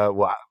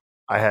 Well,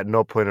 I had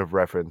no point of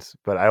reference,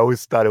 but I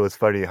always thought it was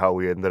funny how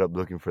we ended up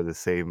looking for the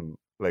same,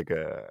 like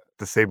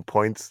the same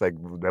points, like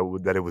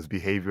that it was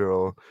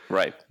behavioral.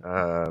 Right.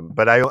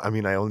 But I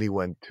mean, I only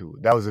went to.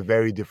 That was a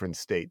very different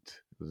state.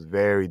 It was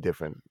very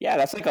different. Yeah,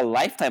 that's like a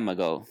lifetime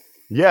ago.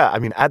 Yeah, I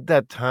mean, at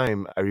that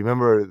time, I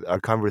remember our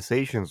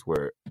conversations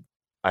were,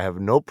 I have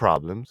no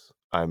problems.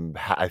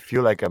 I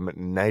feel like I'm at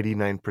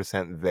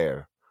 99%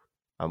 there.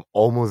 I'm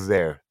almost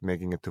there,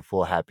 making it to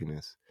full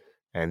happiness.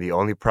 And the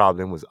only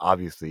problem was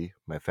obviously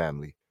my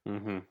family.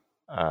 Mm-hmm.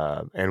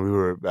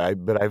 And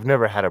but I've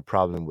never had a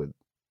problem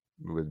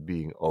with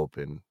being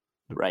open.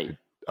 Right.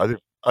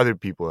 Other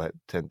people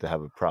tend to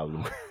have a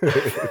problem.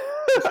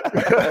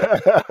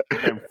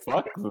 And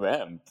fuck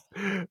them.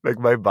 Like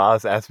my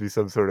boss asked me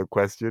some sort of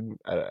question.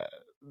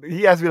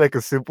 He asked me like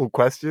a simple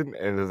question,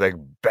 and it was like,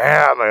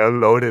 bam! I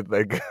unloaded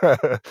like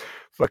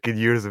fucking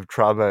years of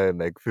trauma in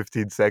like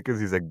 15 seconds.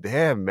 He's like,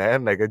 damn,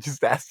 man! Like I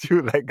just asked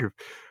you like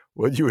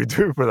what you were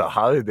doing for the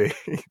holidays.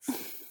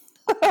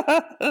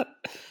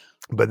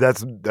 But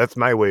that's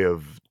my way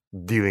of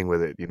dealing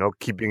with it,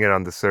 keeping it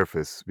on the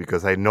surface,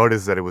 because I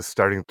noticed that it was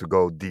starting to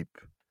go deep,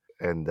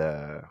 and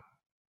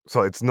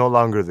so it's no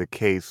longer the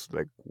case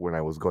like when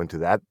I was going to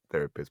that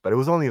therapist, but it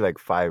was only like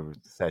 5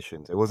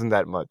 sessions. It wasn't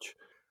that much.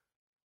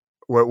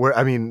 Where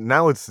I mean,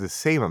 now it's the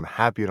same. I'm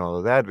happy and all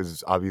of that.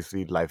 Is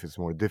obviously life is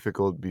more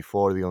difficult.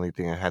 Before, the only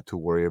thing I had to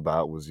worry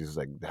about was just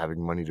like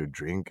having money to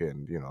drink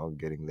and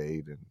getting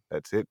laid, and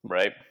that's it.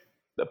 Right.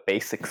 The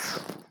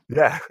basics.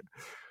 Yeah.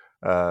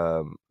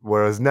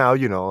 Whereas now,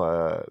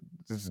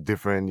 it's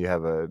different. You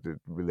have a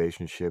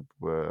relationship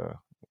where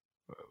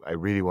I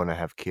really want to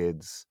have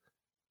kids.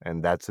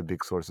 and that's a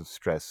big source of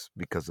stress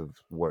because of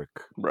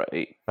work.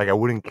 Right. Like I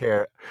wouldn't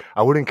care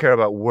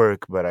about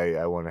work, but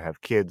I want to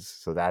have kids,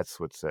 so that's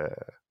what's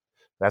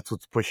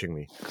pushing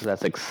me. 'Cause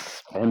that's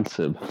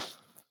expensive.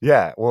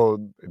 Yeah,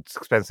 well, it's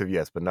expensive,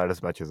 yes, but not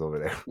as much as over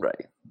there.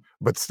 Right.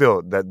 But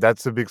still,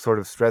 that's a big sort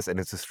of stress, and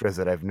it's a stress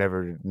that I've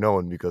never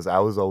known because I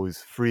was always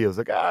free. I was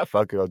like,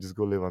 fuck it, I'll just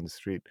go live on the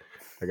street.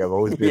 Like I've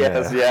always been.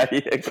 Yes. Yeah.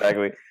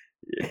 Exactly.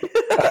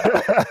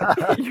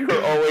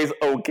 You're always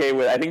okay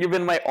with it. I think you've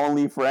been my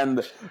only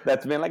friend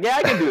that's been like, yeah,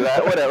 I can do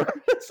that, whatever.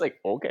 It's like,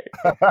 okay.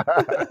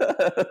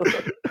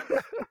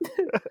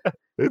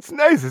 It's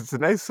nice. It's a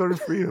nice sort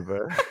of freedom,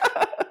 man.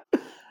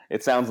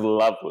 It sounds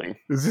lovely.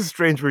 It's just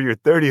strange where you're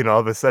 30 and all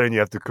of a sudden you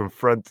have to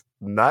confront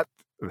not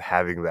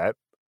having that,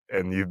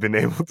 and you've been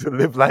able to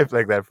live life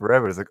like that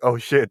forever. It's like, oh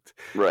shit,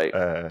 Right.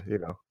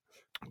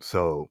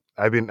 So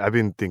I've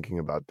been thinking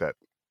about that,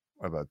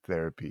 about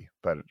therapy,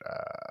 but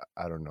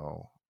I don't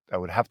know. I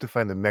would have to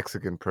find a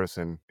Mexican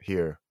person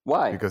here.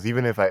 Why? Because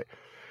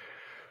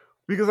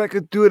because I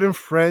could do it in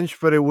French,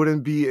 but it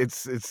wouldn't be.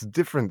 It's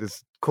different.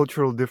 It's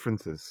cultural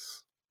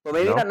differences. Well,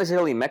 maybe not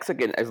necessarily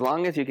Mexican, as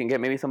long as you can get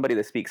maybe somebody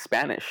that speaks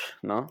Spanish,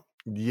 no?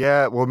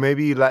 Yeah, well,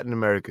 maybe Latin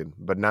American,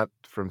 but not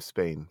from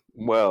Spain.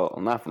 Well,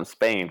 not from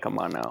Spain. Come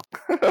on now.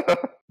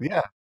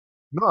 Yeah.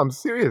 No, I'm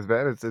serious,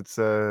 man. It's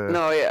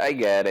No, yeah, I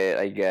get it,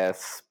 I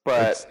guess,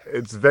 but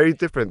it's very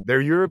different.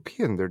 They're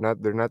European. They're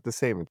not the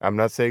same. I'm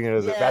not saying it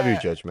as a value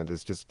judgment.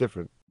 It's just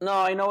different. No,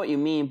 I know what you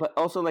mean, but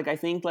also like I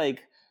think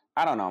like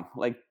I don't know,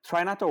 like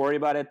try not to worry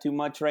about it too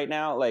much right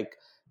now. Like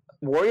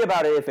worry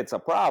about it if it's a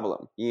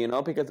problem,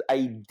 because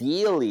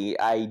ideally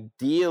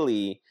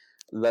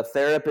the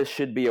therapist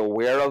should be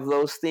aware of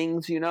those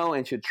things,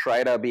 and should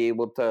try to be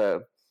able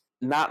to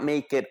not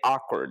make it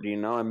awkward,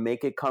 and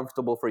make it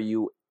comfortable for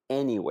you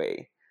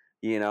anyway.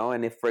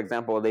 And if, for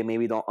example, they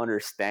maybe don't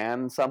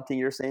understand something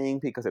you're saying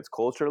because it's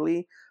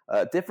culturally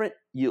different,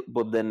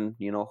 but then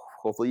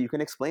hopefully you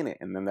can explain it,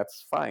 and then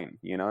that's fine.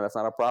 That's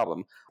not a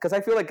problem. Because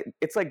I feel like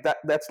it's like that.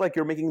 That's like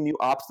you're making new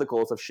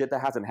obstacles of shit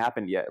that hasn't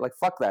happened yet. Like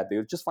fuck that,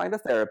 dude. Just find a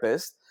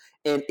therapist,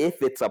 and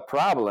if it's a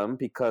problem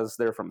because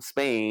they're from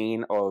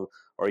Spain or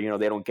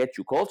they don't get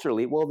you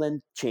culturally, well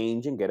then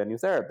change and get a new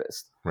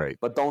therapist. Right.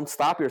 But don't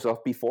stop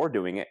yourself before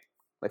doing it.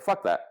 Like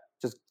fuck that.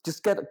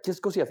 Just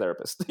go see a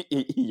therapist.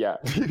 Yeah.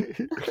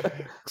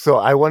 So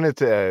I wanted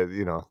to,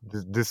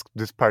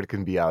 this part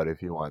can be out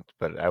if you want,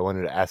 but I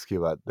wanted to ask you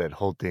about that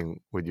whole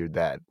thing with your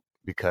dad,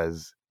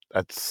 because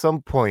at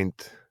some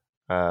point,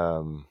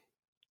 I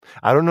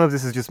don't know if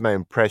this is just my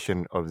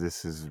impression of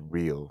this is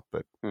real,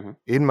 but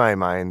in my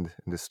mind,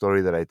 in the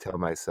story that I tell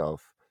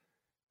myself,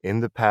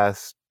 in the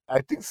past, I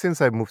think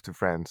since I moved to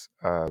France,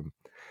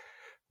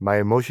 my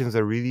emotions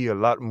are really a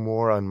lot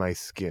more on my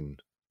skin,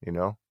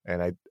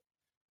 and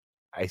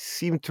I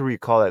seem to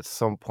recall at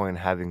some point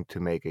having to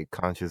make a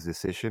conscious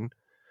decision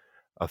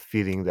of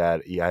feeling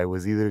that I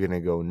was either going to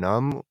go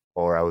numb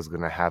or I was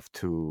going to have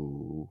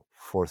to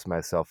force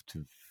myself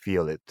to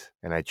feel it.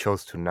 And I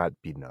chose to not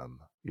be numb,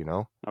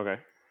 Okay.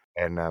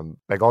 And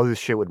like all this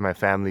shit with my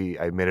family,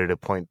 I made it a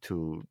point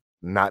to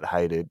not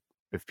hide it.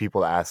 If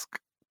people ask,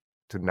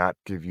 to not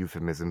give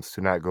euphemisms,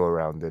 to not go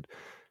around it,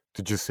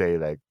 to just say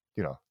like,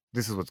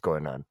 this is what's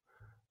going on.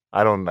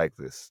 I don't like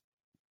this.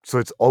 So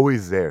it's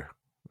always there.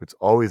 It's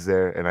always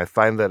there. And I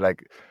find that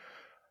like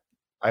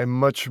I'm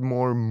much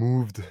more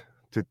moved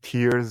to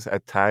tears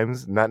at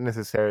times, not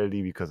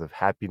necessarily because of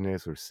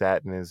happiness or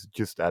sadness,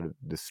 just out of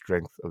the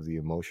strength of the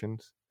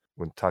emotions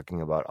when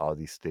talking about all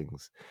these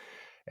things.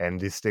 And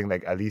this thing,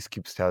 like, Alice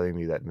keeps telling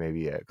me that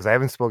maybe, because I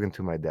haven't spoken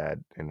to my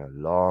dad in a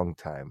long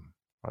time.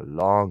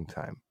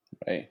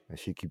 Right. And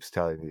she keeps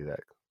telling me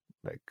that,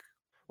 like,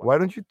 why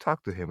don't you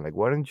talk to him? Like,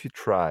 why don't you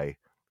try?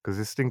 Because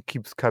this thing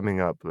keeps coming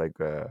up, like,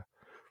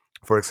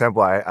 for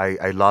example,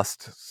 I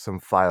lost some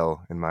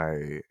file in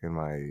my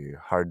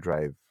hard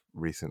drive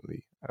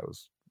recently. I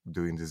was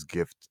doing this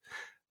gift,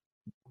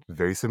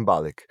 very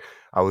symbolic.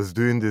 I was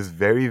doing this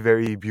very,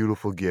 very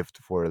beautiful gift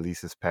for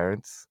Elise's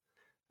parents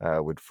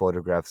with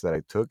photographs that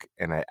I took,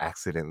 and I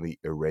accidentally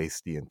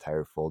erased the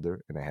entire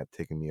folder, and it had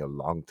taken me a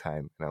long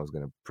time, and I was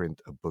going to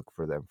print a book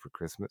for them for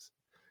Christmas.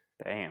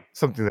 Damn.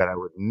 Something that I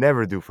would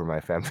never do for my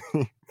family.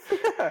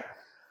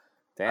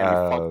 Damn,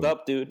 you fucked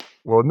up, dude.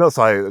 Well, no,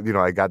 so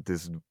I got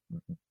this.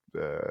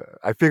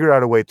 I figured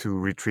out a way to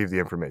retrieve the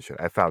information.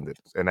 I found it,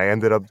 and I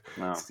ended up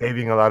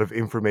saving a lot of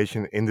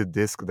information in the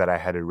disk that I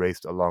had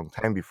erased a long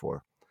time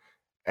before.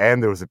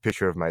 And there was a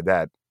picture of my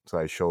dad, so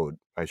I showed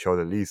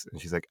Elise, and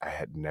she's like, "I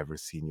had never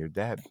seen your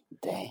dad.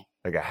 Dang.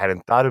 Like I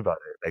hadn't thought about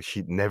it. Like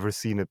she'd never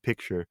seen a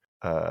picture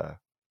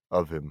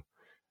of him."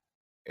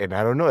 And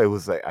I don't know. It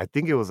was like I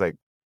think it was like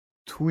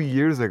 2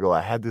 years ago.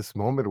 I had this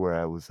moment where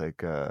I was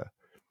like.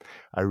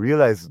 I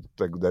realized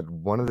like that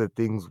one of the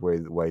things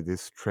why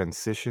this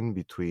transition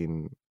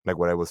between like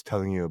what I was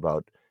telling you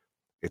about,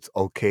 it's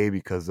okay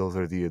because those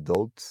are the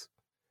adults,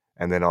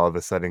 and then all of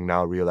a sudden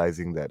now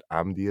realizing that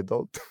I'm the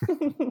adult.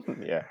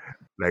 Yeah.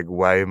 Like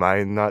why am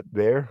I not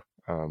there?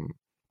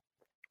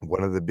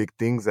 One of the big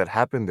things that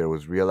happened there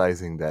was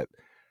realizing that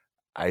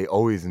I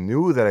always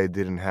knew that I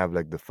didn't have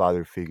like the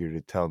father figure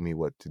to tell me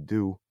what to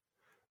do,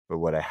 but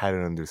what I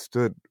hadn't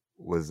understood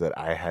was that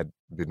I had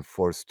been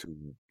forced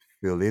to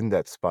fill in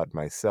that spot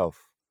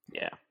myself.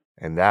 Yeah.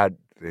 And that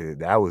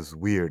was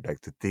weird,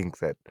 like to think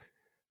that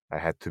I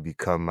had to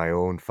become my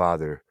own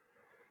father,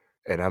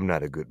 and I'm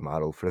not a good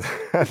model for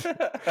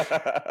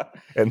that.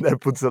 And that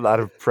puts a lot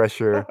of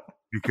pressure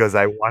because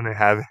I want to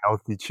have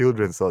healthy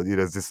children. So,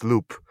 there's this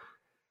loop.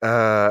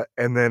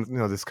 And then,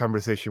 this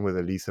conversation with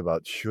Elise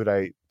about should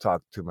I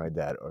talk to my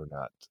dad or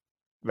not?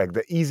 Like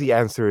the easy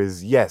answer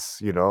is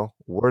yes,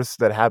 Worst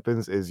that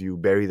happens is you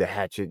bury the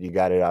hatchet, you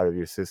got it out of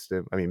your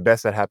system. I mean,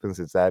 best that happens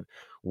is that.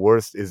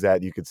 Worst is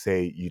that you could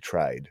say you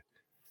tried.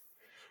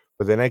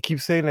 But then I keep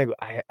saying, like,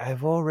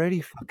 I've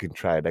already fucking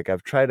tried. Like,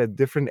 I've tried at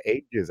different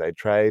ages. I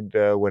tried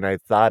when I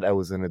thought I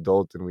was an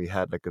adult and we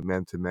had like a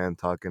man-to-man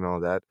talk and all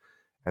that.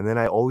 And then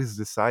I always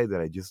decide that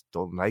I just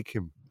don't like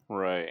him.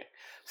 Right.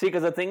 See,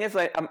 because the thing is,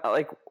 like, I'm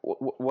like,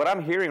 what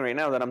I'm hearing right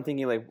now, that I'm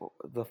thinking, like,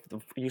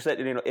 you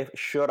said, if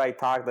should I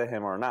talk to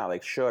him or not?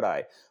 Like, should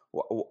I?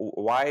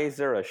 Why is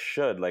there a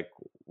should? Like,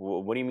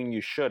 what do you mean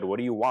you should? What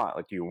do you want?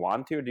 Like, do you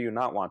want to or do you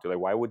not want to? Like,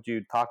 why would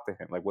you talk to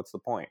him? Like, what's the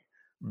point?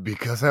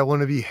 Because I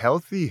want to be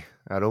healthy.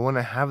 I don't want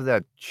to have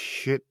that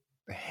shit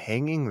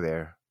hanging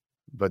there.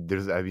 But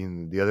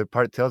the other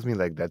part tells me,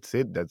 like, that's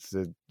it. That's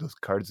those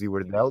cards you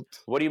were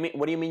dealt. What do you mean?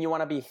 What do you mean you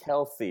want to be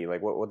healthy?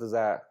 Like, what does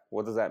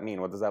that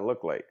mean? What does that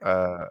look like?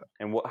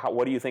 And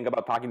what do you think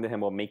about talking to him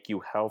will make you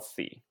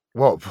healthy?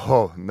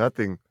 Well,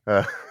 nothing.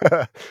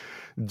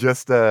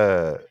 Just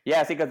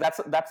Yeah, see, because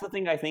that's the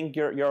thing. I think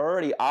you're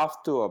already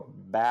off to a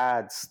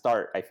bad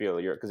start. I feel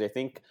because I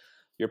think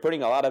you're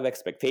putting a lot of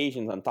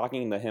expectations on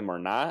talking to him or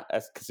not,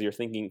 because you're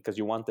thinking because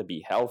you want to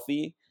be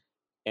healthy,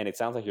 and it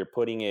sounds like you're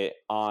putting it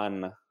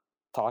on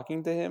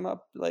talking to him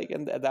up, like,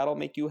 and that'll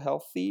make you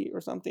healthy or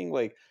something.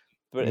 Like,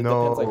 but it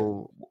depends. Like,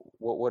 no.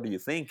 what are you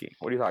thinking?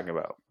 What are you talking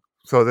about?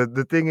 So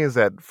the thing is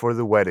that for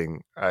the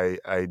wedding,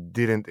 I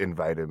didn't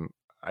invite him.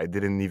 I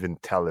didn't even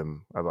tell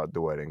him about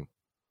the wedding.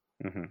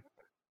 Mm-hmm.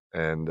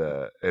 And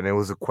it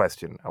was a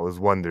question. I was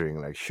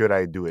wondering, like, should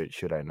I do it?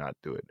 Should I not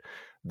do it?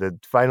 The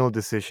final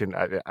decision.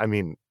 I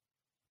mean,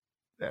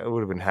 I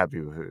would have been happy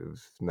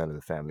if none of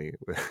the family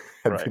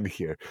had Right. been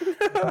here,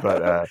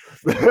 but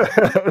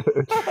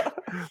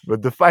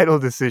but the final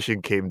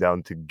decision came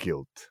down to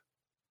guilt.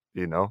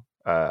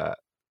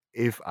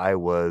 If I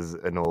was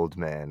an old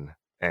man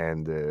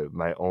and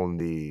my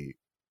only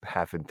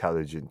half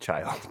intelligent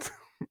child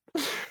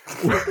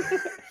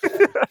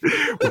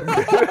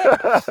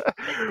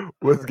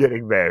was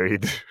getting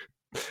married,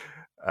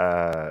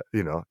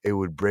 it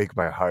would break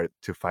my heart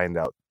to find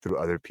out through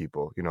other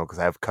people, because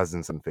I have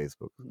cousins on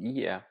Facebook.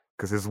 Yeah.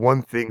 Because it's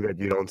one thing that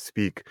you don't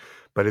speak,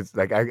 but it's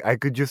like I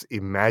could just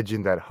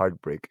imagine that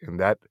heartbreak, and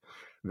that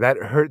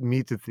hurt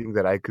me to think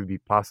that I could be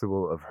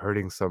possible of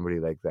hurting somebody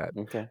like that.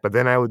 Okay. But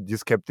then I would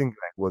just kept thinking,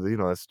 like,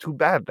 well, it's too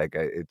bad. Like,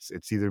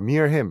 it's either me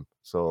or him.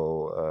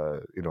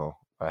 So,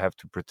 I have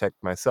to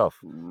protect myself.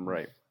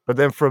 Right. But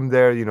then from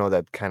there,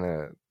 that kind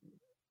of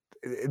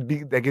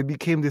it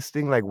became this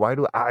thing. Like, why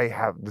do I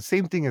have the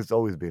same thing has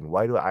always been?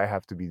 Why do I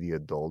have to be the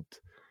adult?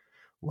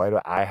 Why do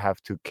I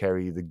have to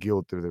carry the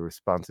guilt or the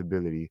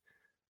responsibility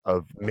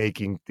of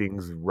making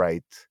things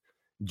right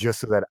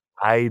just so that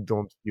I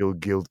don't feel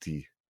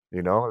guilty?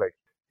 Like,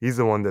 he's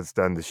the one that's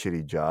done the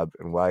shitty job,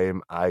 and why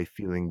am I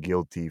feeling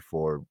guilty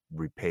for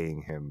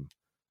repaying him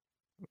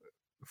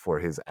for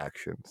his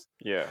actions?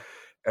 Yeah.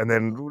 And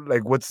then,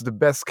 like, what's the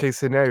best case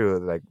scenario?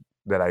 Like,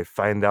 that I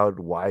find out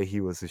why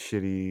he was a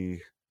shitty.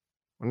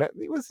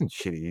 He wasn't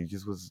shitty. He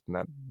just was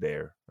not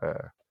there.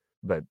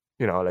 But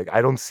like,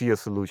 I don't see a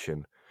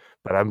solution.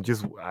 But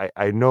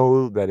I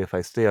know that if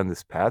I stay on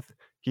this path,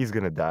 he's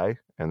gonna die,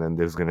 and then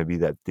there's gonna be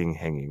that thing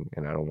hanging,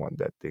 and I don't want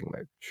that thing.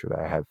 Like, should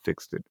I have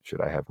fixed it? Should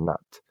I have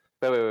not?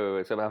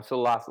 Wait. So I'm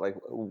still lost. Like,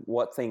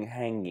 what thing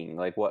hanging?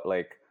 Like, what?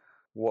 Like,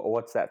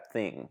 what's that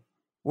thing?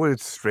 Well,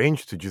 it's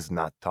strange to just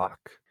not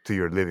talk to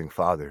your living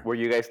father. Were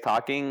you guys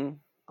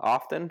talking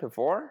often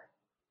before?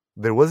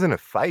 There wasn't a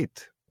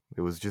fight.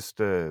 It was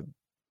just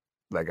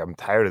like, I'm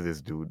tired of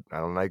this dude. I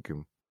don't like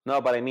him. No,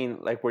 but I mean,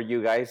 like, were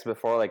you guys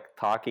before, like,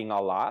 talking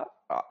a lot?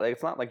 Like,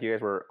 it's not like you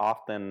guys were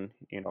often,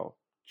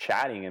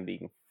 chatting and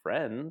being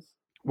friends.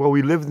 Well,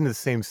 we lived in the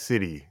same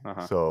city,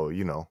 Uh-huh. so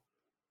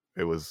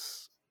it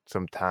was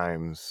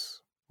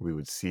sometimes we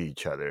would see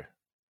each other.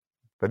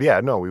 But yeah,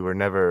 no, we were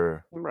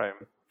never Right.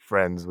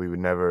 friends.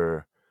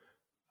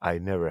 I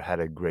never had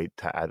a great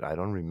time. I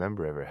don't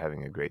remember ever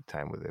having a great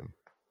time with him.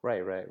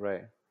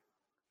 Right.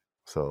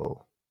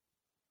 So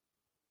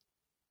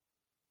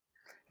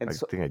And I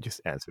so, think I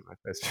just answered my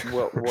question.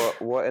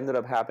 what ended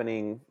up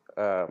happening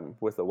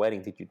with the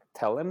wedding? Did you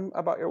tell him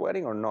about your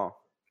wedding or no?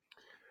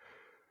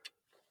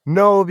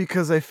 No,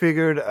 because I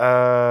figured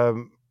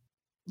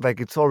like,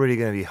 it's already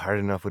gonna be hard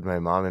enough with my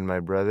mom and my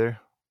brother.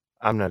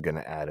 I'm not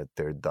gonna add a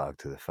third dog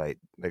to the fight.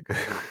 Like,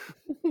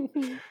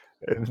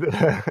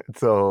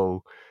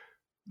 so,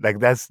 like,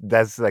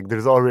 that's like,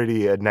 there's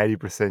already a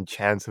 90%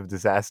 chance of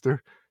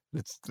disaster.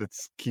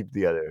 Let's keep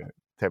the other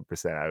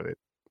 10% out of it.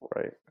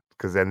 Right.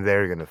 because then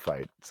they're gonna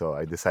fight. So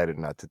I decided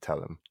not to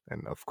tell him,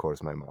 and of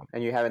course my mom.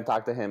 And you haven't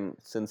talked to him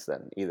since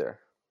then either.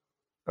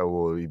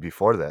 Well,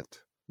 before that,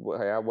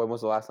 When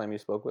was the last time you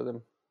spoke with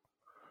him?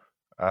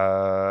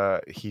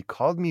 he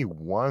called me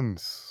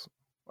once.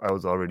 I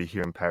was already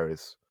here in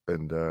Paris,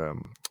 and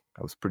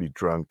I was pretty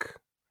drunk.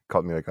 He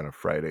called me like on a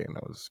Friday, and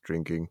I was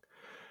drinking,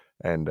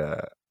 and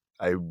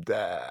I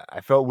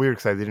felt weird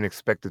because I didn't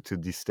expect it to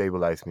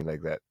destabilize me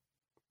like that.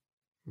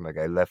 Like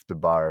I left the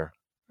bar,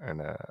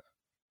 and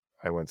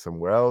I went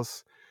somewhere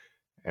else,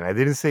 and I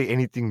didn't say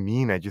anything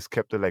mean. I just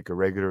kept it like a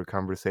regular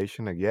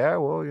conversation. Like, yeah,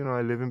 well,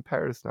 I live in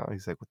Paris now.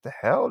 He's like, what the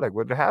hell? Like,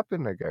 what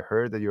happened? Like, I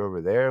heard that you're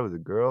over there with a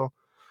girl.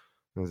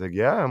 I was like,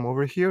 yeah, I'm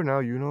over here now.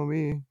 You know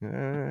me.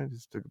 Yeah, I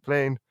just took a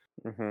plane.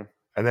 Mm-hmm.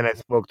 And then I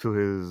spoke to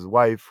his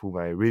wife, whom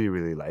I really,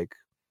 really like.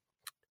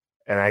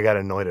 And I got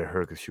annoyed at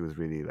her because she was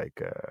really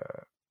like,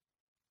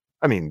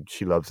 I mean,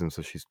 she loves him,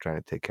 so she's trying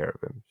to take care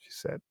of him. She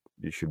said,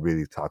 you should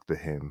really talk to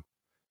him.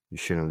 You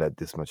shouldn't let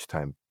this much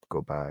time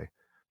go by.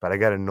 But I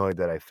got annoyed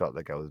that I felt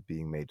like I was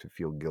being made to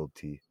feel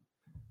guilty.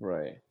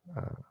 Right.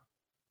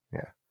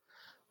 Yeah.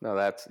 No,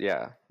 that's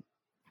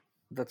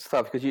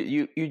tough because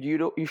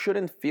you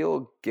shouldn't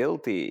feel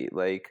guilty.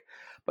 Like,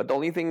 but the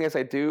only thing is,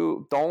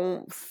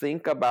 don't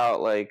think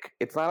about, like,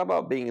 it's not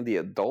about being the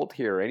adult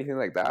here or anything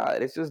like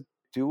that. It's just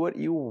do what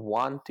you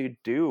want to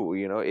do.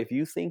 If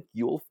you think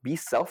you'll be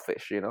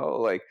selfish,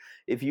 like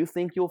if you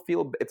think you'll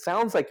feel, it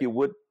sounds like you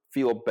would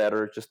feel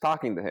better just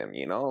talking to him.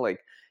 Like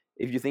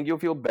if you think you'll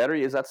feel better,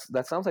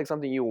 that sounds like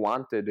something you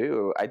want to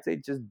do. I'd say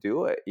just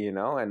do it.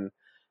 And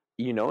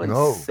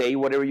No. say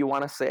whatever you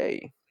want to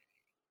say.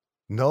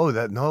 No.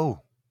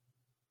 No.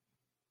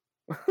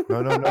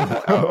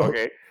 Oh,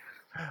 okay.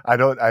 I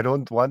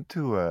don't want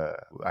to.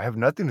 I have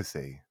nothing to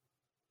say.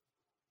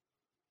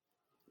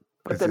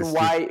 But then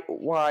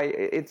why?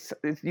 It's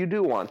you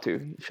do want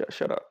to.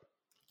 Shut up.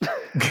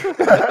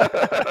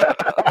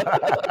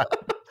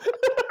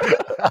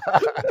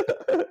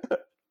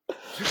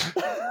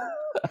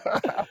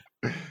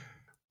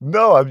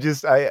 No,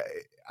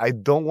 I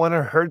don't want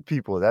to hurt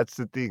people. That's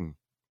the thing.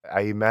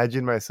 I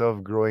imagine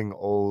myself growing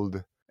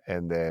old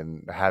and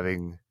then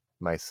having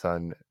my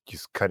son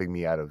just cutting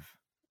me out of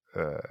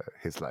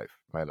his life,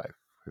 my life,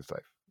 his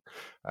life.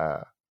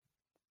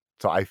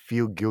 So I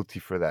feel guilty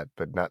for that,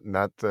 but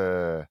not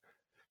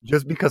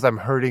just because I'm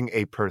hurting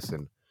a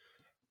person.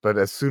 But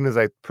as soon as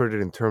I put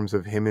it in terms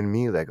of him and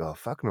me, like, oh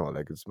fuck no,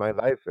 like it's my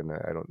life, and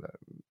I don't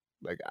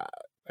like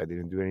I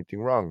didn't do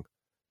anything wrong.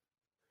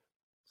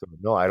 So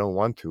no, I don't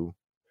want to.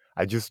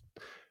 I just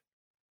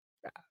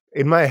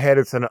in my head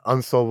it's an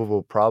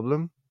unsolvable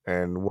problem,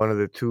 and one of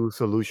the two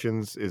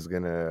solutions is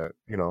gonna,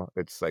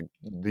 it's like,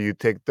 do you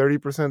take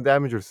 30%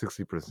 damage or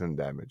 60%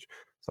 damage?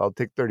 So I'll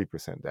take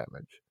 30%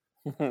 damage.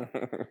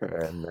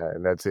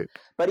 and that's it.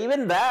 But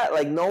even that,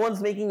 like, no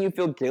one's making you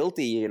feel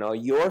guilty.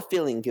 You're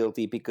feeling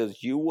guilty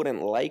because you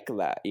wouldn't like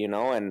that.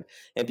 And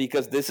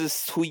because this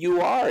is who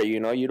you are.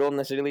 You don't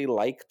necessarily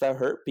like to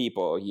hurt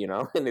people.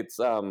 And it's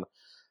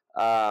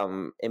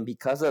and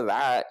because of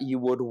that, you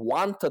would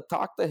want to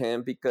talk to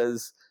him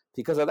because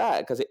of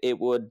that, because it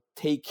would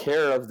take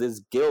care of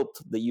this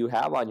guilt that you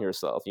have on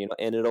yourself.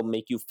 And it'll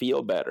make you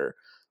feel better.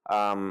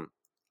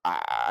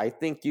 I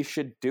think you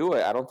should do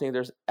it. I don't think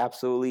there's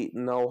absolutely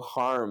no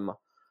harm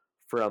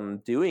from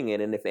doing it.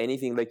 And if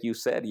anything, like you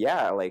said,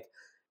 yeah, like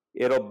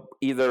it'll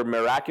either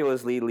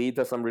miraculously lead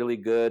to some really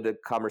good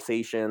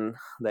conversation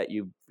that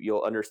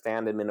you'll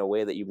understand him in a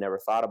way that you've never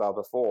thought about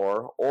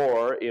before,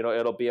 or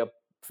it'll be a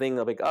thing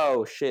of like,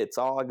 oh shit, it's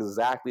all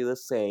exactly the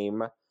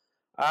same.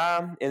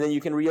 And then you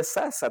can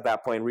reassess at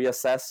that point.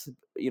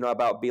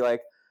 About, be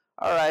like,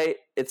 all right,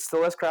 it's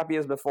still as crappy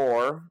as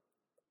before.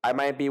 I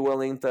might be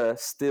willing to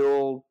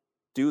still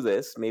do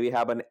this, maybe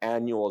have an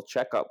annual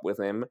checkup with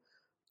him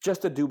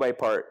just to do my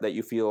part that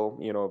you feel,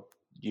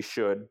 you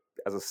should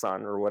as a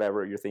son or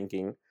whatever you're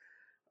thinking.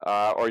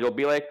 Or you'll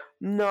be like,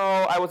 no,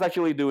 I was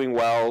actually doing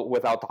well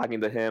without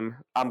talking to him.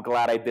 I'm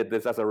glad I did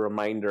this as a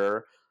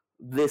reminder.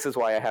 This is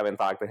why I haven't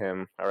talked to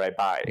him. All right,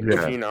 bye.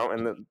 Yeah.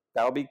 And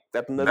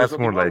that's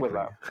more likely.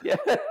 Yeah.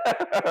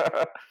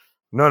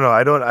 No,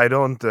 I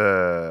don't.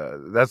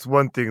 That's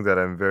one thing that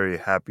I'm very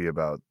happy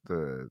about.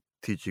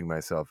 Teaching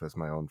myself as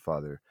my own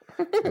father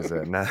is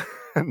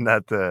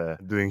not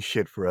doing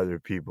shit for other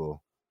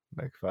people.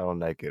 Like if I don't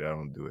like it, I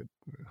don't do it.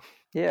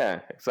 Yeah,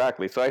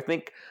 exactly. So I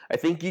think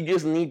you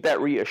just need that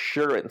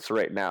reassurance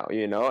right now,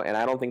 and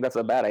I don't think that's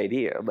a bad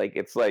idea. Like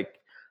it's like,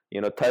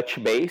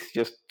 touch base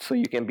just so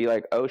you can be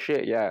like, oh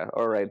shit, yeah,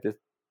 all right, this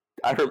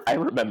I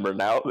remember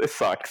now. This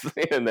sucks,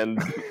 and then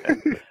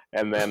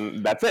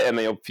that's it, and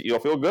then you'll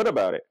feel good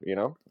about it.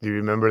 Do you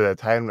remember that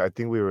time? I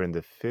think we were in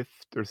the 5th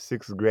or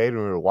 6th grade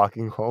when we were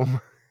walking home.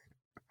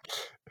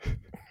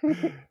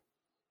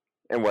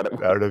 And what?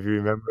 I don't know if you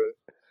remember.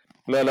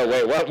 No,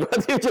 wait.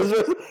 What? You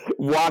just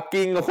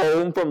walking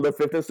home from the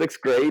 5th and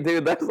 6th grade,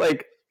 dude? That's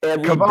like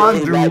every Come day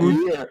on, that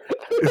dude. year.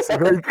 It's a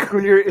very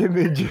clear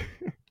image.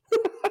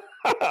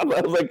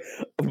 That was like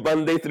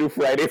Monday through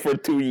Friday for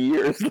 2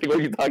 years. Like, what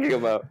are you talking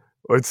about?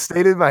 Well, it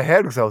stayed in my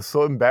head because I was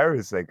so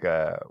embarrassed. Like,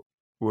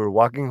 We were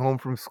walking home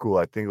from school.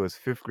 I think it was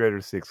 5th grade or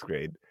 6th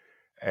grade.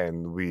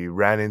 And we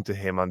ran into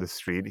him on the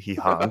street. He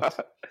honked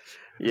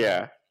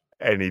Yeah.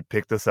 and he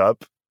picked us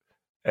up.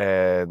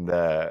 And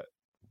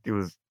he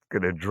was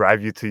going to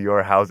drive you to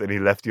your house. And he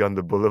left you on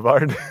the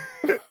boulevard.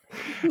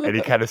 And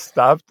he kind of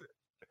stopped.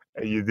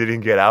 And you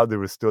didn't get out. There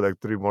was still like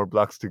 3 more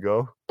blocks to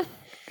go.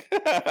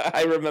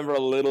 I remember a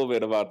little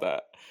bit about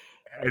that.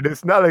 And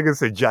it's not like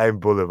it's a giant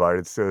boulevard.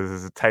 It's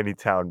a tiny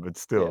town, but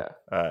still,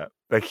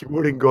 like he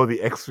wouldn't go the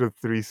extra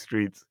 3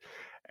 streets,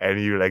 and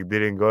you like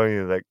didn't go. And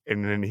you're like,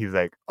 and then he's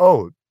like,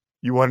 "Oh,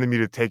 you wanted me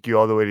to take you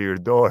all the way to your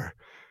door."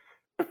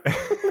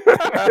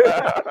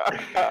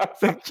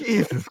 It's like,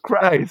 Jesus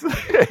Christ!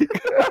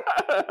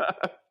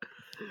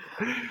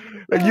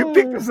 Like you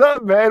picked us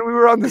up, man. We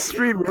were on the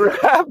street. We were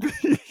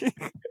happy.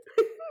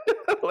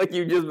 Like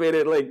you just made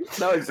it like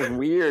no, it's just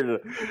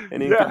weird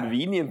and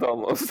inconvenient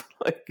almost.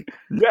 Like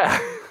yeah.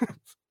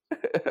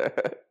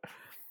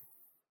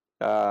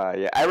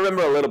 Yeah, I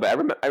remember a little bit. I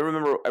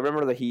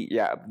remember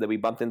that we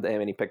bumped into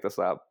him and he picked us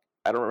up.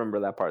 I don't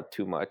remember that part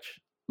too much.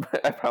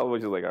 I probably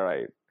was just like, all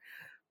right,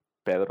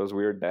 Pedro's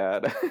weird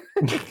dad.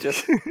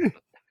 Just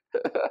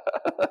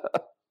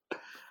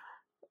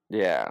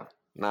yeah.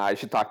 Nah, I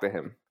should talk to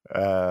him.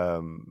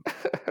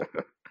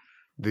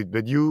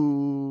 But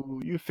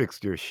you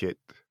fixed your shit,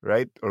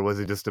 right? Or was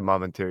it just a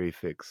momentary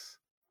fix?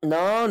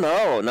 No.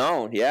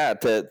 Yeah,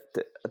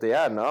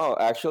 no.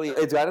 Actually,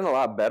 it's gotten a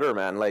lot better,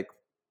 man. Like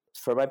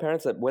for my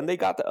parents, that when they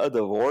got a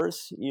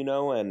divorce,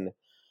 and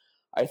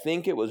I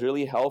think it was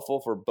really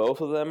helpful for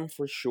both of them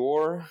for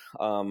sure.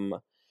 And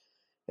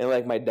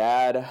like my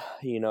dad,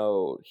 he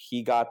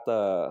got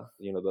the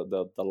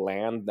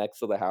land next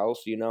to the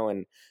house,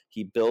 and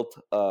he built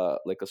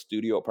like a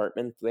studio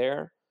apartment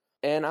there.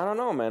 And I don't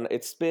know, man, I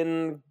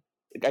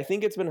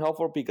think it's been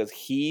helpful because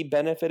he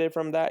benefited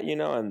from that,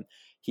 and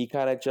he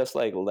kind of just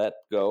like let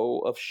go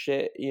of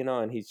shit,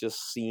 and he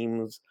just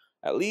seems,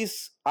 at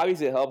least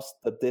obviously it helps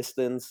the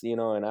distance, and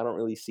I don't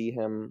really see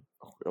him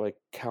like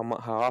how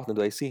often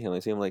do I see him? I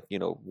see him like,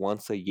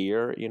 once a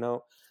year,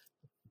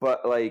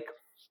 but like,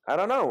 I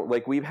don't know,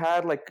 like we've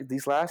had like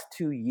these last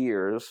 2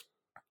 years,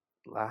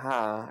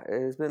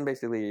 it's been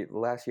basically the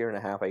last year and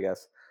a half, I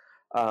guess.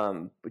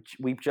 But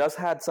we've just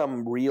had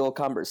some real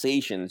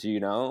conversations,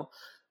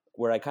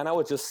 where I kind of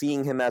was just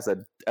seeing him as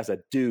a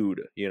dude,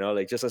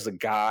 like just as a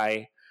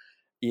guy,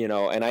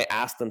 and I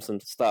asked him some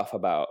stuff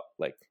about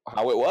like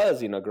how it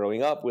was,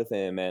 growing up with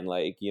him, and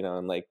like,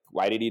 and like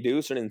why did he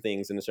do certain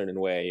things in a certain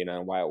way,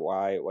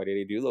 why did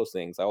he do those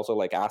things? I also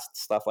like asked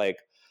stuff like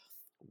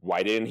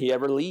why didn't he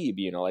ever leave,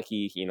 like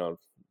he,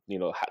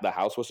 the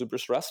house was super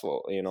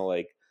stressful,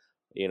 like,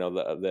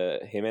 the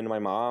him and my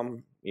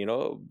mom,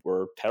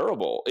 were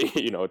terrible,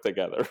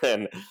 together,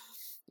 and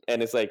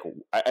it's like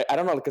I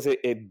don't know, because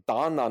it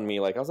dawned on me,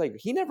 like I was like,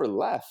 he never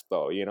left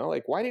though,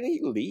 like why didn't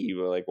he leave,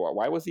 like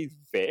why was he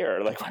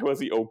there, like why was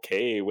he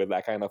okay with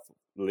that kind of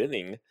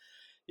living,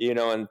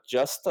 and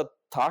just to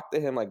talk to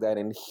him like that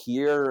and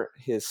hear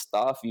his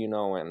stuff,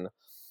 and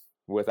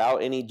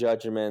without any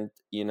judgment,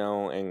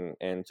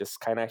 and just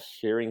kind of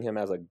hearing him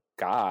as a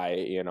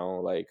guy,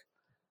 like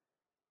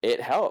it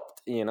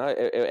helped,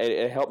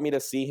 it helped me to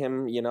see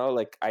him,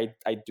 like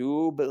I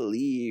do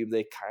believe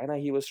that kind of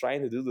he was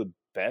trying to do the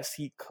best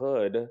he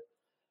could,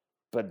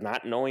 but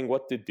not knowing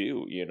what to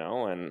do,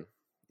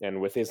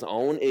 and with his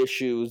own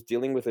issues,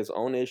 dealing with his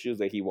own issues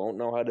that he won't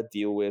know how to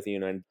deal with,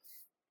 and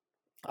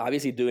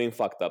obviously doing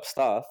fucked up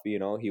stuff,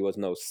 he was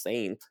no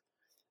saint,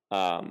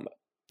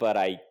 but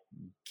I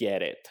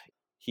get it.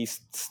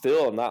 He's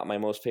still not my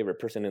most favorite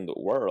person in the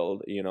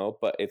world,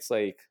 but it's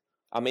like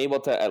I'm able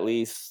to at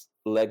least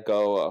let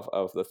go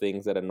of the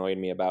things that annoyed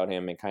me about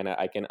him, and kind of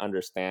I can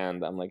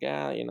understand. I'm like,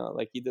 yeah,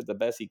 like he did the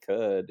best he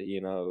could,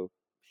 he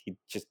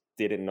just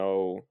didn't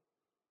know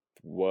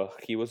what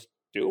he was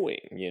doing,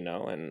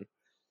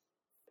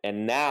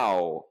 and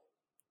now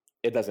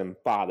it doesn't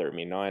bother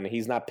me, and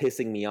he's not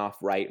pissing me off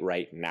right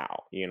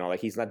now,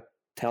 like he's not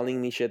telling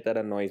me shit that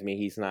annoys me.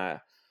 He's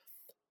not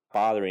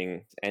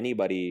bothering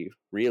anybody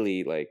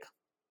really, like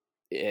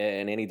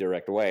in any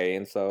direct way,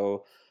 and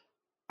so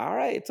all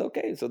right, it's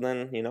okay. So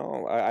then,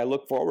 I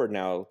look forward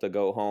now to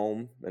go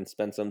home and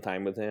spend some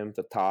time with him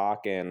to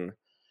talk, and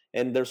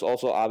there's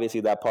also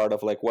obviously that part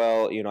of like,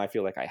 well, I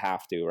feel like I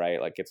have to, right?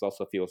 Like it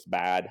also feels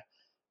bad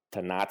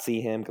to not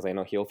see him because I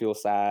know he'll feel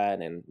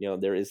sad, and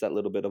there is that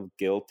little bit of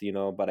guilt,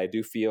 but I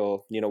do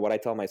feel, what I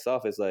tell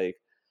myself is like,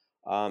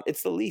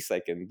 it's the least I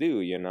can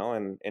do,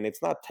 and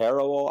it's not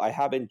terrible. I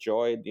have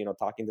enjoyed,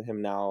 talking to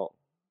him now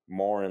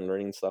more and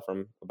learning stuff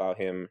about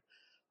him.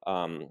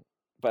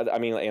 But I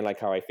mean, and like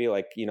how I feel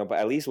like, but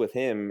at least with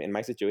him in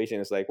my situation,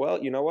 it's like,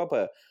 well, you know what,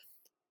 but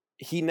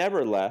he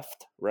never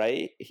left,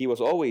 right? He was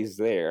always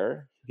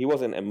there. He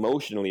wasn't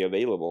emotionally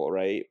available,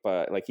 right?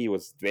 But like he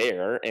was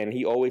there and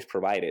he always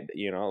provided,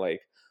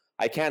 like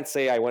I can't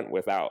say I went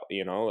without,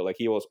 like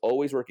he was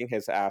always working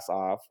his ass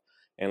off.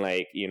 And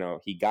like,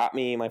 he got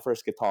me my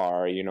first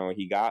guitar,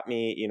 he got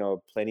me,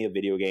 plenty of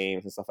video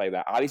games and stuff like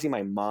that. Obviously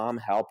my mom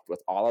helped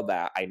with all of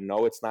that. I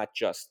know it's not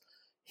just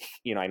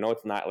I know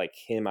it's not like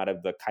him out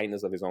of the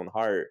kindness of his own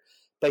heart,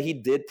 but he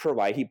did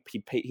provide.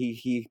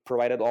 He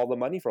provided all the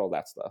money for all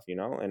that stuff, and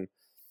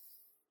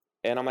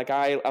I'm like,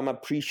 I'm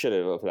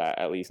appreciative of that,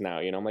 at least now.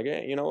 I'm like,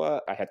 you know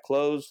what? I had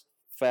clothes,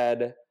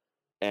 fed,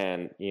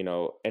 and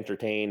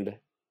entertained.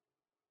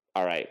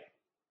 All right,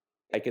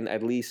 I can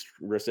at least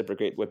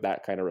reciprocate with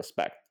that kind of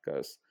respect,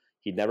 because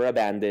he never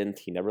abandoned,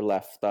 he never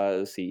left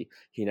us, he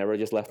never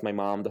just left my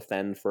mom to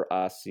fend for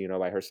us,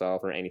 by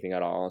herself or anything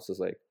at all. It's just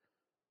like,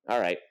 all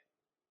right,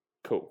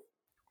 cool.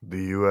 Do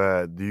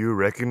you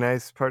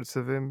recognize parts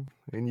of him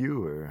in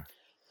you, or?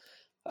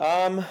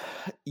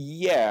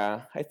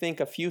 Yeah, I think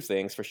a few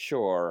things for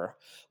sure.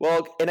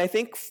 Well, and I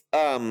think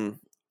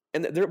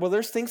and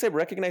there's things I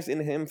recognize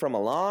in him from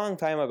a long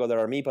time ago that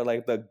are me, but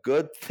like the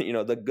good,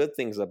 the good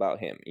things about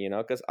him,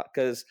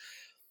 because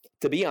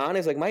to be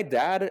honest, like my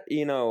dad,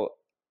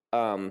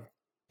 um,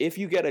 if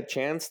you get a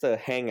chance to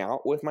hang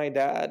out with my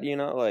dad,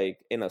 like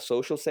in a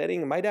social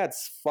setting, my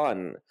dad's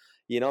fun.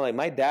 Like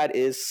my dad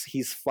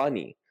he's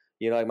funny.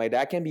 Like my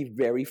dad can be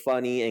very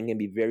funny and can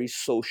be very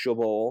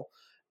sociable,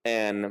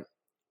 and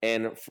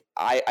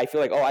I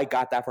feel like, oh, I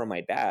got that from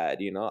my dad.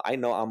 I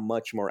know I'm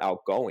much more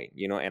outgoing.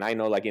 And I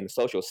know like in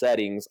social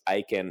settings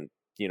I can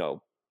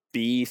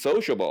be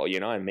sociable,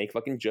 and make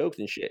fucking jokes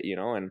and shit,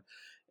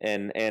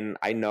 and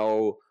I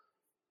know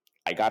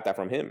I got that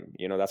from him.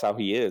 That's how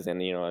he is,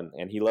 and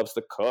and he loves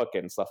to cook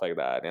and stuff like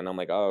that. And I'm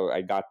like, oh,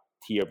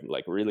 he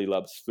like really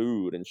loves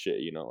food and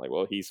shit. Like,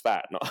 well, he's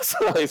fat, no,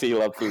 so he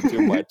loves food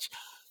too much.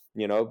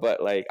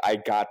 But like I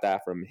got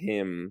that from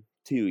him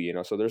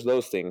too. So there's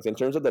those things. In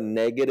terms of the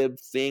negative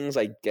things,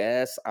 I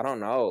guess I don't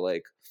know.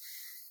 Like,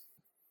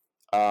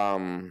 I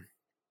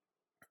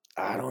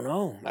don't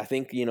know. I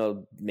think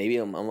maybe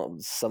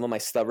some of my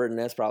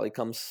stubbornness probably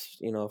comes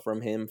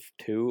from him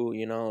too.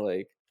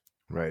 Like.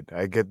 Right.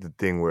 I get the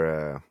thing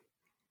where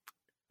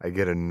I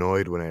get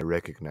annoyed when I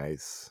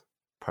recognize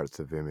parts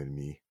of him in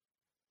me,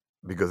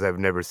 because I've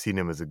never seen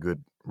him as a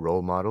good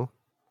role model.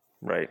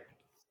 Right.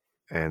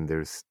 And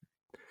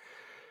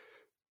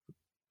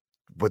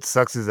what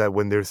sucks is that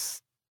when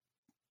there's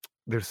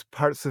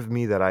parts of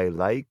me that I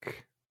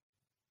like,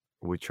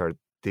 which are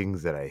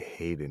things that I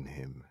hate in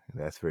him.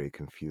 That's very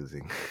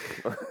confusing.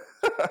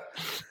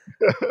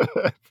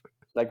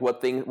 Like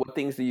what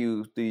things do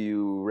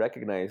you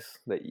recognize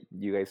that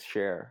you guys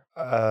share?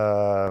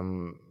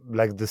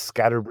 Like the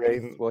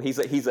scatterbrain. Well, he's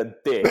a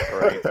dick,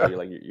 right?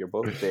 So you're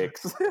both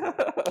dicks.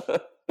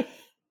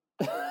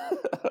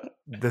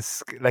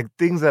 Like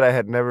things that I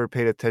had never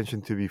paid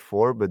attention to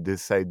before, but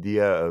this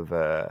idea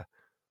of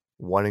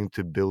wanting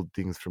to build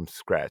things from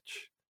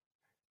scratch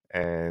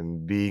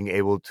and being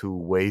able to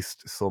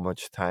waste so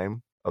much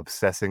time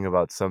obsessing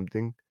about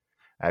something.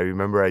 I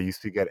remember I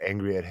used to get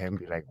angry at him,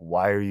 be like,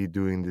 why are you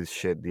doing this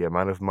shit? The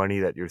amount of money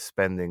that you're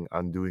spending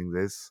on doing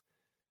this,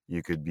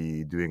 you could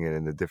be doing it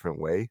in a different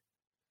way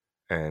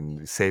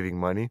and saving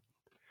money.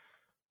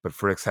 But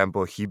for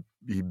example, he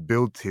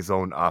built his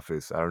own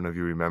office. I don't know if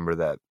you remember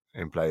that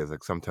in Playas.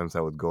 Like sometimes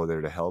I would go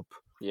there to help.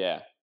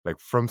 Yeah. Like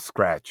from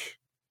scratch.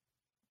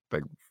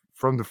 Like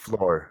from the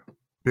floor.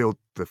 Built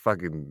the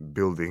fucking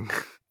building.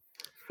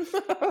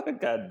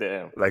 God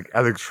damn. Like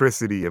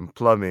electricity and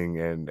plumbing,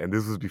 and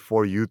this was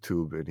before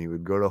YouTube, and he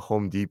would go to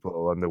Home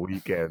Depot on the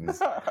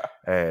weekends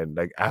and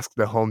like ask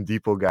the Home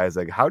Depot guys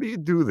like, how do you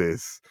do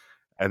this?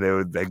 And they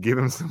would like give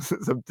him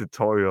some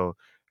tutorial,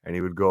 and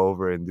he would go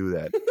over and do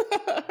that.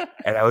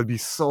 And I would be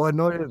so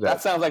annoyed at that.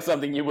 That sounds like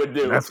something you would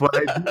do. That's what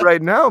I do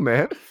right now,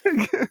 man.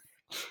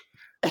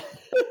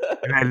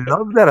 And I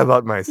love that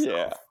about myself.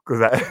 Yeah.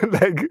 Because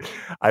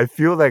I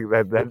feel like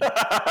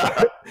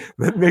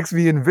that makes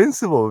me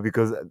invincible,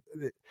 because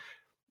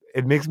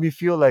it makes me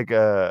feel like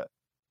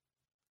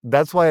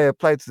that's why I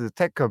applied to the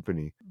tech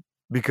company,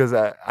 because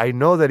I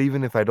know that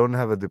even if I don't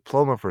have a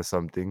diploma for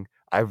something,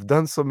 I've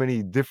done so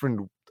many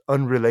different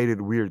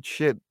unrelated weird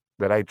shit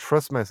that I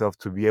trust myself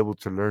to be able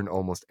to learn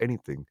almost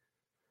anything.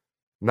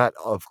 Not,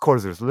 of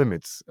course, there's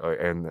limits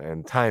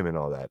and time and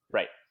all that.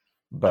 Right.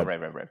 But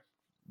right.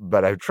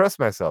 But I trust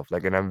myself,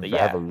 like, and I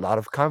have a lot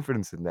of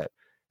confidence in that,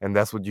 and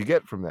that's what you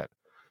get from that.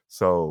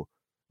 So,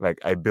 like,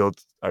 I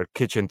built our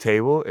kitchen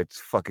table. It's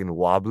fucking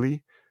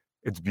wobbly.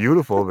 It's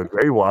beautiful, but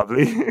very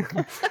wobbly.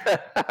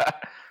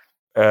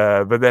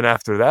 But then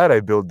after that,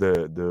 I built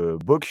the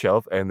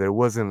bookshelf, and there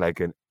wasn't like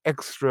an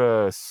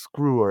extra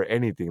screw or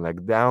anything,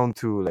 like down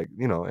to like,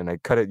 and I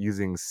cut it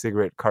using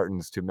cigarette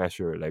cartons to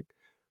measure, like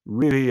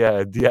really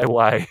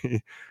DIY,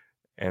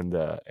 and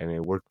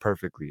it worked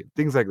perfectly.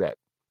 Things like that.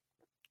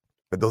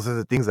 But those are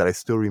the things that I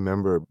still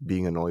remember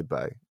being annoyed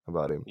by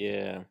about him.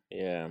 Yeah.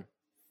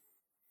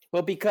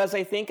 Well, because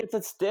I think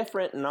it's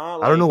different, no?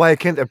 I don't know why I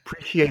can't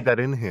appreciate that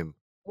in him.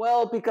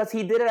 Well, because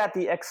he did it at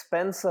the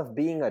expense of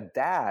being a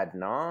dad,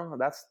 no?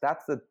 That's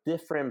the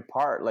different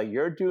part. Like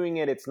you're doing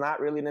it, it's not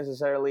really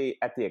necessarily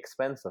at the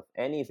expense of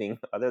anything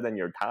other than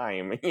your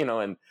time,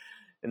 and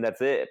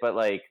that's it. But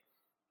like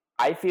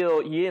I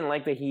feel you didn't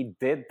like that he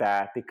did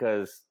that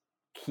because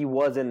he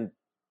wasn't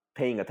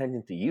paying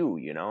attention to you,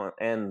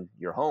 and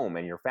your home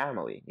and your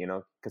family,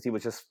 because he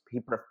was just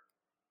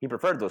He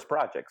preferred those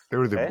projects. They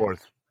were okay?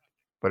 divorced,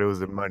 but it was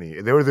the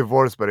money. They were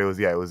divorced, but it was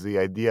the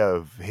idea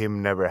of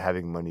him never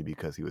having money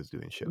because he was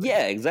doing shit. Like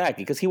Yeah,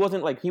 exactly. Because he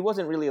wasn't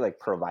really like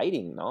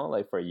providing, no,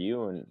 like for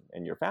you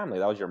and your family.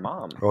 That was your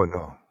mom. Oh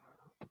no.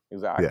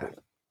 Exactly. Yeah.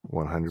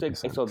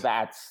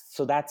 100%.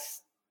 So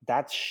that's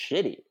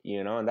shitty,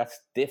 you know, and that's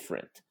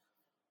different,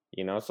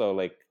 you know. So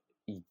like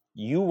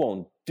you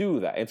won't do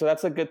that, and so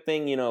that's a good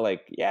thing, you know.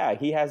 Like, yeah,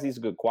 he has these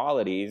good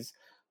qualities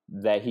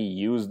that he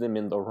used them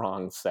in the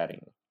wrong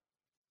setting.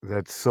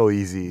 That's so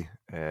easy,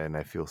 and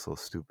I feel so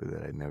stupid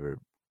that I never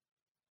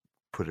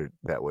put it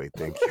that way.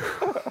 Thank you.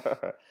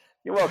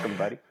 You're welcome,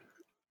 buddy.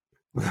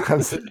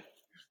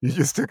 You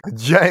just took a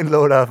giant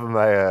load off of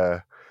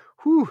my.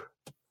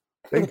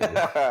 Thank you.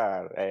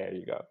 There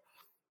you go.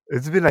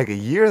 It's been like a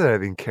year that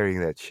I've been carrying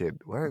that shit.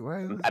 Why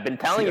I've been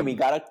telling you, we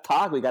gotta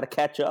talk, we gotta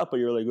catch up, or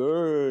you're like,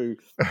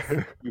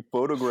 hey, your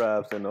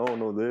photographs and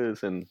no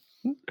this and.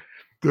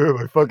 Dude,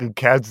 my fucking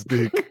cat's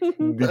dick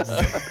needs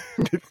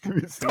to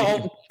be seen.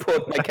 Don't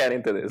put my cat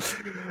into this.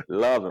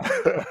 Love him.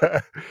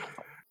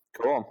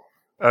 Cool.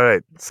 All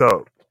right,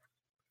 so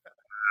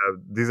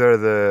these are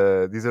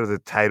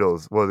the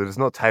titles. Well, there's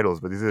no titles,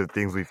 but these are the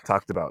things we've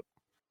talked about.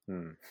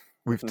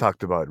 We've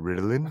talked about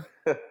Ritalin.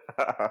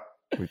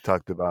 We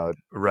talked about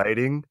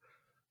writing.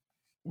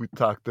 We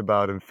talked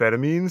about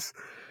amphetamines,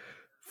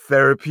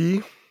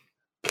 therapy,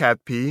 cat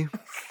pee,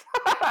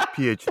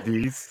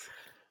 PhDs.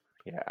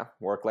 Yeah,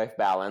 work-life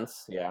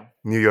balance. Yeah.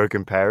 New York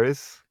and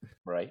Paris.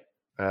 Right.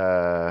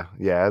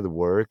 Yeah, the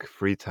work,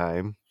 free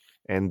time,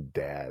 and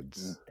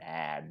dads.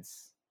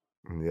 Dads.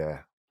 Yeah.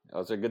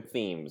 Those are good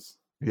themes.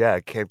 Yeah,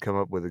 I can't come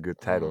up with a good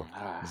title.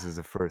 This is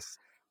the first.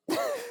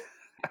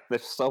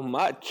 There's so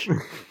much.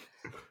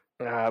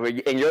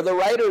 And you're the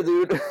writer,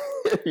 dude.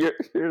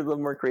 you're the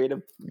more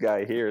creative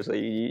guy here, so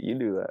you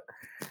do that.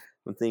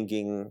 I'm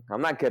thinking,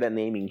 I'm not good at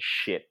naming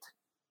shit.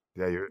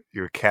 Yeah,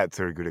 your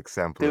cats are a good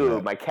example.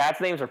 Dude, my cats'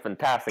 names are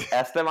fantastic.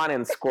 Esteban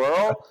and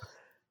Squirrel.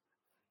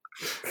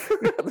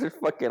 They're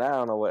fucking, I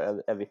don't know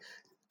what.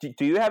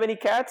 Do you have any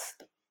cats?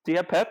 Do you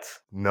have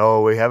pets?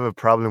 No, we have a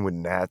problem with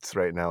gnats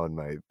right now in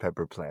my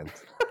pepper plant.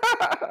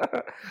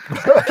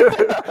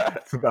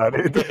 That's about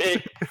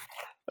it.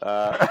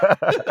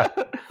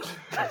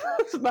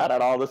 It's not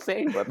at all the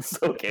same, but it's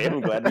okay.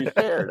 I'm glad we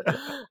shared.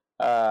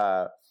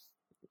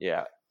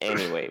 Yeah.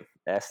 Anyway,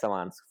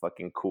 Esteban's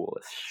fucking cool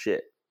as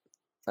shit.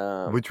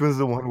 Which one's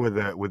the one with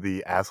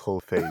the asshole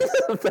face?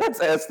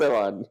 That's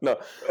Esteban. No.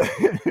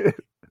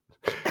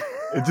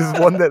 It's just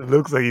one that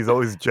looks like he's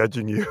always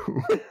judging you.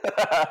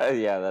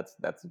 Yeah, that's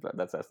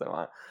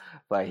Esteban.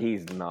 But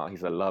he's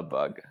a love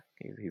bug.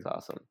 He's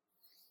awesome.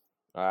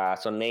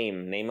 So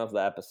name of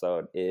the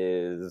episode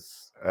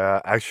is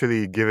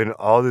actually, given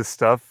all this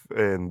stuff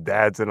and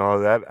dads and all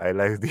that, I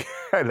like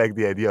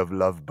the idea of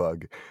love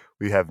bug.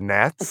 We have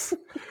gnats,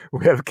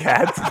 we have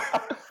cats,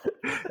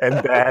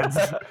 and dads,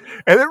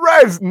 and it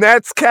rhymes.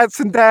 Gnats, cats,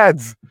 and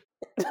dads.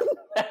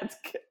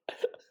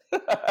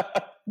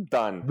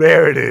 Done.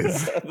 There it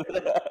is.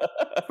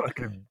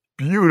 Fucking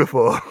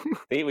beautiful.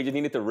 See, we just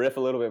needed to riff a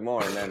little bit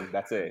more, and then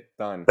that's it.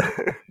 Done.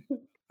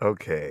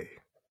 Okay.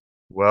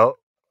 Well,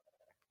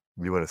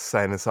 you want to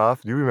sign us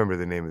off? You remember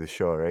the name of the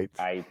show, right?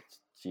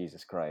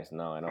 Jesus Christ,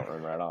 no, I don't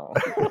remember at all.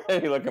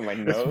 You look at my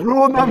nose.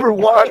 Rule number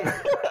 1.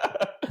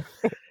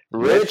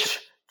 Rich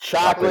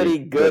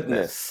chocolatey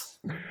goodness.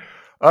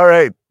 All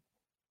right.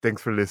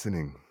 Thanks for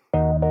listening.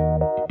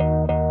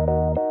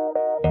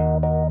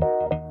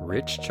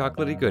 Rich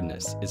Chocolatey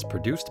Goodness is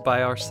produced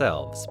by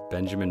ourselves,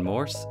 Benjamin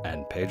Morse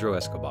and Pedro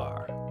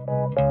Escobar.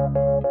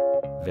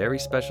 Very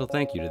special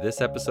thank you to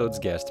this episode's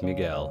guest,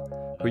 Miguel,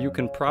 who you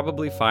can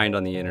probably find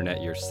on the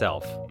internet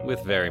yourself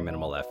with very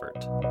minimal effort.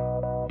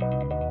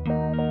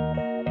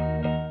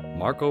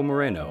 Marco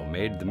Moreno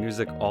made the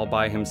music all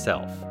by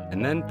himself,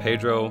 and then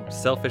Pedro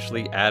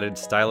selfishly added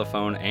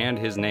Stylophone and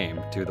his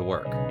name to the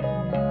work.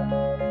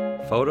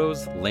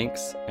 Photos,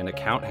 links, and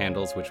account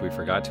handles which we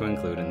forgot to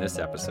include in this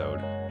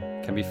episode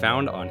can be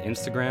found on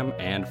Instagram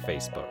and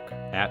Facebook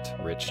at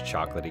Rich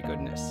Chocolatey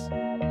Goodness.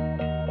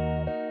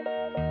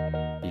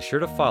 Be sure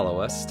to follow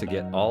us to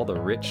get all the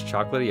Rich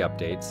Chocolatey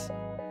updates,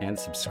 and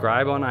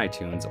subscribe on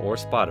iTunes or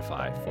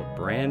Spotify for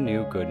brand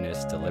new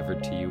goodness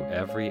delivered to you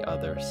every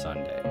other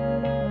Sunday.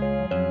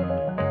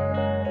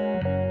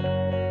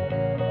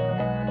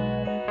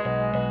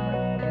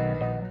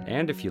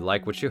 And if you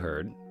like what you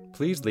heard,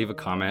 please leave a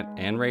comment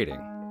and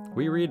rating.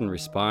 We read and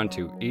respond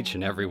to each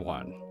and every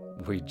one.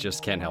 We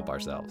just can't help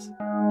ourselves.